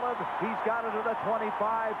by Olive. He's got it to the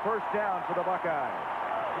 25, first down for the Buckeyes.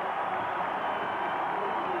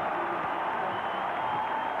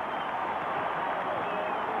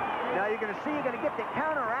 Now you're going to see, you're going to get the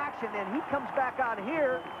counter action, then he comes back out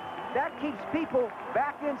here. That keeps people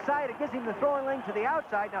back inside. It gives him the throwing lane to the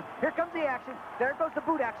outside. Now, here comes the action. There goes the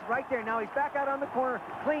boot action right there. Now he's back out on the corner.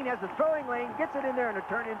 Clean has the throwing lane, gets it in there in a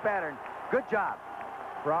turn-in pattern. Good job.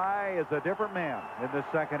 Fry is a different man in the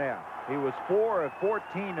second half. He was 4 of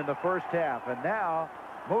 14 in the first half, and now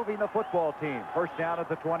moving the football team. First down at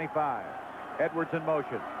the 25. Edwards in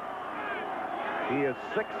motion. He is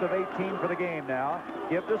 6 of 18 for the game now.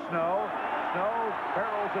 Give to Snow. Snow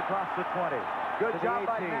barrels across the 20. Good job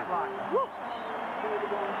by Matlock. Woo.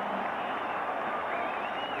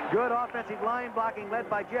 Good offensive line blocking led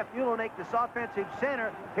by Jeff Muhlenik, this offensive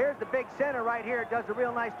center. Here's the big center right here. Does a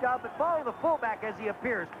real nice job, but follow the fullback as he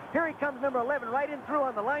appears. Here he comes, number 11, right in through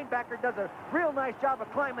on the linebacker. Does a real nice job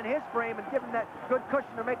of climbing his frame and giving that good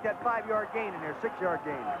cushion to make that 5-yard gain in there, 6-yard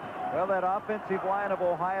gain. Well, that offensive line of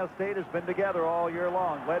Ohio State has been together all year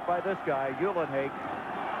long, led by this guy, Uhlenhake.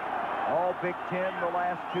 All Big Ten the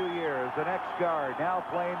last 2 years. The next guard now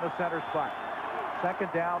playing the center spot. Second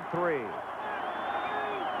down, 3.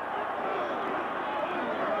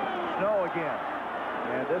 Snow again.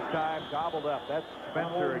 And this time gobbled up. That's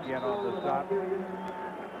Spencer again on the stop.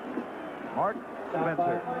 Mark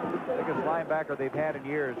Spencer, biggest linebacker they've had in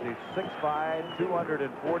years. He's 6'5",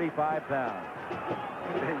 245 pounds.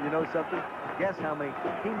 You know something? Guess how many?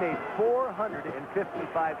 He made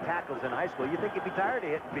 455 tackles in high school. You think he'd be tired of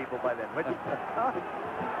hitting people by then, wouldn't you?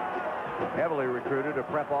 Heavily recruited, a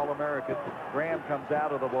prep All-American. Graham comes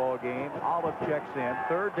out of the ball game. Olive checks in.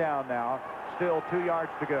 Third down now. Still 2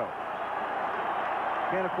 yards to go.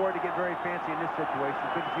 Can't afford to get very fancy in this situation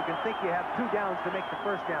because you can think you have 2 downs to make the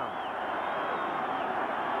first down.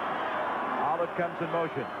 Olive comes in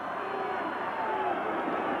motion.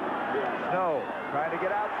 Snow trying to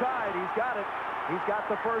get outside. He's got it. He's got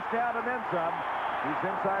the first down and then some. He's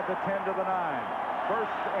inside the 10 to the 9.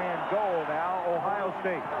 First and goal now, Ohio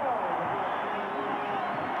State.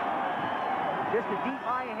 Just a deep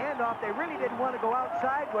high handoff. They really didn't want to go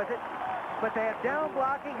outside with it. But they have down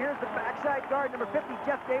blocking. Here's the backside guard, number 50,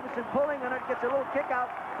 Jeff Davison, pulling on it, gets a little kick out,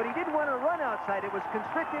 but he didn't want to run outside. It was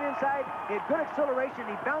constricted inside. He had good acceleration.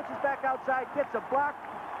 He bounces back outside, gets a block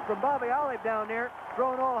from Bobby Olive down there,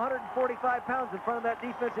 throwing all 145 pounds in front of that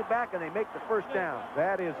defensive back, and they make the first down.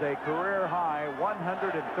 That is a career high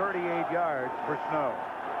 138 yards for Snow.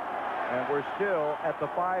 And we're still at the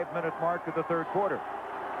 5-minute mark of the third quarter.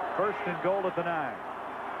 First and goal at the 9.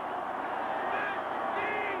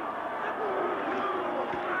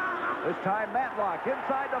 This time, Matlock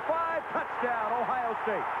inside the 5. Touchdown, Ohio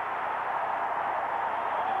State.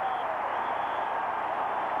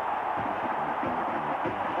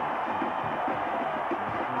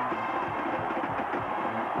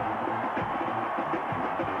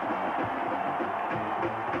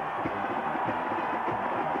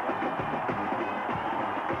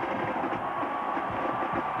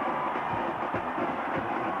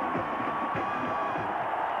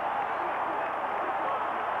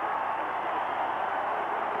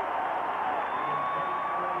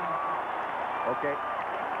 Okay.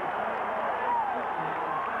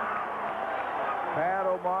 Pat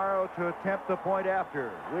O'Mara to attempt the point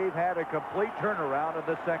after. We've had a complete turnaround in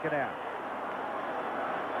the second half.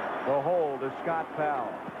 The hold is Scott Powell.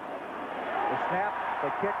 The snap, the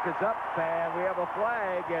kick is up, and we have a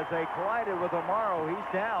flag as they collided with O'Mara.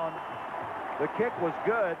 He's down. The kick was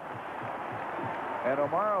good, and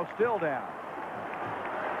O'Mara still down.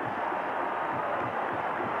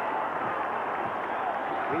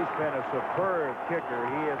 He's been a superb kicker.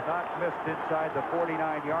 He has not missed inside the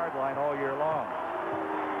 49-yard line all year long.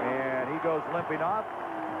 And he goes limping off.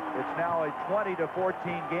 It's now a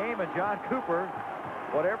 20-14 game, and John Cooper,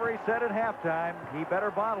 whatever he said at halftime, he better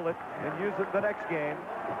bottle it and use it the next game.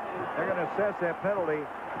 They're going to assess that penalty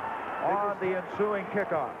on the ensuing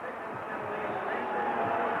kickoff.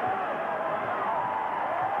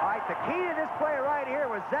 The key to this play right here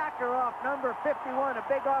was Zakharoff, number 51, a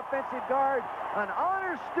big offensive guard, an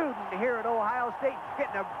honor student here at Ohio State,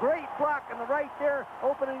 getting a great block on the right there,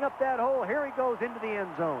 opening up that hole. Here he goes into the end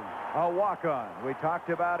zone. A walk-on. We talked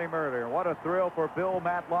about him earlier. What a thrill for Bill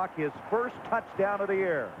Matlock, his first touchdown of the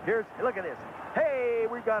year. Look at this. Hey,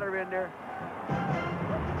 we got her in there.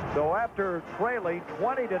 So after trailing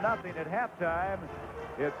 20-0 at halftime,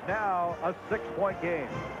 it's now a 6-point game.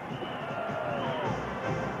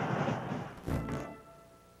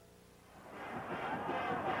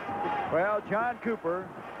 Well, John Cooper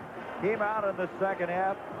came out in the second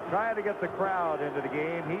half trying to get the crowd into the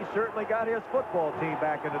game. He certainly got his football team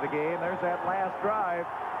back into the game. There's that last drive.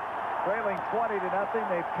 Trailing 20-0,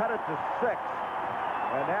 they've cut it to 6.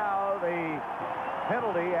 And now the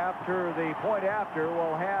penalty after the point after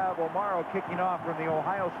will have O'Morrow kicking off from the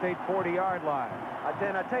Ohio State 40-yard line.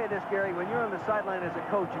 Then I tell you this, Gary, when you're on the sideline as a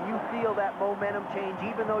coach and you feel that momentum change,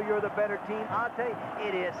 even though you're the better team, I'll tell you,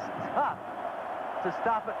 it is tough to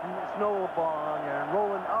stop it from snowballing on you and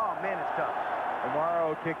rolling. Oh, man, it's tough.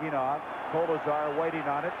 O'Morrow kicking off. Colazar waiting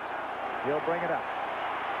on it. He'll bring it up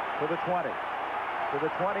to the 20, to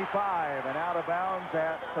the 25, and out of bounds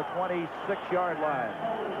at the 26-yard line.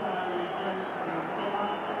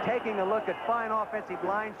 Taking a look at fine offensive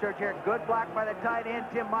line search here. Good block by the tight end.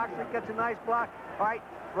 Tim Moxley gets a nice block. All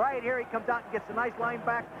right here he comes out and gets a nice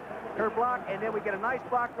linebacker block, and then we get a nice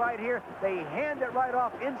block right here. They hand it right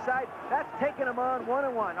off inside. That's taking them on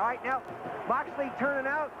one-on-one. All right, now Moxley turning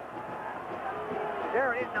out.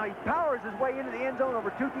 There it is. Now he powers his way into the end zone over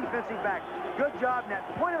two defensive backs. Good job. And that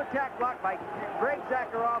point of attack block by Greg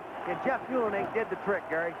Zakharoff, and Jeff Muhlenink did the trick,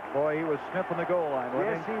 Gary. Boy, he was sniffing the goal line,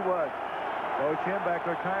 wasn't he? Yes, he was. Coach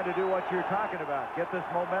Himbeckler trying to do what you're talking about. Get this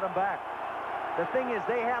momentum back. The thing is,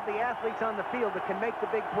 they have the athletes on the field that can make the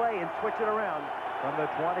big play and switch it around. From the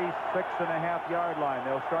 26.5-yard line,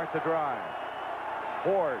 they'll start the drive.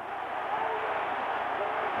 Ford.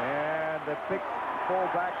 And the big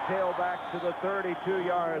fullback, tailback to the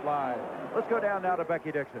 32-yard line. Let's go down now to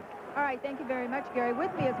Becky Dixon. All right, thank you very much, Gary.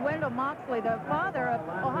 With me is Wendell Moxley, the father of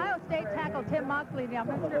Ohio State tackle Tim Moxley. Now,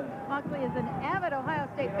 Mr. Moxley is an avid Ohio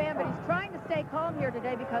State fan, but he's trying to stay calm here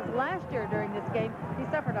today because last year during this game, he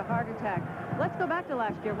suffered a heart attack. Let's go back to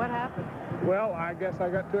last year. What happened? Well, I guess I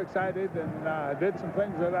got too excited and did some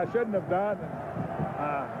things that I shouldn't have done.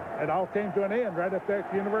 And it all came to an end right up there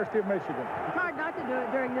at the University of Michigan. It's hard not to do it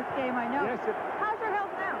during this game, I know. Yes, How's your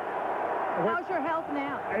health now? How's your health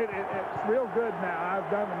now? It's real good now.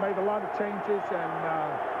 I've made a lot of changes, and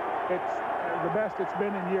it's the best it's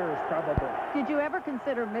been in years, probably. Did you ever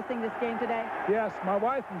consider missing this game today? Yes, my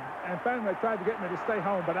wife and family tried to get me to stay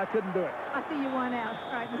home, but I couldn't do it. I see you won out.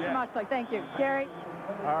 All right, Mr. Moxley, thank you. Gary?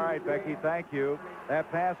 All right, Becky, thank you.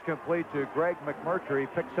 That pass complete to Greg McMurtry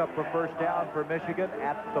picks up the first down for Michigan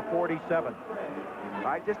at the 47. All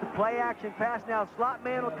right, just a play-action pass now. Slot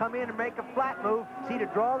man will come in and make a flat move. See, to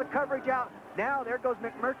draw the coverage out. Now, there goes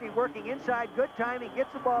McMurtry working inside. Good timing.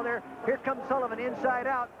 Gets the ball there. Here comes Sullivan inside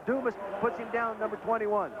out. Dumas puts him down, number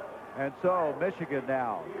 21. And so, Michigan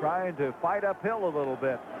now trying to fight uphill a little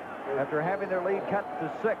bit after having their lead cut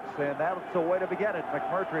to 6. And that's the way to begin it.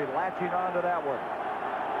 McMurtry latching onto that one.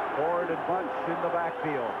 Ford and Bunch in the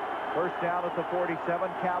backfield. First down at the 47.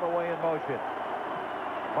 Callaway in motion.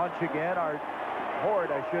 Bunch again, or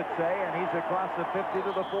Ford, I should say, and he's across the 50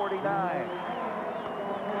 to the 49.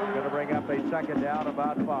 Going to bring up a second down,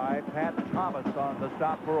 about 5. Pat Thomas on the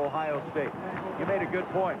stop for Ohio State. You made a good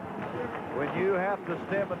point. When you have to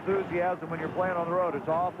stem enthusiasm when you're playing on the road, it's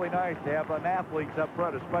awfully nice to have an athletes up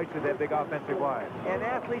front, especially that big offensive line. And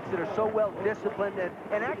athletes that are so well disciplined,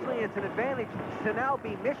 and actually it's an advantage to now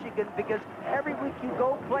be Michigan, because every week you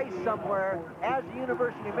go play somewhere as the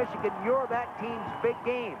University of Michigan, you're that team's big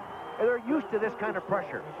game. They're used to this kind of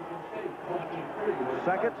pressure.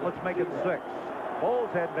 Second, let's make it 6. Bowles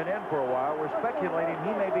had been in for a while. We're speculating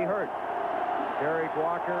he may be hurt. Derek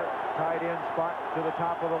Walker, tight end spot to the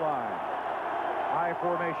top of the line. High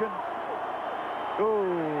formation.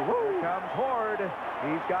 Ooh, here comes Horde.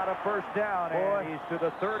 He's got a first down, and he's to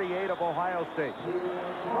the 38 of Ohio State.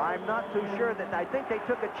 I'm not too sure that. I think they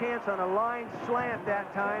took a chance on a line slant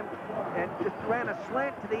that time and just ran a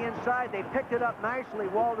slant to the inside. They picked it up nicely,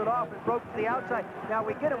 walled it off, and broke to the outside. Now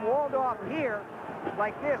we get it walled off here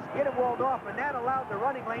like this, get it walled off, and that allowed the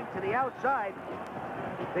running lane to the outside.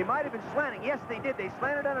 They might have been slanting. Yes, they did. They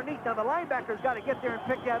slanted underneath. Now, the linebackers got to get there and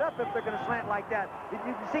pick that up if they're going to slant like that. You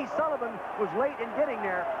can see Sullivan was late in getting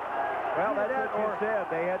there. Well, that's what you said.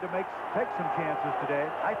 They had to take some chances today.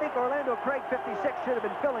 I think Orlando Craig, 56, should have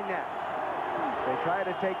been filling that. They try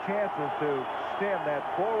to take chances to stem that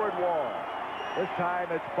forward wall. This time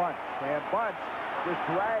it's Bunch. And Bunch just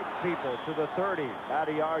drags people to the 30, about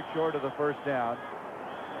a yard short of the first down.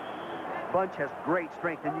 Bunch has great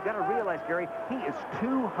strength, and you got to realize, Gary, he is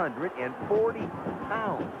 240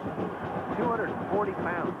 pounds. 240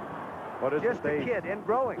 pounds. What is just a kid and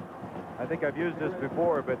growing. I think I've used this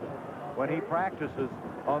before, but when he practices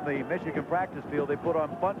on the Michigan practice field, they put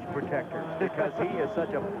on bunch protectors because he is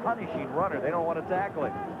such a punishing runner. They don't want to tackle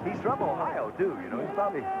him. He's from Ohio, too. You know, he's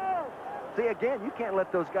probably... See, again, you can't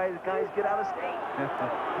let those guys get out of state.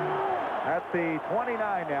 At the 29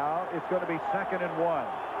 now, it's going to be 2nd and 1.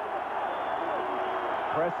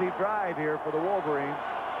 Impressive drive here for the Wolverines.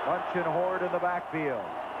 Bunch and Horde in the backfield.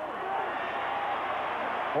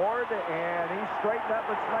 Horde, and he's straightened up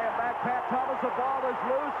and slammed back. Pat Thomas, the ball is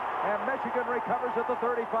loose, and Michigan recovers at the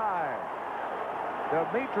 35.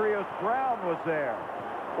 Demetrius Brown was there.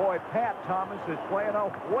 Boy, Pat Thomas is playing a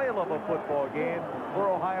whale of a football game for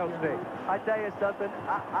Ohio State. I tell you something,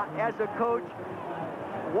 as a coach,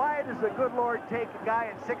 why does the good Lord take a guy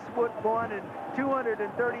at 6'1" and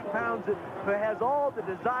 230 pounds who has all the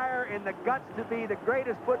desire and the guts to be the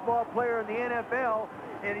greatest football player in the NFL,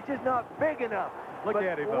 and he's just not big enough? Look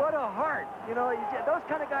at him. What a heart. You know, those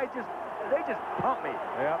kind of guys they just pump me.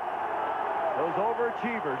 Yep. Those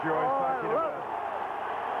overachievers you're always talking about.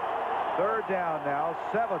 Third down now,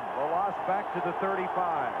 7. The loss back to the 35.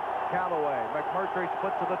 Callaway, McMurtry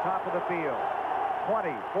split to the top of the field.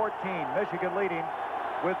 20-14, Michigan leading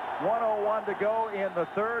with 1:01 to go in the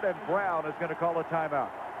third, and Brown is going to call a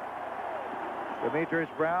timeout. Demetrius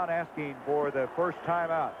Brown asking for the first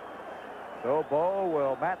timeout. So Bo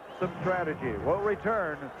will match some strategy. We'll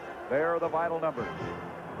return. There are the vital numbers.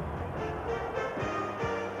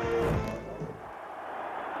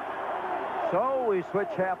 So we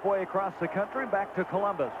switch halfway across the country back to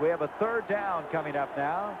Columbus. We have a third down coming up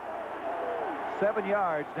now. 7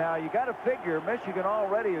 yards. Now, you got to figure Michigan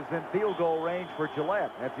already is in field goal range for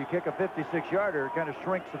Gillette. If you kick a 56-yarder, it kind of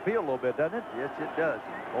shrinks the field a little bit, doesn't it? Yes, it does.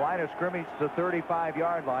 The line of scrimmage to the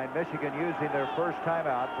 35-yard line. Michigan using their first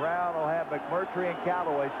timeout. Brown will have McMurtry and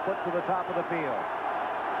Callaway split to the top of the field.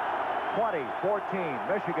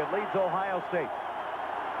 20-14. Michigan leads Ohio State.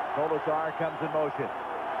 Colasar comes in motion.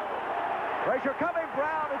 Pressure coming.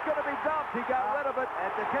 Brown is going to be dumped. He got rid of it.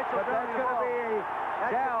 That's intentional grounding. That's going to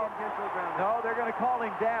be down. No, they're going to call him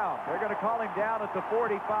down. They're going to call him down at the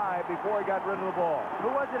 45 before he got rid of the ball. Who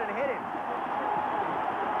was it that hit him?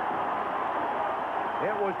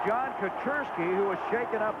 It was John Kaczynski, who was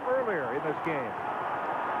shaken up earlier in this game.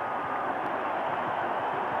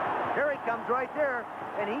 Here he comes right there,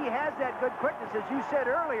 and he has that good quickness, as you said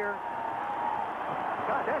earlier.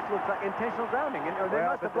 God, that looks like intentional grounding. Or they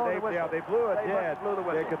must have blown the whistle. Yeah, they blew it dead. Blew the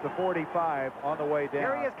whistle. They get the 45 on the way down.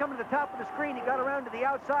 Here he is coming to the top of the screen. He got around to the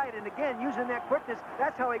outside, and again, using that quickness,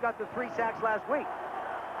 that's how he got the 3 sacks last week.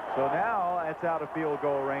 So now it's out of field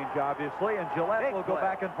goal range, obviously, and Gillette will go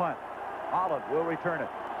back and punt. Olive will return it.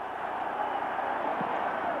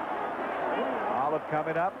 Olive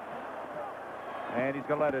coming up, and he's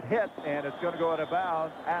going to let it hit, and it's going to go out of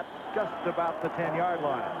bounds at just about the 10-yard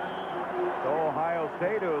line. So Ohio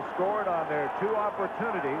State, who has scored on their 2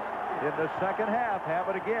 opportunities in the second half, have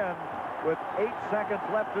it again with 8 seconds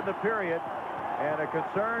left in the period. And a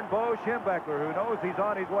concerned Bo Schembechler, who knows he's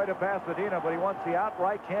on his way to Pasadena, but he wants the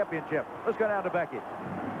outright championship. Let's go down to Becky.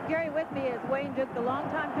 Gary, with me is Wayne Duke, the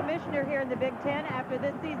longtime commissioner here in the Big Ten. After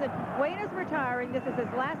this season, Wayne is retiring. This is his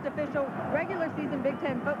last official regular season Big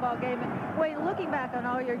Ten football game. And Wayne, looking back on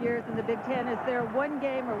all your years in the Big Ten, is there one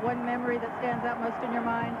game or one memory that stands out most in your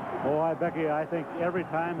mind? Oh, Becky, I think every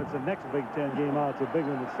time it's the next Big Ten game out, it's a big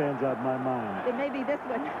one that stands out in my mind. It may be this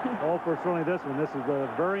one. Oh, for certainly this one. This is the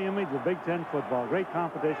very image of Big Ten football. Great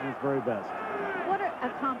competition, its very best. What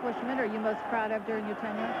accomplishment are you most proud of during your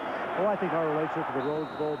tenure? Oh, I think our relationship to the Rose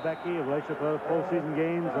Bowl, Becky, a relationship to other postseason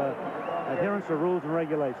games, adherence to rules and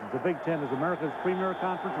regulations. The Big Ten is America's premier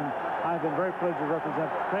conference, and I've been very privileged to represent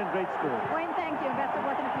 10 great schools. Wayne, thank you, and best of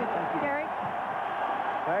luck in the future. Gary?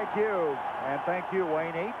 Thank you, and thank you,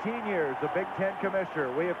 Wayne. 18 years, the Big Ten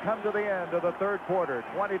commissioner. We have come to the end of the third quarter,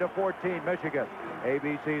 20-14, Michigan.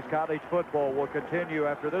 ABC's college football will continue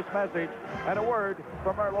after this message and a word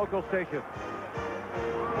from our local station.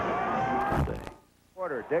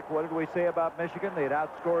 Dick, what did we say about Michigan? They had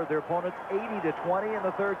outscored their opponents 80-20 in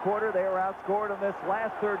the third quarter. They were outscored in this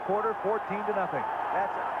last third quarter 14-0. That's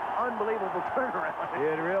an unbelievable turnaround.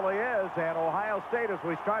 It really is. And Ohio State, as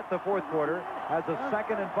we start the fourth quarter, has a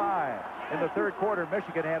 2nd and 5. In the third quarter,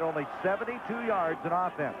 Michigan had only 72 yards in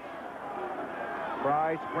offense.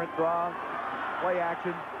 Fry, sprint draw, play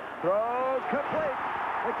action, throws, complete.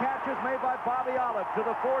 The catch is made by Bobby Olive to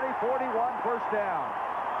the 40-41, first down.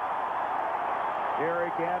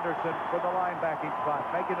 Eric Anderson from the linebacking spot,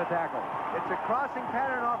 making the tackle. It's a crossing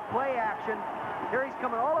pattern off play action. Here he's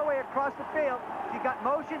coming all the way across the field. He's got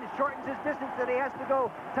motion. It shortens his distance that he has to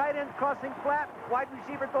go. Tight end crossing flat. Wide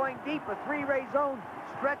receiver going deep. A 3-ray zone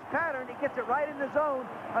stretch pattern. He gets it right in the zone.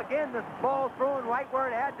 Again, the ball thrown right where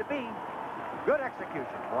it had to be. Good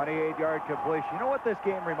execution. 28-yard completion. You know what this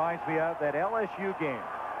game reminds me of? That LSU game.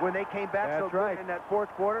 When they came back so good in that fourth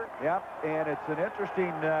quarter? Yep, and it's an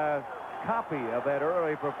interesting copy of that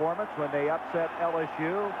early performance when they upset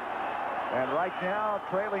LSU. And right now,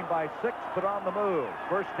 trailing by 6, but on the move.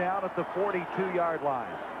 First down at the 42-yard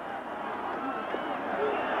line.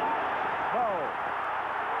 No.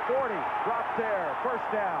 40, drops there, first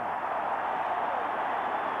down.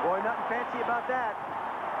 Boy, nothing fancy about that.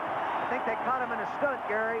 I think they caught him in a stunt,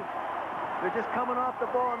 Gary. They're just coming off the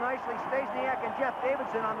ball nicely. Stasiak and Jeff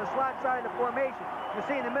Davidson on the slot side of the formation. You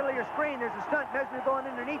see in the middle of your screen, there's a stunt. Mesner going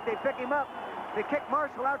underneath. They pick him up. They kick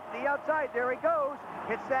Marshall out to the outside. There he goes.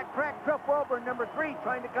 Hits that crack. Truff Welburn, number 3,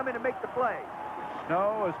 trying to come in and make the play.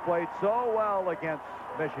 Snow has played so well against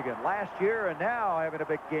Michigan last year and now having a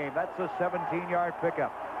big game. That's a 17-yard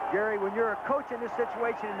pickup. Gary, when you're a coach in this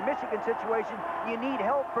situation, in the Michigan situation, you need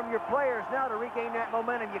help from your players now to regain that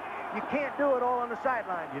momentum. You can't do it all on the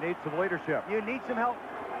sideline. You need some leadership. You need some help.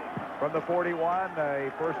 From the 41,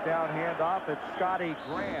 a first down handoff. It's Scotty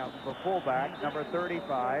Graham, the fullback, number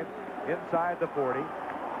 35, inside the 40.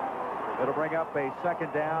 It'll bring up a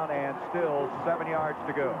second down and still 7 yards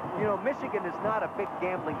to go. You know, Michigan is not a big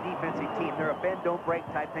gambling defensive team. They're a bend, don't break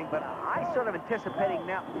type thing, but I sort of anticipating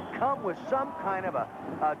now come with some kind of a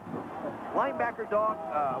linebacker dog,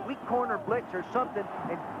 weak corner blitz or something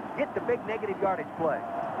and get the big negative yardage play.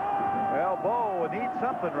 Well, Bo needs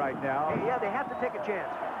something right now. Yeah, they have to take a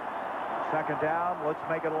chance. Second down, let's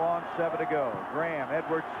make it a long 7 to go. Graham,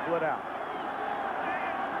 Edwards split out.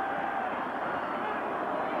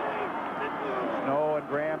 Snow and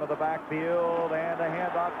Graham to the backfield, and a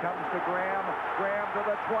handoff comes to Graham. Graham to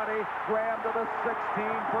the 20, Graham to the 16,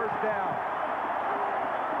 first down.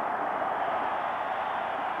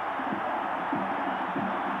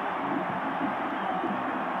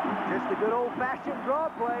 Just a good old-fashioned draw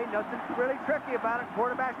play. Nothing really tricky about it.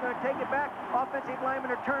 Quarterback's going to take it back. Offensive linemen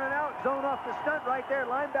are turning out. Zone off the stunt right there.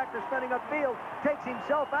 Linebacker stunting upfield. Takes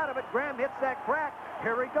himself out of it. Graham hits that crack.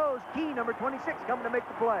 Here he goes. Key, number 26, coming to make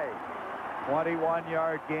the play.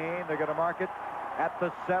 21-yard gain. They're going to mark it at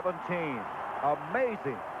the 17.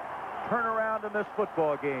 Amazing turnaround in this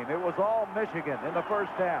football game. It was all Michigan in the first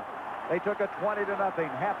half. They took a 20-0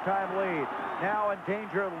 halftime lead. Now in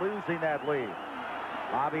danger of losing that lead.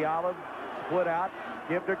 Bobby Olive split out.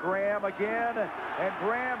 Give to Graham again. And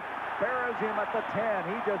Graham buries him at the 10.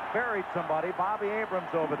 He just buried somebody. Bobby Abrams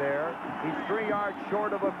over there. He's 3 yards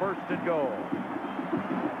short of a first and goal.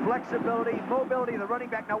 Flexibility, mobility of the running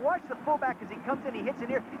back. Now watch the fullback as he comes in, he hits in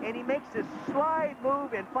here, and he makes this slide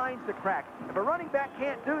move and finds the crack. If a running back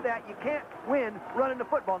can't do that, you can't win running the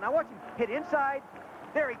football. Now watch him hit inside.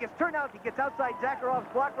 There, he gets turned out. He gets outside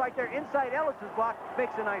Zakharov's block right there, inside Ellis's block,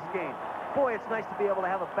 makes a nice gain. Boy, it's nice to be able to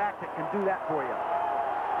have a back that can do that for you.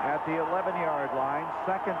 At the 11-yard line,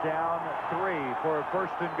 second down, 3 for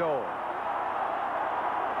first and goal.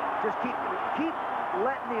 Just keep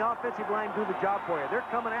letting the offensive line do the job for you. They're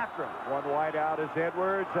coming after him. One wide out is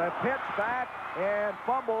Edwards. Pitch back and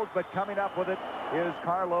fumbles, but coming up with it is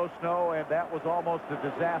Carlos Snow, and that was almost a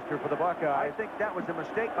disaster for the Buckeyes. I think that was a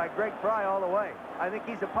mistake by Greg Fry all the way. I think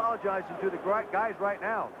he's apologizing to the guys right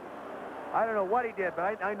now. I don't know what he did,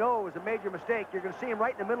 but I know it was a major mistake. You're going to see him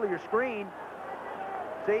right in the middle of your screen.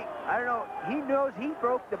 See, I don't know. He knows he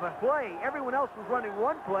broke the play. Everyone else was running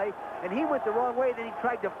one play, and he went the wrong way. Then he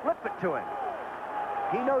tried to flip it to him.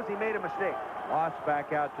 He knows he made a mistake. Lost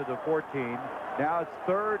back out to the 14. Now it's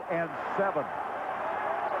 3rd and 7.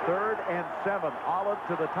 3rd and 7. Olive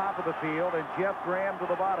to the top of the field, and Jeff Graham to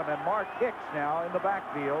the bottom. And Mark Hicks now in the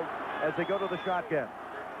backfield as they go to the shotgun.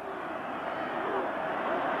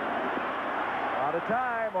 Out of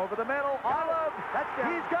time, over the middle. Olive,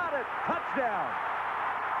 he's got it. Touchdown.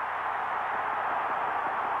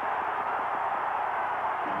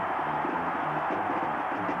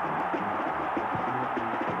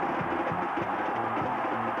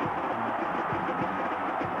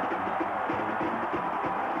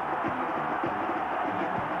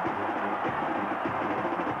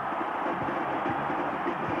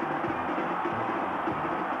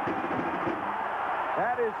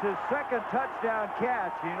 His second touchdown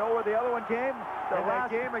catch. You know where the other one came? That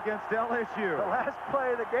game against LSU. The last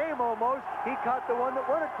play of the game almost, he caught the one that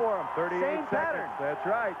won it for him. 38 Same seconds. pattern. That's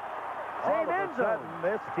right. Same All of end a sudden,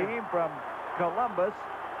 this team from Columbus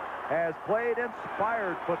has played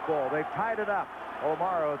inspired football. They've tied it up.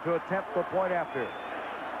 O'Mara to attempt the point after.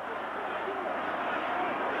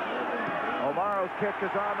 O'Mara's kick is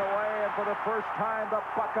on the way, and for the first time, the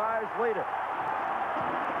Buckeyes lead it.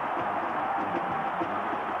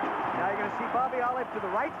 Now you're going to see Bobby Olive to the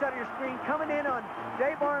right side of your screen coming in on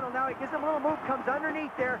Dave Arnold. Now he gives him a little move, comes underneath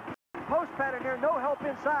there. Post pattern there, no help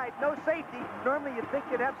inside, no safety. Normally you'd think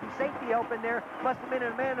you'd have some safety help in there. Must have been a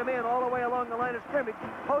man-to-man all the way along the line of scrimmage.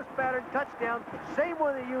 Post pattern, touchdown, same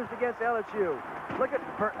one they used against LSU. Look at,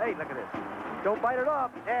 hey, look at this. Don't bite it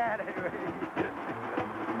off. Yeah.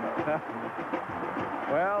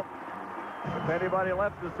 Well, if anybody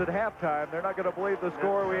left us at halftime, they're not going to believe the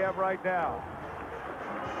score we have right now.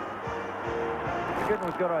 Michigan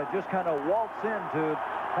was going to just kind of waltz into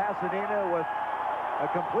Pasadena with a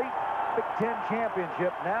complete Big Ten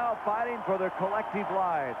championship, now fighting for their collective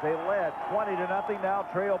lives. They led 20-0, now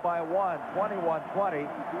trailed by 1, 21-20.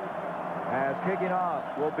 As kicking off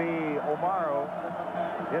will be O'Maro.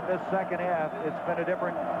 In this second half, it's been a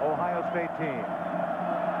different Ohio State team.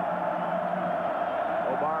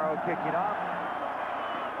 O'Maro kicking off.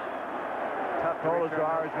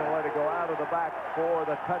 Kolesar is going to let it go out of the back for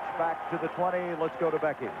the touchback to the 20. Let's go to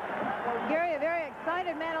Becky. Gary, a very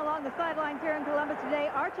excited man along the sidelines here in Columbus today.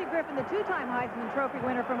 Archie Griffin, the two-time Heisman Trophy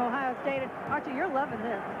winner from Ohio State. And Archie, you're loving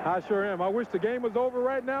this. I sure am. I wish the game was over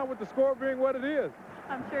right now with the score being what it is.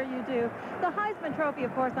 I'm sure you do. The Heisman Trophy,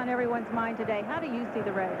 of course, on everyone's mind today. How do you see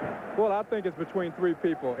the race? Well, I think it's between three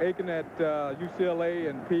people. Aiken at UCLA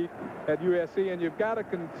and Peake at USC. And you've got to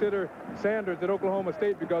consider Sanders at Oklahoma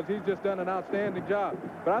State because he's just done an outstanding job.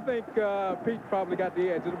 But I think Peake probably got the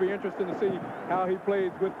edge. It'll be interesting to see how he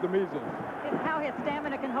plays with the measles. How his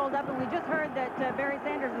stamina can hold up. And we just heard that Barry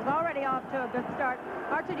Sanders is already off to a good start.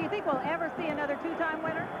 Archie, do you think we'll ever see another two-time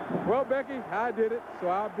winner? Well, Becky, I did it, so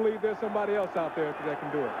I believe there's somebody else out there that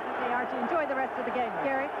can do it. Okay, Archie, enjoy the rest of the game.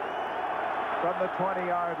 Gary? From the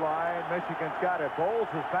 20-yard line, Michigan's got it.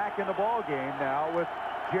 Bowles is back in the ball game now with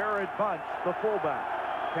Jared Bunch, the fullback.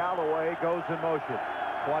 Callaway goes in motion.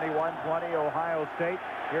 21-20, Ohio State.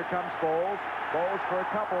 Here comes Bowles. Bowles for a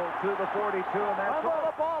couple to the 42, and that's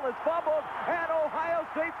all. The ball is fumbled, and Ohio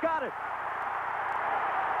State's got it.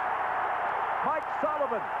 Mike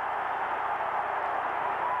Sullivan.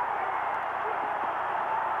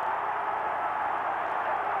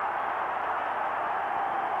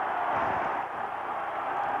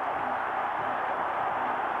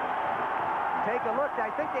 Take a look. I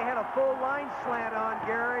think they had a full line slant on,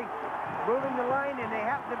 Gary. Moving the line, and they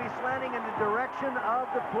happen to be slanting in the direction of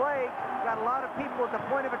the play. Got a lot of people at the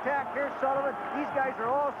point of attack. Here's Sullivan. These guys are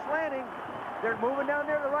all slanting. They're moving down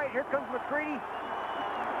there to the right. Here comes McCready.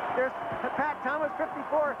 There's Pat Thomas,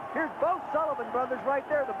 54. Here's both Sullivan brothers right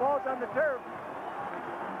there. The ball's on the turf.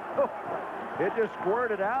 Oh, it just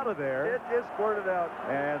squirted out of there. It just squirted out.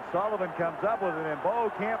 And Sullivan comes up with it, and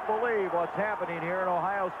Bo can't believe what's happening here in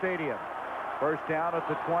Ohio Stadium. First down at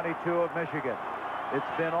the 22 of Michigan.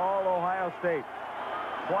 It's been all Ohio State.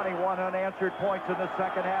 21 unanswered points in the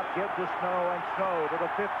second half. Gives us Snow to the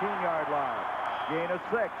 15-yard line. Gain of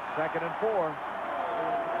 6, 2nd and 4.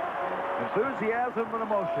 Enthusiasm and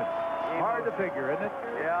emotion. Hard to figure, isn't it?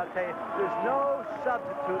 Yeah, I'll tell you, there's no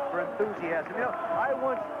substitute for enthusiasm. You know, I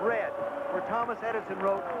once read where Thomas Edison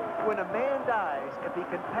wrote, when a man dies, if he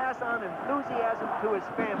can pass on enthusiasm to his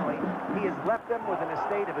family, he has left them with an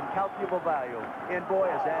estate of incalculable value. And boy,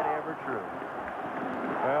 is that ever true.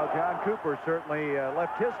 Well, John Cooper certainly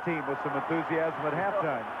left his team with some enthusiasm at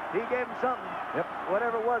halftime. He gave him something. Yep.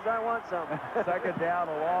 Whatever it was, I want something. Second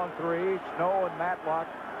down, a long 3. Snow and Matlock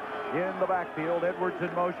in the backfield. Edwards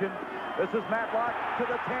in motion. This is Matlock to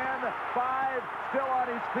the 10, 5, still on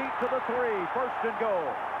his feet to the 3. First and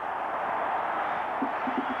goal.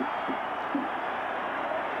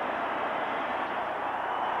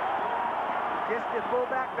 Just the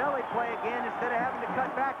fullback belly play again instead of having to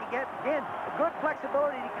cut back again. Again, good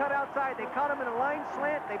flexibility to cut outside. They caught him in a line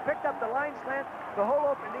slant. They picked up the line slant. The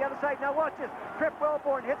hole open the other side. Now watch this. Trip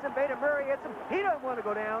Wellborn hits him. Beta Murray hits him. He doesn't want to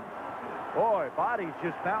go down. Boy, body's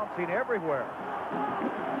just bouncing everywhere.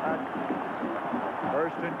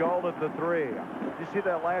 First and goal at the 3. Did you see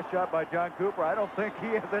that last shot by John Cooper? I don't think he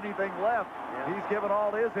has anything left. Yeah. He's given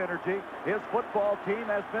all his energy. His football team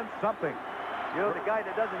has been something. You know, the guy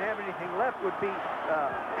that doesn't have anything left would be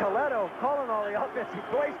Coletto, calling all the offensive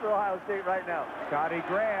plays for Ohio State right now. Scotty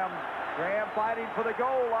Graham. Graham fighting for the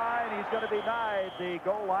goal line. He's going to be denied the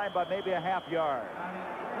goal line by maybe a half yard.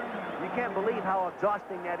 You can't believe how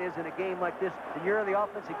exhausting that is in a game like this. And you're the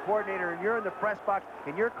offensive coordinator, and you're in the press box,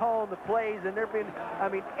 and you're calling the plays, and they're being, I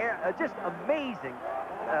mean, just amazing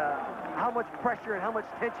how much pressure and how much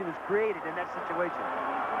tension is created in that situation.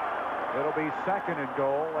 It'll be second and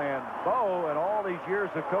goal, and Bo, in all these years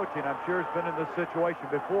of coaching, I'm sure has been in this situation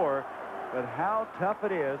before, but how tough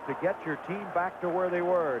it is to get your team back to where they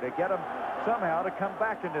were, to get them somehow to come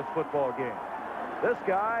back in this football game. This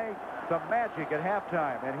guy, some magic at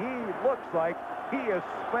halftime, and he looks like he is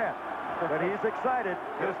spent, but he's excited.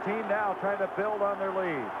 His team now trying to build on their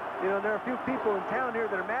lead. You know, there are a few people in town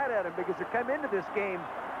here that are mad at him because they come into this game,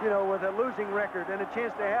 you know, with a losing record and a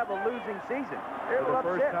chance to have a losing season. They're for the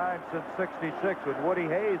first time since '66 when Woody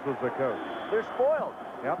Hayes was the coach. They're spoiled.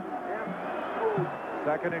 Yep. Yeah.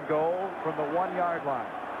 Second and goal from the 1-yard line.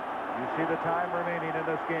 You see the time remaining in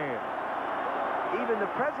this game. Even the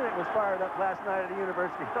president was fired up last night at the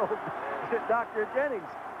University. Dr. Jennings.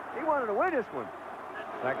 He wanted to win this one.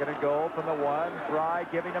 Second and goal from the 1. Fry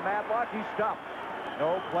giving to Matlock. He's stopped.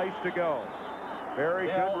 No place to go. Very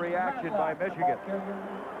good reaction by Michigan.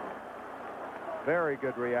 Very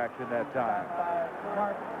good reaction that time.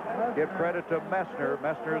 Give credit to Messner.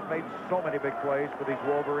 Messner has made so many big plays for these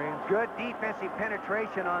Wolverines. Good defensive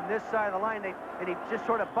penetration on this side of the line. And he just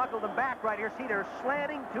sort of buckled them back right here. See, they're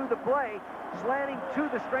slanting to the play, slanting to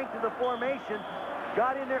the strength of the formation.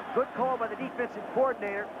 Got in there. Good call by the defensive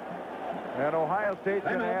coordinator. And Ohio State's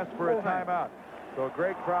going to ask for a timeout. So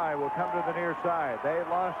Greg Fry will come to the near side. They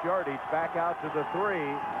lost yardage back out to the 3,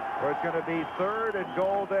 where it's going to be 3rd and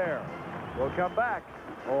goal there. We'll come back.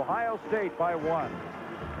 Ohio State by 1.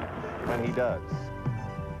 And he does.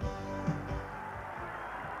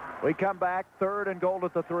 We come back, 3rd and goal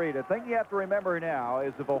at the 3. The thing you have to remember now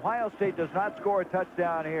is if Ohio State does not score a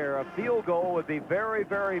touchdown here, a field goal would be very,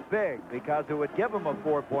 very big because it would give them a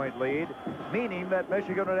 4-point lead, meaning that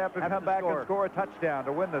Michigan would have to come back and score a touchdown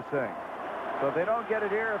to win this thing. So if they don't get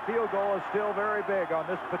it here, a field goal is still very big on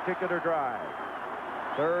this particular drive.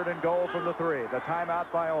 3rd and goal from the 3. The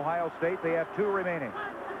timeout by Ohio State. They have 2 remaining.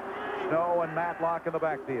 Snow and Matlock in the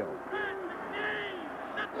backfield.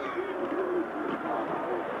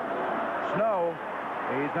 Snow,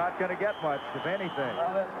 he's not going to get much, if anything.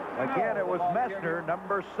 Again, it was Messner,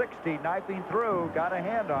 number 60, knifing through, got a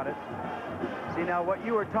hand on it. See, now, what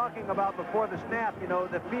you were talking about before the snap, you know,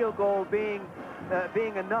 the field goal being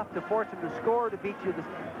enough to force him to score to beat you,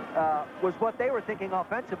 was what they were thinking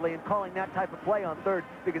offensively and calling that type of play on 3rd,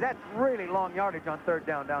 because that's really long yardage on 3rd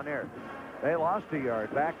down there. They lost a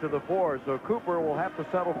yard back to the 4, so Cooper will have to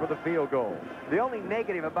settle for the field goal. The only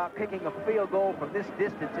negative about kicking a field goal from this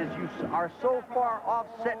distance is you are so far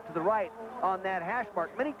offset to the right on that hash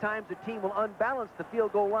mark. Many times the team will unbalance the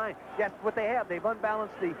field goal line. That's what they have. They've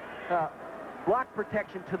unbalanced the block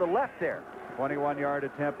protection to the left there. 21-yard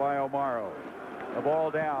attempt by O'Maro. The ball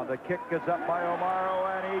down. The kick is up by O'Maro,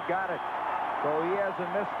 and he got it. So he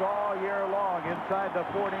hasn't missed all year long inside the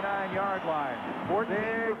 49-yard line.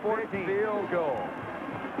 14 field goal.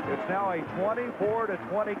 It's now a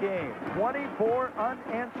 24-20 game. 24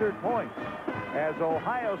 unanswered points as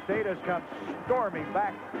Ohio State has come storming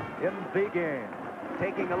back in the game.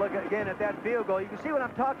 Taking a look again at that field goal, you can see what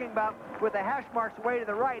I'm talking about with the hash marks way to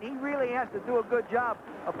the right. He really has to do a good job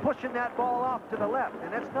of pushing that ball off to the left,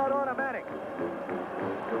 and that's not automatic.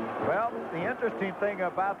 Well, the interesting thing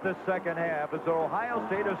about this second half is that Ohio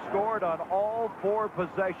State has scored on all 4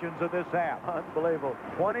 possessions of this half. Unbelievable.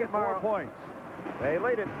 24 points. They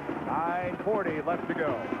lead it. 9:40 left to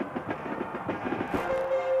go.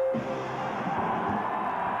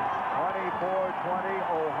 24-20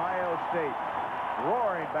 Ohio State.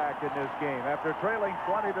 Roaring back in this game after trailing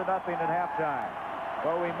 20-0 at halftime.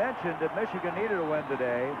 Well, we mentioned that Michigan needed a win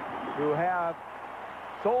today to have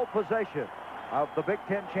sole possession of the Big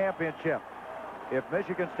Ten championship. If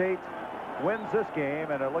Michigan State wins this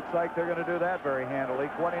game, and it looks like they're going to do that very handily,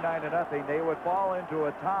 29-0, they would fall into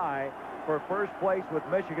a tie for first place with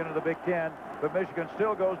Michigan in the Big Ten, but Michigan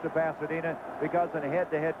still goes to Pasadena because in a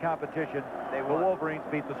head-to-head competition, the Wolverines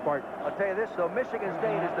beat the Spartans. I'll tell you this, though, Michigan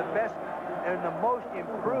State is the best and the most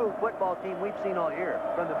improved football team we've seen all year,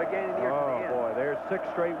 from the beginning of the year to the end. Oh, boy, there's 6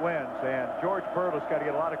 straight wins, and George Perlis got to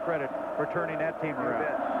get a lot of credit for turning that team around.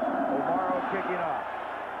 O'Maro kicking off.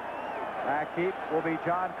 Back deep will be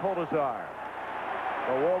John Colazar.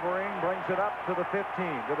 The Wolverine brings it up to the 15,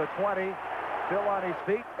 to the 20, still on his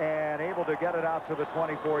feet, and able to get it out to the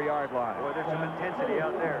 24-yard line. Boy, there's some intensity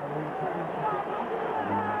out there.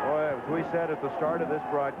 Boy, as we said at the start of this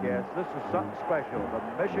broadcast, this is something special, the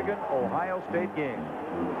Michigan-Ohio State game.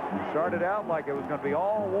 Started out like it was going to be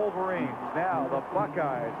all Wolverines. Now the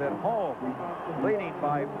Buckeyes at home, leading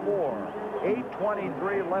by 4.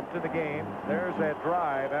 8:23 left in the game. There's that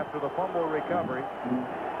drive after the fumble recovery.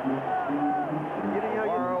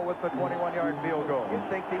 O'Maro with the 21-yard field goal. You'd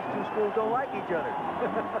think these two schools don't like each other.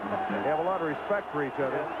 They have a lot of respect for each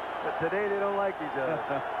other. But today they don't like each other.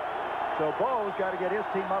 So Bo's got to get his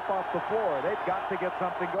team up off the floor. They've got to get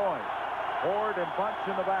something going. Horde and Bunch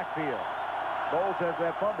in the backfield. Bowles has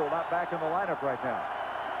that fumble, not back in the lineup right now.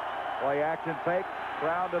 Play action fake.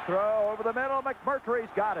 Brown to throw over the middle.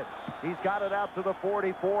 McMurtry's got it. He's got it out to the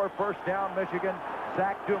 44. First down, Michigan.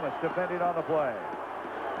 Zach Dumas defending on the play.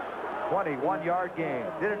 21-yard game.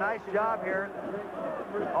 Did a nice job here.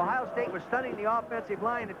 Ohio State was stunning the offensive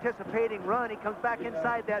line, anticipating run. He comes back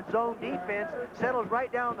inside that zone defense, settles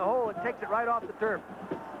right down the hole, and takes it right off the turf.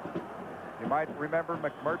 You might remember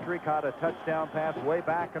McMurtry caught a touchdown pass way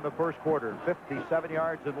back in the first quarter, 57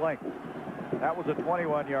 yards in length. That was a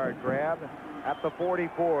 21-yard grab at the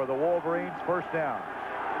 44. The Wolverines first down.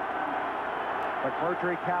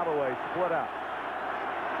 McMurtry, Callaway split up.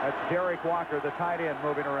 That's Derek Walker, the tight end,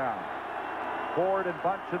 moving around. Ford and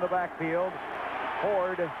Bunch in the backfield.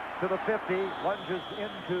 Ford to the 50, lunges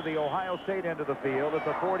into the Ohio State end of the field at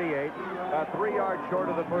the 48, about 3 yards short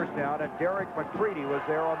of the first down, and Derek McCready was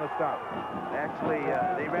there on the stop. Actually,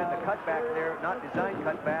 they ran the cutback there, not design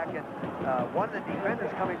cutback, and one of the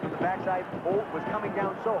defenders coming from the backside was coming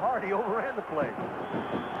down so hard he overran the play.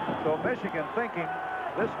 So Michigan thinking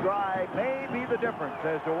this drive may be the difference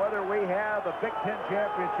as to whether we have the Big Ten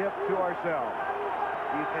championship to ourselves.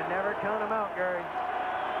 You can never count them out, Gary.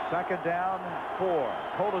 Second down, 4.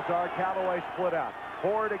 Kolazar, Callaway split out.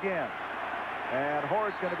 Horde again. And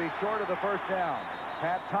Horde's going to be short of the first down.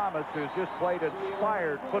 Pat Thomas, who's just played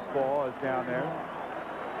inspired football, is down there.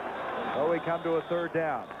 So we come to a third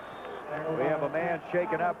down. We have a man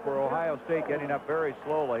shaken up for Ohio State, getting up very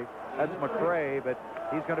slowly. That's McCray, but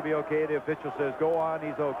he's going to be okay. The official says, go on,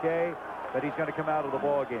 he's okay, but he's going to come out of the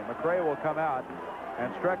ball game. McCray will come out,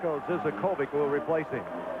 and Streko Zizakovic will replace him.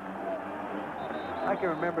 I can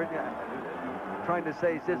remember trying to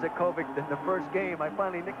say Zizakovic in the first game. I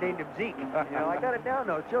finally nicknamed him Zeke. You know, I got it down,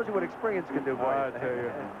 though. It shows you what experience can do for you. I tell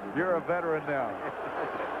you, you're a veteran now.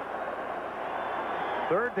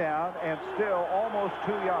 Third down and still almost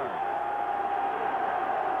 2 yards.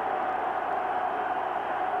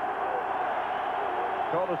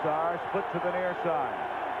 Kolazar split to the near side.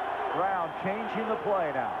 Brown changing the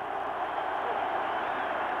play now.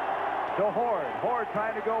 To Horde. Horde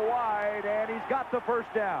trying to go wide, and he's got the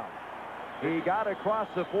first down. He got across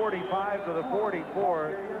the 45 to the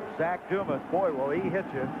 44. Zach Dumas, boy, will he hit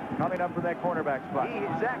you coming up from that cornerback spot.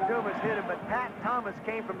 Zach Dumas hit him, but Pat Thomas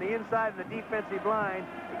came from the inside of the defensive line,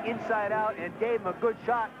 inside out, and gave him a good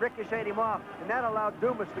shot, ricocheted him off, and that allowed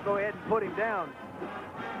Dumas to go ahead and put him down.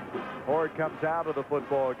 Horde comes out of the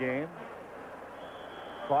football game.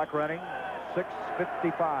 Clock running,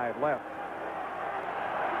 6:55 left.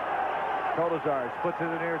 Kolazar split to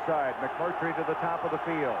the near side. McMurtry to the top of the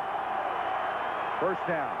field. First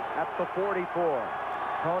down at the 44.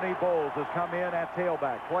 Tony Bowles has come in at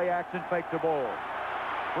tailback. Play action fake to Bowles.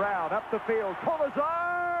 Brown up the field.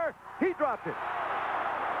 Kolazar! He dropped it.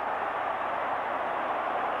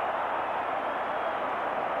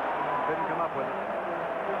 Didn't come up with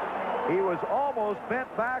it. He was almost bent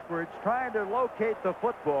backwards trying to locate the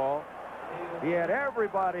football. He had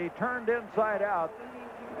everybody turned inside out.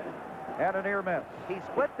 And a near miss. He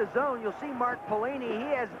split the zone. You'll see Mark Pelini.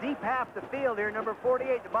 He has deep half the field here, number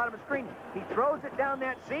 48, the bottom of the screen. He throws it down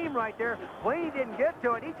that seam right there. Pelini didn't get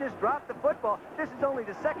to it. He just dropped the football. This is only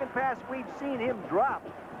the second pass we've seen him drop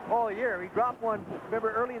all year. He dropped one.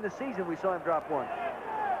 Remember, early in the season, we saw him drop one.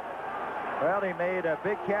 Well, he made a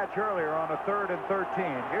big catch earlier on a 3rd and 13.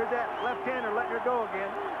 Here's that left-hander letting her go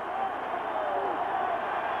again.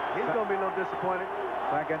 He's going to be a little disappointed.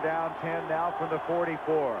 Second down, 10 now from the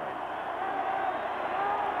 44.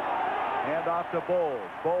 Hand off to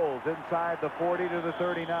Bowles. Bowles inside the 40 to the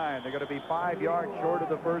 39. They're going to be 5 yards short of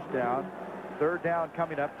the first down. Third down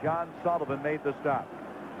coming up. John Sullivan made the stop.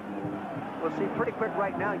 Well, see, pretty quick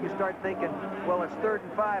right now, you start thinking, well, it's 3rd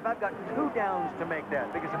and 5. I've got 2 downs to make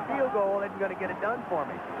that because a field goal isn't going to get it done for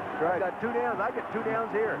me. Right. I've got 2 downs. I get 2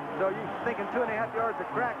 downs here. So you're thinking 2.5 yards a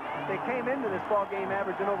crack. They came into this ball game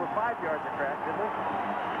averaging over 5 yards a crack, didn't they?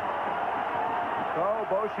 So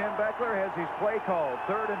Bo Schembechler has his play called.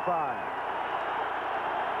 3rd and 5.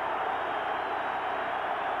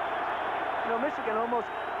 You know, Michigan almost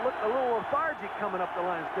looked a little lethargic coming up the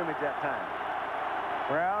line of scrimmage that time.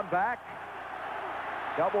 Brown back.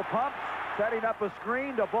 Double pump. Setting up a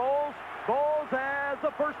screen to Bowles. Bowles has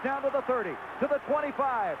the first down to the 30, to the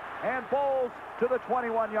 25, and Bowles to the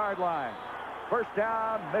 21-yard line. First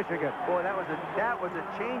down, Michigan. Boy, that was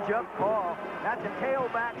a change-up call. That's a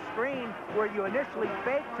tailback screen where you initially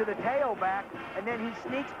fake to the tailback, and then he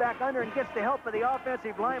sneaks back under and gets the help of the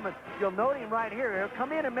offensive lineman. You'll note him right here. He'll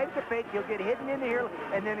come in and make the fake. He'll get hidden in here,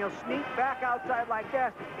 and then he'll sneak back outside like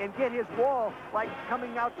that and get his wall like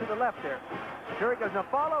coming out to the left there. There he goes. Now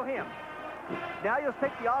follow him. Now you'll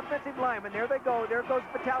take the offensive lineman. There they go. There goes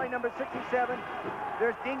battalion number 67.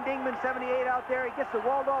 There's Ding Dingman, 78 out there. He gets the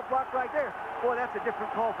walled-off block right there. Boy, that's a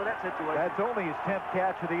different call for that situation. That's only his 10th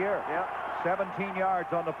catch of the year. Yep. 17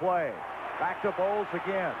 yards on the play. Back to Bowles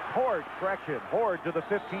again. Horde, correction. Horde to the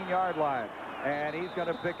 15-yard line. And he's going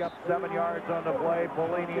to pick up 7 yards on the play.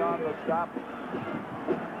 Pelini on the stop.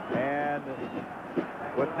 And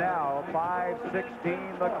with now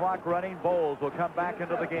 5:16, the clock running, Bowles will come back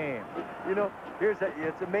into the game. You know,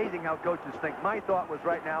 it's amazing how coaches think. My thought was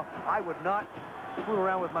right now, I would not fool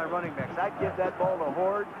around with my running backs. I'd give that ball to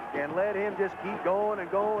Horde and let him just keep going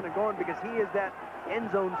and going and going because he is that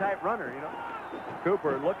end zone type runner, you know.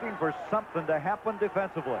 Cooper looking for something to happen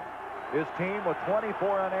defensively. His team with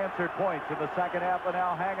 24 unanswered points in the second half and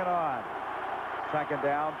now hanging on. Second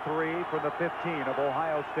down, 3 from the 15 of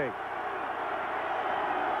Ohio State.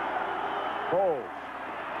 Bowles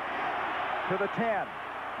to the 10,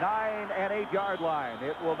 9 and 8 yard line.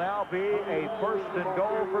 It will now be a first and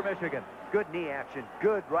goal for Michigan. Good knee action,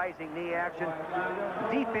 good rising knee action.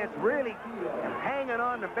 Defense really hanging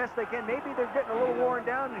on the best they can. Maybe they're getting a little worn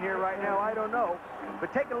down in here right now, I don't know.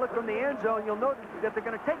 But take a look from the end zone, you'll notice that they're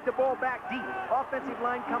going to take the ball back deep. Offensive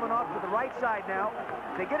line coming off to the right side now.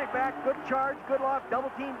 They get it back, good charge, good lock, double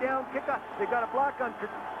team down, kick off. They got a block on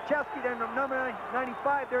Krzyzewski, then number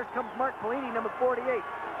 95. There comes Mark Pelini, number 48.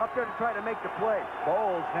 Up there to try to make the play.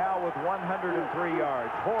 Bowles now with 103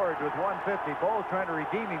 yards. Horde with 150. Bowles trying to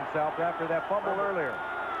redeem himself after that fumble earlier.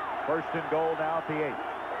 First and goal now at the 8.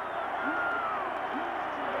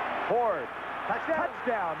 Horde.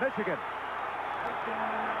 Touchdown, Michigan.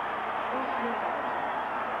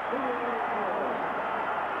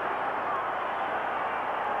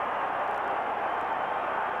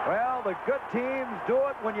 Well, the good teams do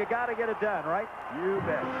it when you got to get it done, right? You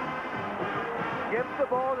bet. Give the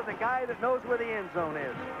ball to the guy that knows where the end zone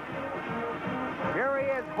is. Here he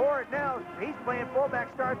is, Horde now. He's playing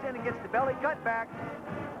fullback, starts in and gets the belly cutback.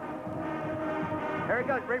 There he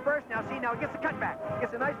goes, reverse now. See, now he gets the cutback.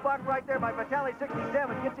 Gets a nice block right there by Vitale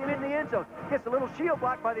 67. Gets him in the end zone. Gets a little shield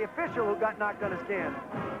block by the official who got knocked on his can.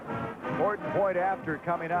 Important point after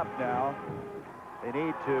coming up now. They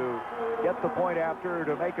need to get the point after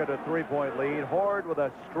to make it a 3-point lead. Horde with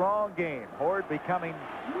a strong game. Horde becoming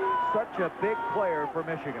such a big player for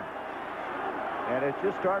Michigan. And it's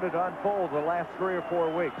just started to unfold the last 3 or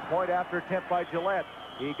 4 weeks. Point after attempt by Gillette.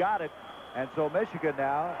 He got it. And so Michigan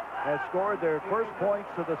now has scored their first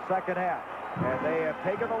points of the second half. And they have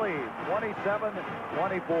taken the lead,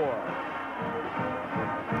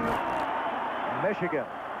 27-24. Michigan,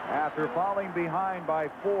 after falling behind by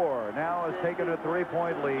 4, now has taken a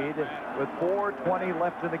 3-point lead with 4:20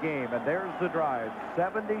 left in the game. And there's the drive,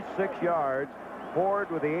 76 yards.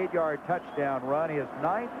 Horde with the 8-yard touchdown run, his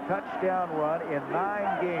 9th touchdown run in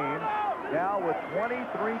 9 games. Now with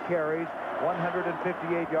 23 carries,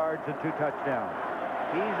 158 yards and 2 touchdowns.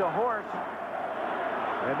 He's a horse.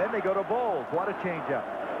 And then they go to Bowles. What a changeup.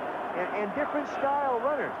 And different style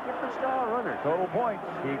runners. Different style runners. Total points.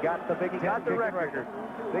 He got the Big Ten record.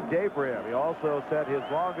 Big day for him. He also set his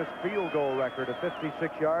longest field goal record of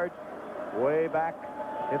 56 yards way back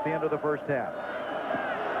at the end of the first half.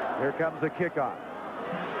 Here comes the kickoff.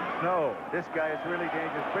 Snow. This guy is really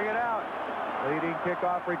dangerous. Bring it out. Leading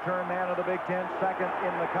kickoff return man of the Big Ten, second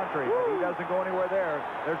in the country. But he doesn't go anywhere there.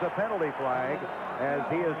 There's a penalty flag as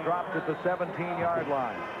he is dropped at the 17-yard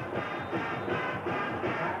line.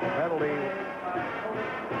 Penalty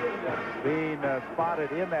being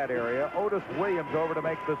spotted in that area. Otis Williams over to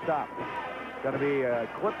make the stop. Going to be a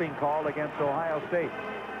clipping call against Ohio State.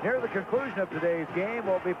 Near the conclusion of today's game,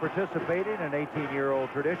 we'll be participating in an 18-year-old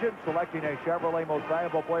tradition, selecting a Chevrolet Most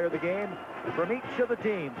Valuable Player of the Game from each of the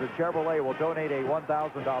teams. The Chevrolet will donate a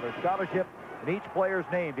 $1,000 scholarship in each player's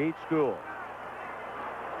name to each school.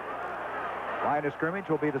 Line of scrimmage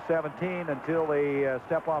will be the 17 until they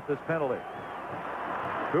step off this penalty.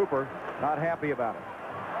 Cooper not happy about it.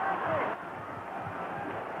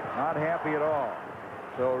 Not happy at all.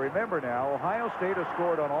 So remember now, Ohio State has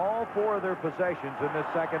scored on all 4 of their possessions in this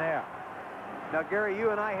second half. Now, Gary, you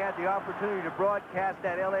and I had the opportunity to broadcast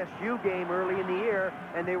that LSU game early in the year,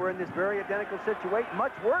 and they were in this very identical situation,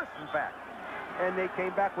 much worse, in fact. And they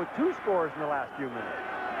came back with 2 scores in the last few minutes.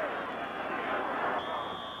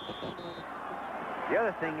 The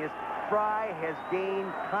other thing is, Fry has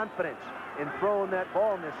gained confidence in throwing that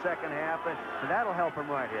ball in this second half, and that'll help him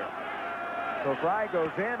right here. So Fry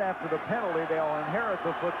goes in after the penalty. They'll inherit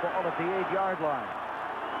the football at the 8-yard line.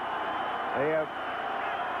 They have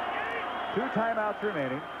 2 timeouts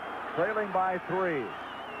remaining, trailing by 3.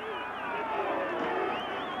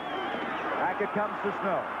 Back it comes to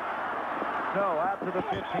Snow. Snow out to the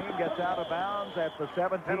 15, gets out of bounds at the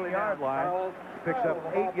 17-yard line. Picks up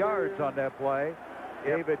 8 yards on that play.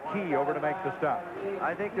 David Key over to make the stop.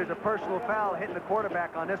 I think there's a personal foul hitting the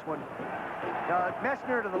quarterback on this one.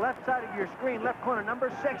 Messner to the left side of your screen, left corner, number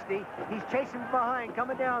 60. He's chasing behind,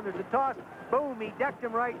 coming down. There's a toss. Boom, he decked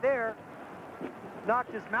him right there.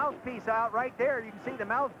 Knocked his mouthpiece out right there. You can see the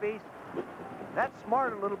mouthpiece. That's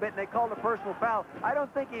smart a little bit, and they called a personal foul. I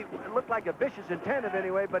don't think he looked like a vicious intent of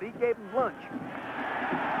anyway, but he gave him lunch.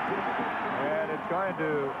 And it's going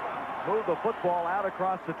to move the football out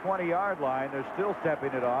across the 20-yard line. They're still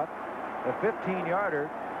stepping it off. The 15-yarder.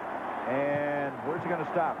 And where's he going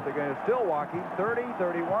to stop? They're going to still walking. 30,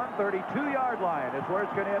 31, 32-yard line is where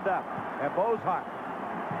it's going to end up. And Bo's hot.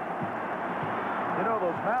 You know,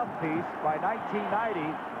 those mouthpiece, by 1990,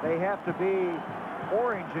 they have to be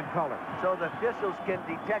orange in color. So the officials can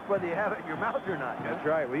detect whether you have it in your mouth or not. That's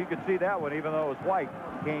right. Well, you can see that one, even though it was white,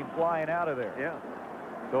 came flying out of there. Yeah.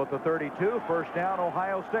 So at the 32, first down,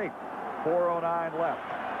 Ohio State. 4:09 left.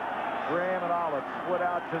 Graham and Olive split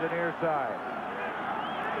out to the near side.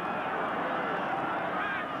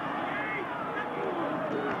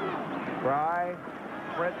 Fry,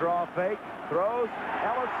 sprint draw fake, throws,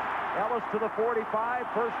 Ellis to the 45,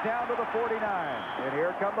 first down to the 49. And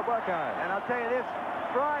here come the Buckeyes. And I'll tell you this,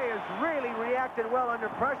 Fry has really reacted well under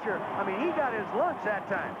pressure. I mean, he got his lunch that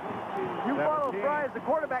time. You follow Fry as the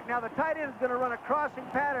quarterback. Now, the tight end is going to run a crossing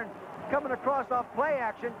pattern coming across off play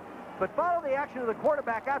action, but follow the action of the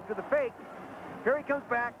quarterback after the fake. Here he comes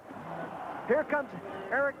back. Here comes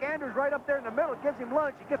Eric Andrews right up there in the middle. Gives him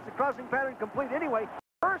lunch. He gets the crossing pattern complete anyway.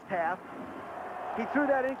 First half, he threw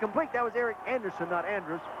that incomplete. That was Eric Anderson, not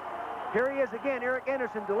Andrews. Here he is again, Eric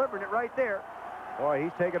Anderson delivering it right there. Boy,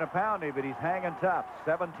 he's taking a pounding, but he's hanging tough.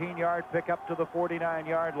 17-yard pickup to the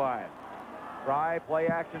 49-yard line. Fry, play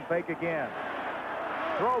action fake again.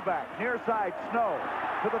 Throwback, near side, Snow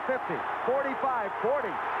to the 50, 45, 40,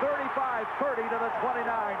 35, 30 to the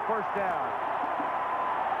 29, first down.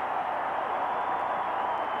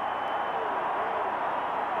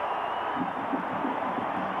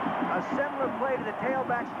 A similar play to the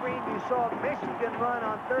tailback screen you saw Michigan run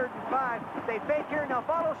on 3rd and 5. They fake here. Now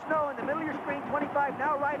follow Snow in the middle of your screen, 25.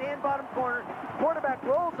 Now right-hand bottom corner. Quarterback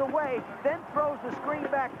rolls away, then throws the screen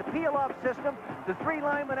back. The peel-off system. The 3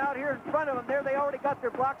 linemen out here in front of them. There they already got their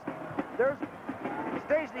blocks. There's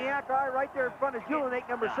Stasiak right there in front of Julinek,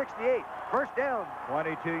 number 68. First down.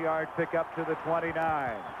 22-yard pickup to the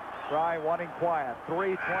 29. Fry wanting quiet.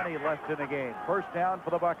 3:20 left in the game. First down for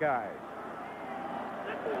the Buckeyes.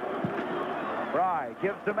 Fry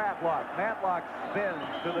gives to Matlock. Matlock spins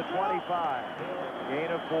to the 25.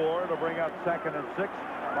 Gain of 4 to bring up 2nd and 6.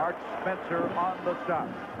 Mark Spencer on the stop.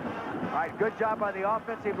 All right, good job by the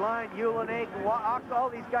offensive line. Ulenek, all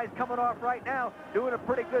these guys coming off right now, doing a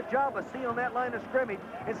pretty good job of sealing that line of scrimmage.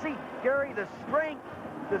 And see, Gary, the strength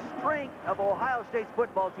of Ohio State's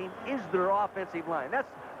football team is their offensive line. That's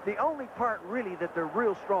the only part, really, that they're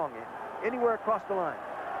real strong in, anywhere across the line.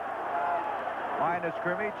 Line of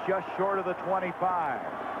scrimmage just short of the 25.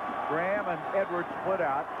 Graham and Edwards split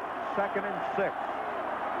out. 2nd and 6.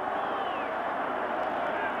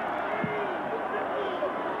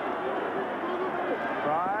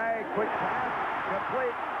 Fry, quick pass,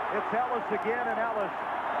 complete. It's Ellis again, and Ellis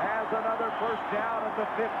has another first down at the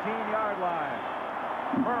 15-yard line.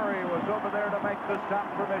 Murray was over there to make the stop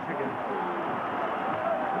for Michigan.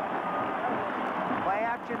 Play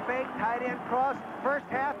action fake, tight end cross. First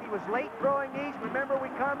half, he was late throwing these. Remember, we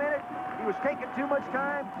commented, he was taking too much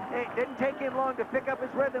time. It didn't take him long to pick up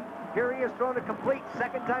his rhythm. Here he is throwing a complete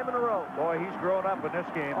 2nd time in a row. Boy, he's grown up in this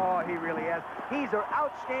game. Oh, he really has. He's an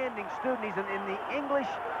outstanding student. He's in the English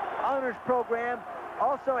honors program.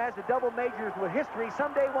 Also has a double majors with history.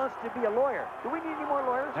 Someday wants to be a lawyer. Do we need any more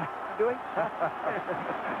lawyers? Do we?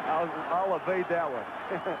 I'll evade that one.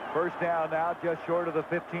 First down now, just short of the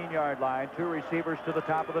 15-yard line. 2 receivers to the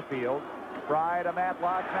top of the field. Fry to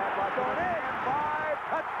Matlock. Matlock going in. 5,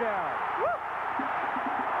 touchdown. Woo!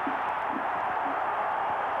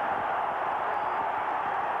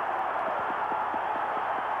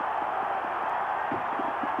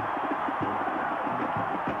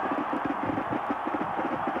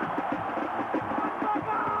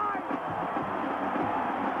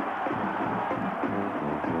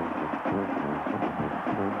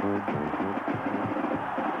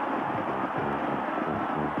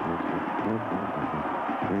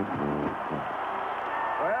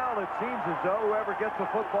 Well, it seems as though whoever gets the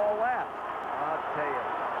football last. I'll tell you,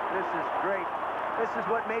 this is great. This is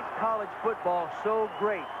what makes college football so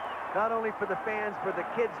great. Not only for the fans, for the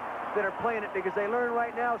kids that are playing it, because they learn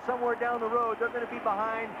right now somewhere down the road they're going to be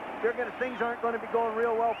behind. Things aren't going to be going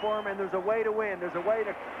real well for them, and there's a way to win. There's a way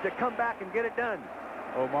to come back and get it done.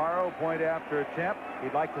 O'Mara, point after attempt.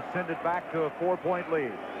 He'd like to send it back to a 4-point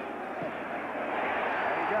lead.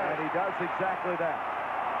 And he does exactly that.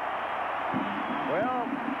 Well,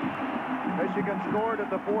 Michigan scored at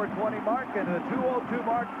the 4:20 mark, and the 2:02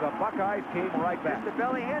 mark, the Buckeyes came right back. It's the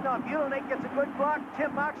belly handoff. Ulenek gets a good block.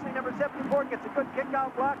 Tim Moxley, number 74, gets a good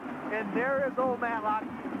kickout block. And there is old Matlock.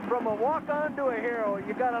 From a walk-on to a hero.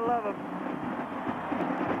 You got to love him.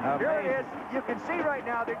 Amazing. Here it is. You can see right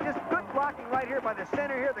now, they're just good blocking right here by the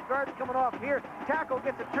center here. The guard's coming off here. Tackle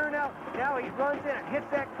gets a turnout. Now he runs in and hits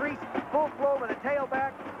that crease. Full flow with a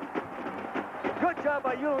tailback. Good job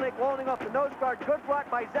by Ulenek holding off the nose guard. Good block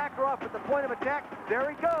by Zakharov at the point of attack. There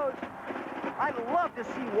he goes. I love to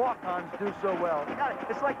see walk-ons do so well.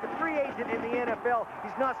 It's like the free agent in the NFL.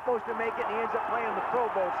 He's not supposed to make it, and he ends up playing the Pro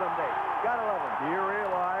Bowl someday. Gotta love him. Do you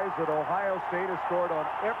realize that Ohio State has scored on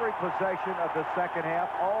every possession of the second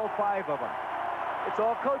half, all 5 of them? It's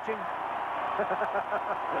all coaching.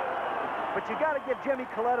 But you got to give Jimmy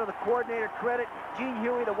Coletta, the coordinator, credit. Gene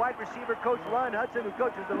Huey, the wide receiver coach. Lon Hudson, who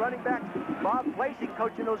coaches the running backs. Bob Placey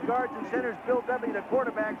coaching those guards and centers. Bill Dudley, the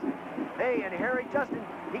quarterbacks. Hey, and Harry Justin,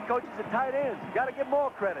 he coaches the tight ends. Got to give them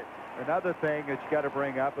all credit. Another thing that you got to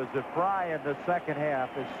bring up is that Fry in the second half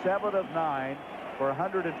is 7 of 9 for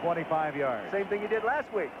 125 yards. Same thing he did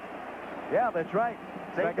last week. Yeah, that's right.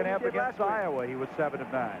 Same Second half against Iowa, he was 7 of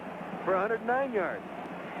 9 for 109 yards.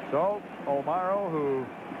 So O'Maro, who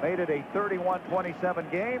made it a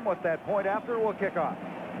 31-27 game with that point after, will kick off.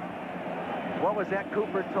 What was that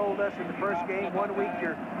Cooper told us in the first game? 1 week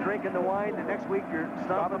you're drinking the wine, the next week you're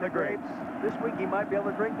stomping the grapes. This week he might be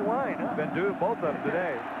able to drink the wine, huh? Been doing both of them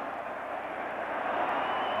today.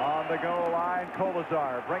 On the goal line,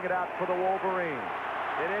 Kolazar. Bring it out for the Wolverines.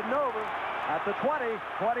 It isn't over. At the 20,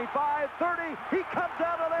 25, 30. He comes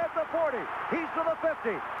out of there at the 40. He's to the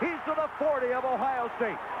 50. He's to the 40 of Ohio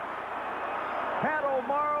State. Pat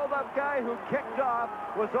O'Maro, the guy who kicked off,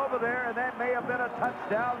 was over there, and that may have been a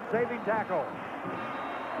touchdown-saving tackle.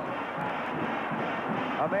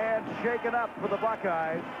 A man shaken up for the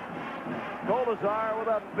Buckeyes. Kolazar with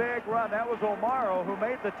a big run. That was O'Maro who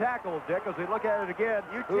made the tackle, Dick. As we look at it again,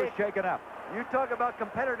 who's shaken up. You talk about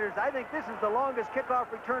competitors. I think this is the longest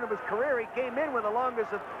kickoff return of his career. He came in with the longest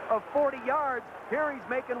of 40 yards. Here he's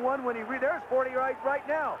making one when there's 40 yards right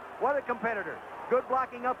now. What a competitor. Good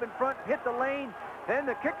blocking up in front, hit the lane, then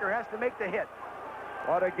the kicker has to make the hit.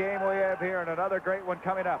 What a game we have here, and another great one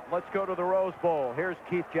coming up. Let's go to the Rose Bowl. Here's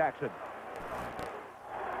Keith Jackson.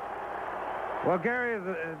 Well, Gary,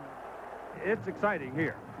 it's exciting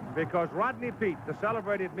here because Rodney Peete, the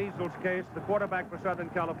celebrated measles case, the quarterback for Southern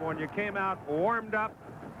California, came out, warmed up.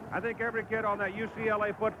 I think every kid on that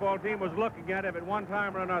UCLA football team was looking at him at one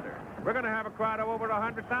time or another. We're going to have a crowd of over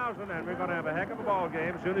 100,000, and we're going to have a heck of a ball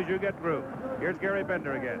game as soon as you get through. Here's Gary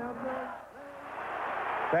Bender again.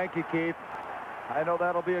 Thank you, Keith. I know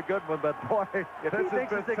that'll be a good one, but boy, he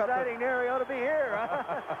thinks it's exciting there. He ought to be here.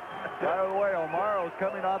 Huh? By the way, O'Maro's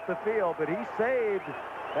coming off the field, but he saved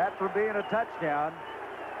that from being a touchdown.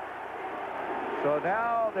 So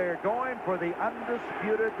now they're going for the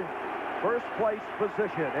undisputed first place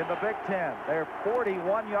position in the Big Ten. They're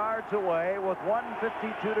 41 yards away with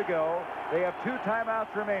 1:52 to go. They have 2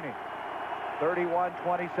 timeouts remaining.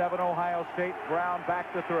 31-27 Ohio State. Brown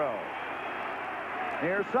back to throw.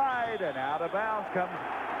 Near side and out of bounds comes.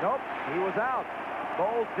 Nope, he was out.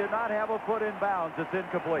 Bowles did not have a foot in bounds. It's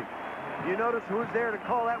incomplete. You notice who's there to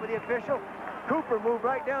call that with the official? Cooper moved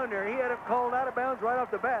right down there. He had it called out of bounds right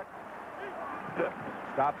off the bat.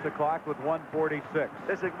 Stops the clock with 1:46.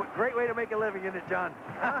 It's a great way to make a living, isn't it, John?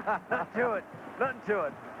 Nothing to it. Nothing to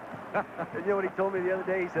it. And you know what he told me the other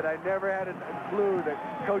day? He said, I never had a clue that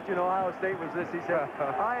coaching Ohio State was this. He said,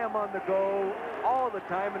 I am on the go all the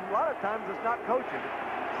time, and a lot of times it's not coaching.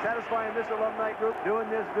 Satisfying this alumni group, doing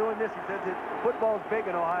this. He says that football's big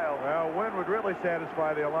in Ohio. Well, win would really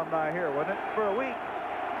satisfy the alumni here, wouldn't it? For a week.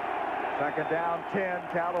 Second down, 10.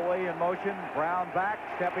 Callaway in motion. Brown back,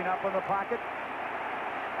 stepping up in the pocket.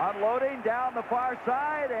 Unloading down the far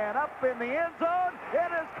side and up in the end zone. It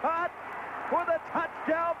is caught for the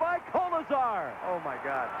touchdown by Kolazar. Oh, my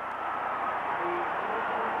God.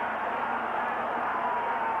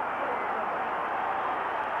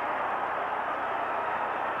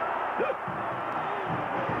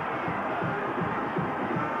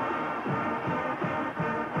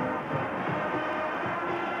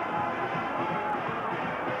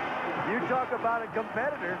 You talk about a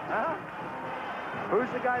competitor, huh? Who's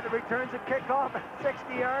the guy that returns a kickoff at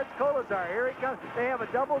 60 yards? Kolazar. Here he comes. They have a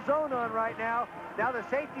double zone on right now. Now the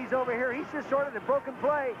safety's over here. He's just short of the broken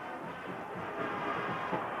play.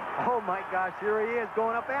 Oh, my gosh. Here he is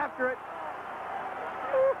going up after it.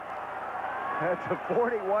 That's a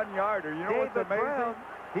 41-yarder. You know what's amazing? Brown.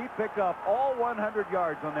 He picked up all 100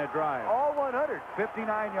 yards on that drive. All 100.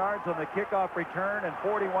 59 yards on the kickoff return and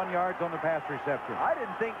 41 yards on the pass reception. I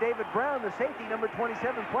didn't think David Brown, the safety, number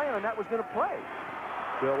 27, playing on that was going to play.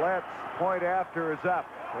 Gillette's point after is up,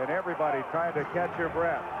 and everybody trying to catch your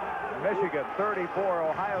breath. Michigan 34,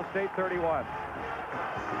 Ohio State 31.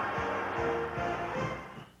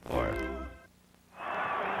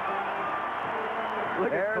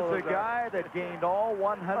 There's a guy that gained all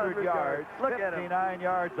 100 yards. 59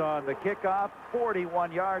 yards on the kickoff,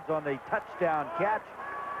 41 yards on the touchdown catch.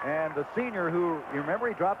 And the senior who, you remember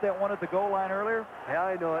he dropped that one at the goal line earlier? Yeah,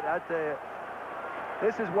 I know it. I tell you.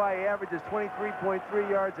 This is why he averages 23.3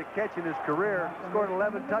 yards a catch in his career. Scored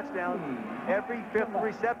 11 touchdowns. Every fifth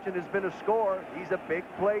reception has been a score. He's a big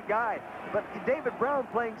play guy. But David Brown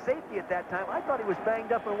playing safety at that time, I thought he was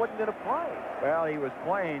banged up and wasn't going to play. Well, he was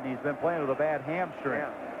playing. He's been playing with a bad hamstring.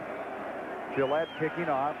 Yeah. Gillette kicking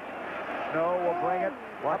off. Snow will bring it.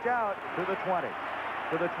 Watch out to the 20,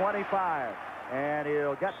 to the 25. And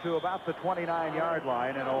he'll get to about the 29-yard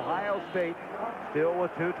line. And Ohio State still with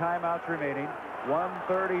 2 timeouts remaining.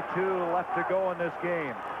 1:32 left to go in this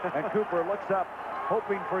game. And Cooper looks up,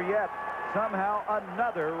 hoping for yet somehow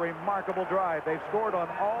another remarkable drive. They've scored on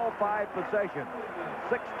all 5 possessions.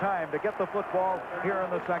 6th time to get the football here in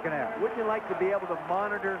the second half. Wouldn't you like to be able to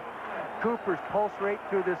monitor Cooper's pulse rate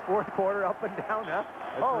through this fourth quarter, up and down, huh?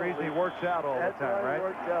 That's the reason he works out all the time, right? That's why he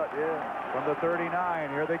works out, yeah. From the 39,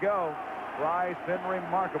 here they go. Fry's been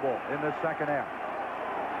remarkable in the second half.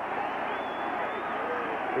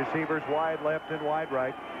 Receivers wide left and wide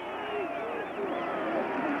right.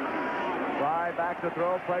 Fry back to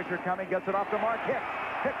throw. Pressure coming. Gets it off to Mark Hicks.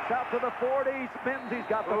 Hicks out to the 40. Spins. He's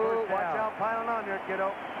got the first down. Watch out, piling on there,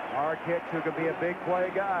 kiddo. Mark Hicks, who could be a big play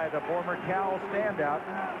guy, the former Cal standout.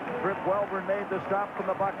 Trip Welburn made the stop from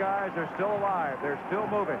the Buckeyes. They're still alive. They're still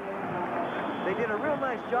moving. They did a real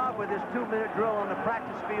nice job with this 2-minute drill on the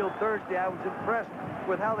practice field Thursday. I was impressed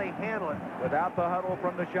with how they handle it. Without the huddle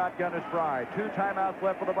from the shotgun is Fry. 2 timeouts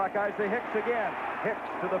left for the Buckeyes. To Hicks again. Hicks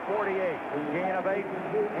to the 48. Gain of 8.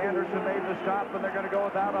 Anderson made the stop, and they're going to go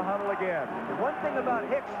without a huddle again. The one thing about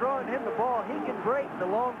Hicks throwing him the ball, he can break the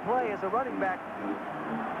long play as a running back.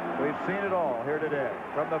 We've seen it all here today.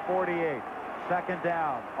 From the 48. 2nd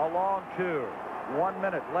down. A long 2. 1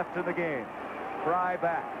 minute left in the game. Fry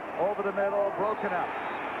back. Over the middle. Broken up.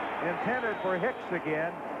 Intended for Hicks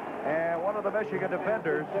again. And one of the Michigan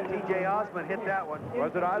defenders, T.J. Osmond, hit that one.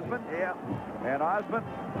 Was it Osmond? Yeah. And Osmond,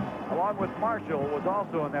 along with Marshall, was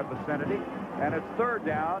also in that vicinity. And it's 3rd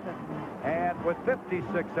down. And with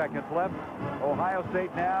 56 seconds left, Ohio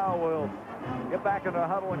State now will get back in the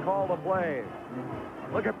huddle and call the play.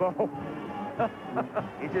 Look at Bo.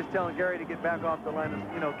 He's just telling Gary to get back off the line,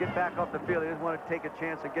 get back off the field. He doesn't want to take a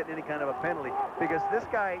chance of getting any kind of a penalty. Because this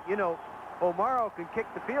guy, O'Maro can kick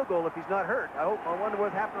the field goal if he's not hurt. I wonder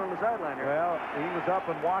what's happening on the sideline here. Well, he was up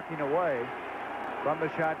and walking away from the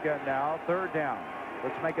shotgun now. 3rd down.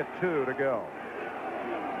 Let's make it 2 to go.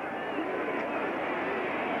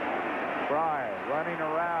 Fry running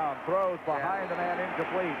around, throws behind the man,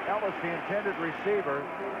 incomplete. Ellis, the intended receiver,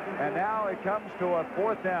 and now it comes to a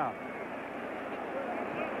 4th down.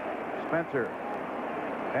 Spencer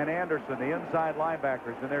and Anderson, the inside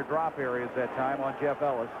linebackers, in their drop areas that time on Jeff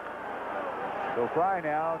Ellis. So Fry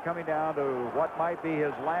now coming down to what might be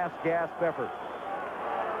his last gasp effort.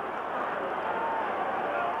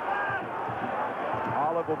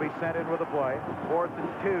 Olive will be sent in with a play. 4th and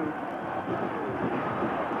 2.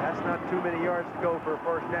 That's not too many yards to go for a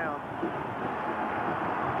 1st down.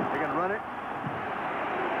 They're going to run it.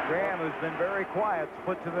 Graham, who's been very quiet,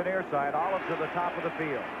 put to the near side. Olive to the top of the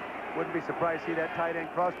field. Wouldn't be surprised to see that tight end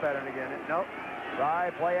cross pattern again. Nope.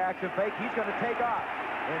 Fry, play action fake. He's going to take off.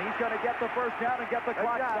 And he's going to get the 1st down and get the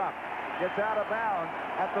clock stopped. Gets out of bounds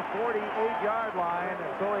at the 48-yard line.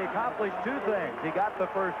 So he accomplished 2 things. He got the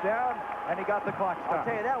 1st down, and he got the clock stopped. I'll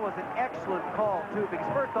tell you, that was an excellent call, too, because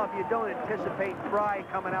first off, you don't anticipate Fry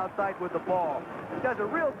coming outside with the ball. He does a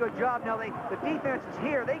real good job. Now, the defense is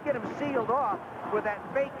here. They get him sealed off with that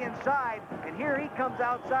fake inside, and here he comes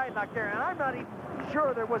outside like there. And I'm not even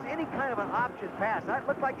sure there was any kind of an option pass. That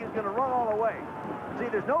looked like he was going to run all the way. See,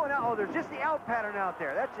 there's no one out. Oh, there's just the out pattern out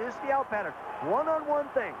there. That's just the out pattern. One-on-one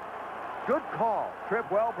thing. Good call. Trip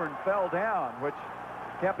Welburn fell down, which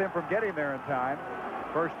kept him from getting there in time.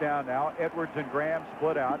 1st down now. Edwards and Graham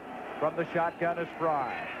split out. From the shotgun is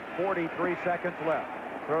Fry. 43 seconds left.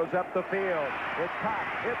 Throws up the field. It's caught.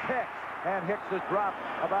 It's Hicks. And Hicks is dropped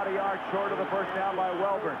about a yard short of the 1st down by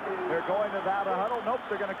Welburn. They're going without a huddle. Nope,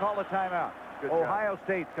 they're going to call a timeout. Ohio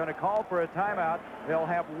State's going to call for a timeout. They'll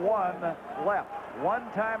have 1 left. 1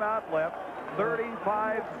 timeout left.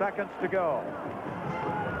 35 seconds to go.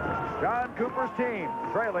 John Cooper's team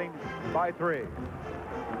trailing by 3.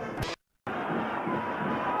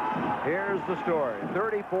 Here's the story.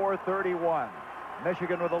 34-31.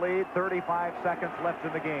 Michigan with the lead. 35 seconds left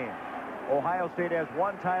in the game. Ohio State has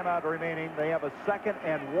 1 timeout remaining. They have a 2nd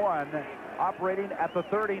and 1 operating at the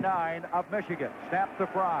 39 of Michigan. Snap to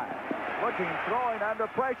Fry. Looking, throwing under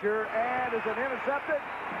pressure, and is it intercepted?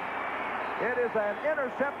 It is an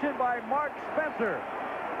interception by Mark Spencer.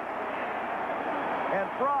 And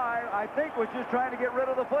Fry, I think, was just trying to get rid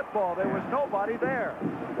of the football. There was nobody there.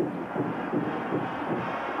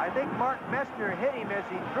 I think Mark Messner hit him as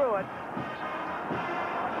he threw it.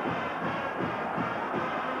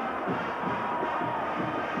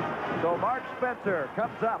 So Mark Spencer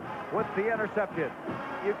comes up with the interception.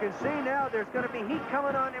 You can see now there's going to be heat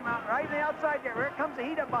coming on him out right on the outside there. Here comes the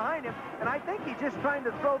heat up behind him, and I think he's just trying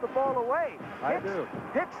to throw the ball away.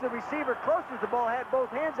 Hicks, the receiver closest to the ball, had both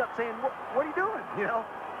hands up saying, what are you doing, you know?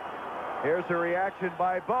 Here's a reaction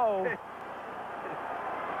by Bo.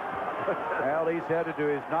 Well, he's headed to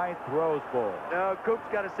his 9th Rose Bowl. No, Coop's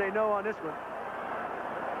got to say no on this one.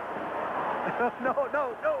 No.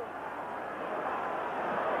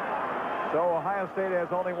 So Ohio State has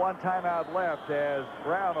only one timeout left as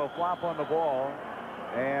Brown will flop on the ball.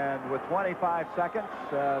 And with 25 seconds,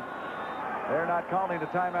 they're not calling the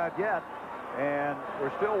timeout yet. And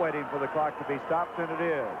we're still waiting for the clock to be stopped, and it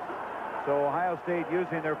is. So Ohio State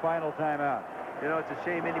using their final timeout. You know, it's a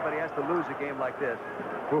shame anybody has to lose a game like this.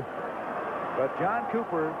 Ooh. But John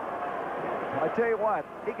Cooper, I tell you what.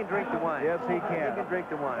 He can drink the wine. Yes, he can. He can drink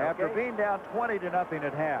the wine. After being down 20-0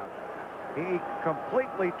 at half, he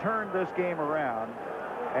completely turned this game around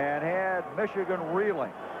and had Michigan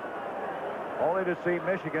reeling. Only to see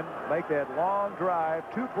Michigan make that long drive,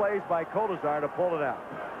 2 plays by Kolesar to pull it out.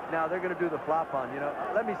 Now they're going to do the flop on. You know,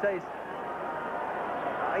 let me say,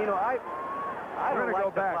 you know, I don't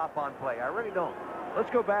like the flop on play. I really don't. Let's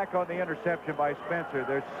go back on the interception by Spencer.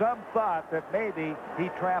 There's some thought that maybe he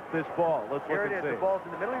trapped this ball. Let's look and see. There it is. The ball's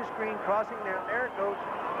in the middle of your screen, crossing there. There it goes.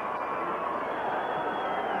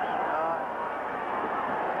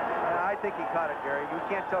 I think he caught it, Gary. You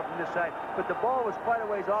can't tell from this side. But the ball was quite a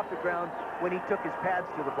ways off the ground when he took his pads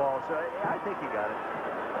to the ball. So I think he got it.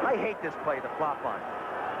 I hate this play, the flop on.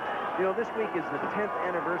 You know, this week is the 10th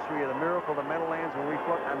anniversary of the miracle of the Meadowlands when we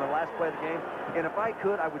fought on the last play of the game. And if I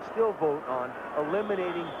could, I would still vote on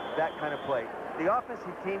eliminating that kind of play. The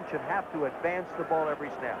offensive team should have to advance the ball every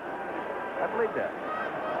snap. I believe that.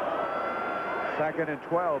 2nd and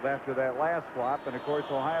 12 after that last flop. And, of course,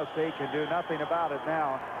 Ohio State can do nothing about it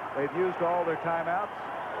now. They've used all their timeouts.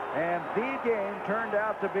 And the game turned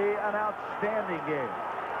out to be an outstanding game.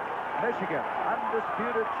 Michigan,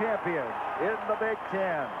 undisputed champion in the Big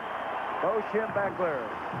Ten. Bo Schembechler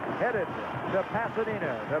headed to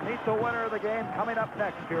Pasadena to meet the winner of the game. Coming up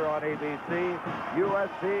next here on ABC,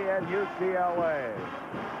 USC and UCLA.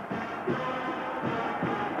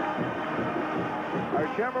 Our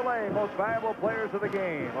Chevrolet most valuable players of the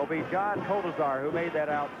game will be John Kolesar, who made that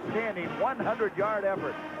outstanding 100-yard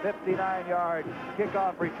effort, 59-yard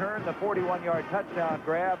kickoff return, the 41-yard touchdown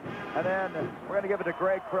grab, and then we're going to give it to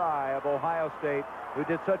Greg Fry of Ohio State, who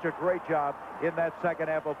did such a great job in that second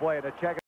half of play. And to check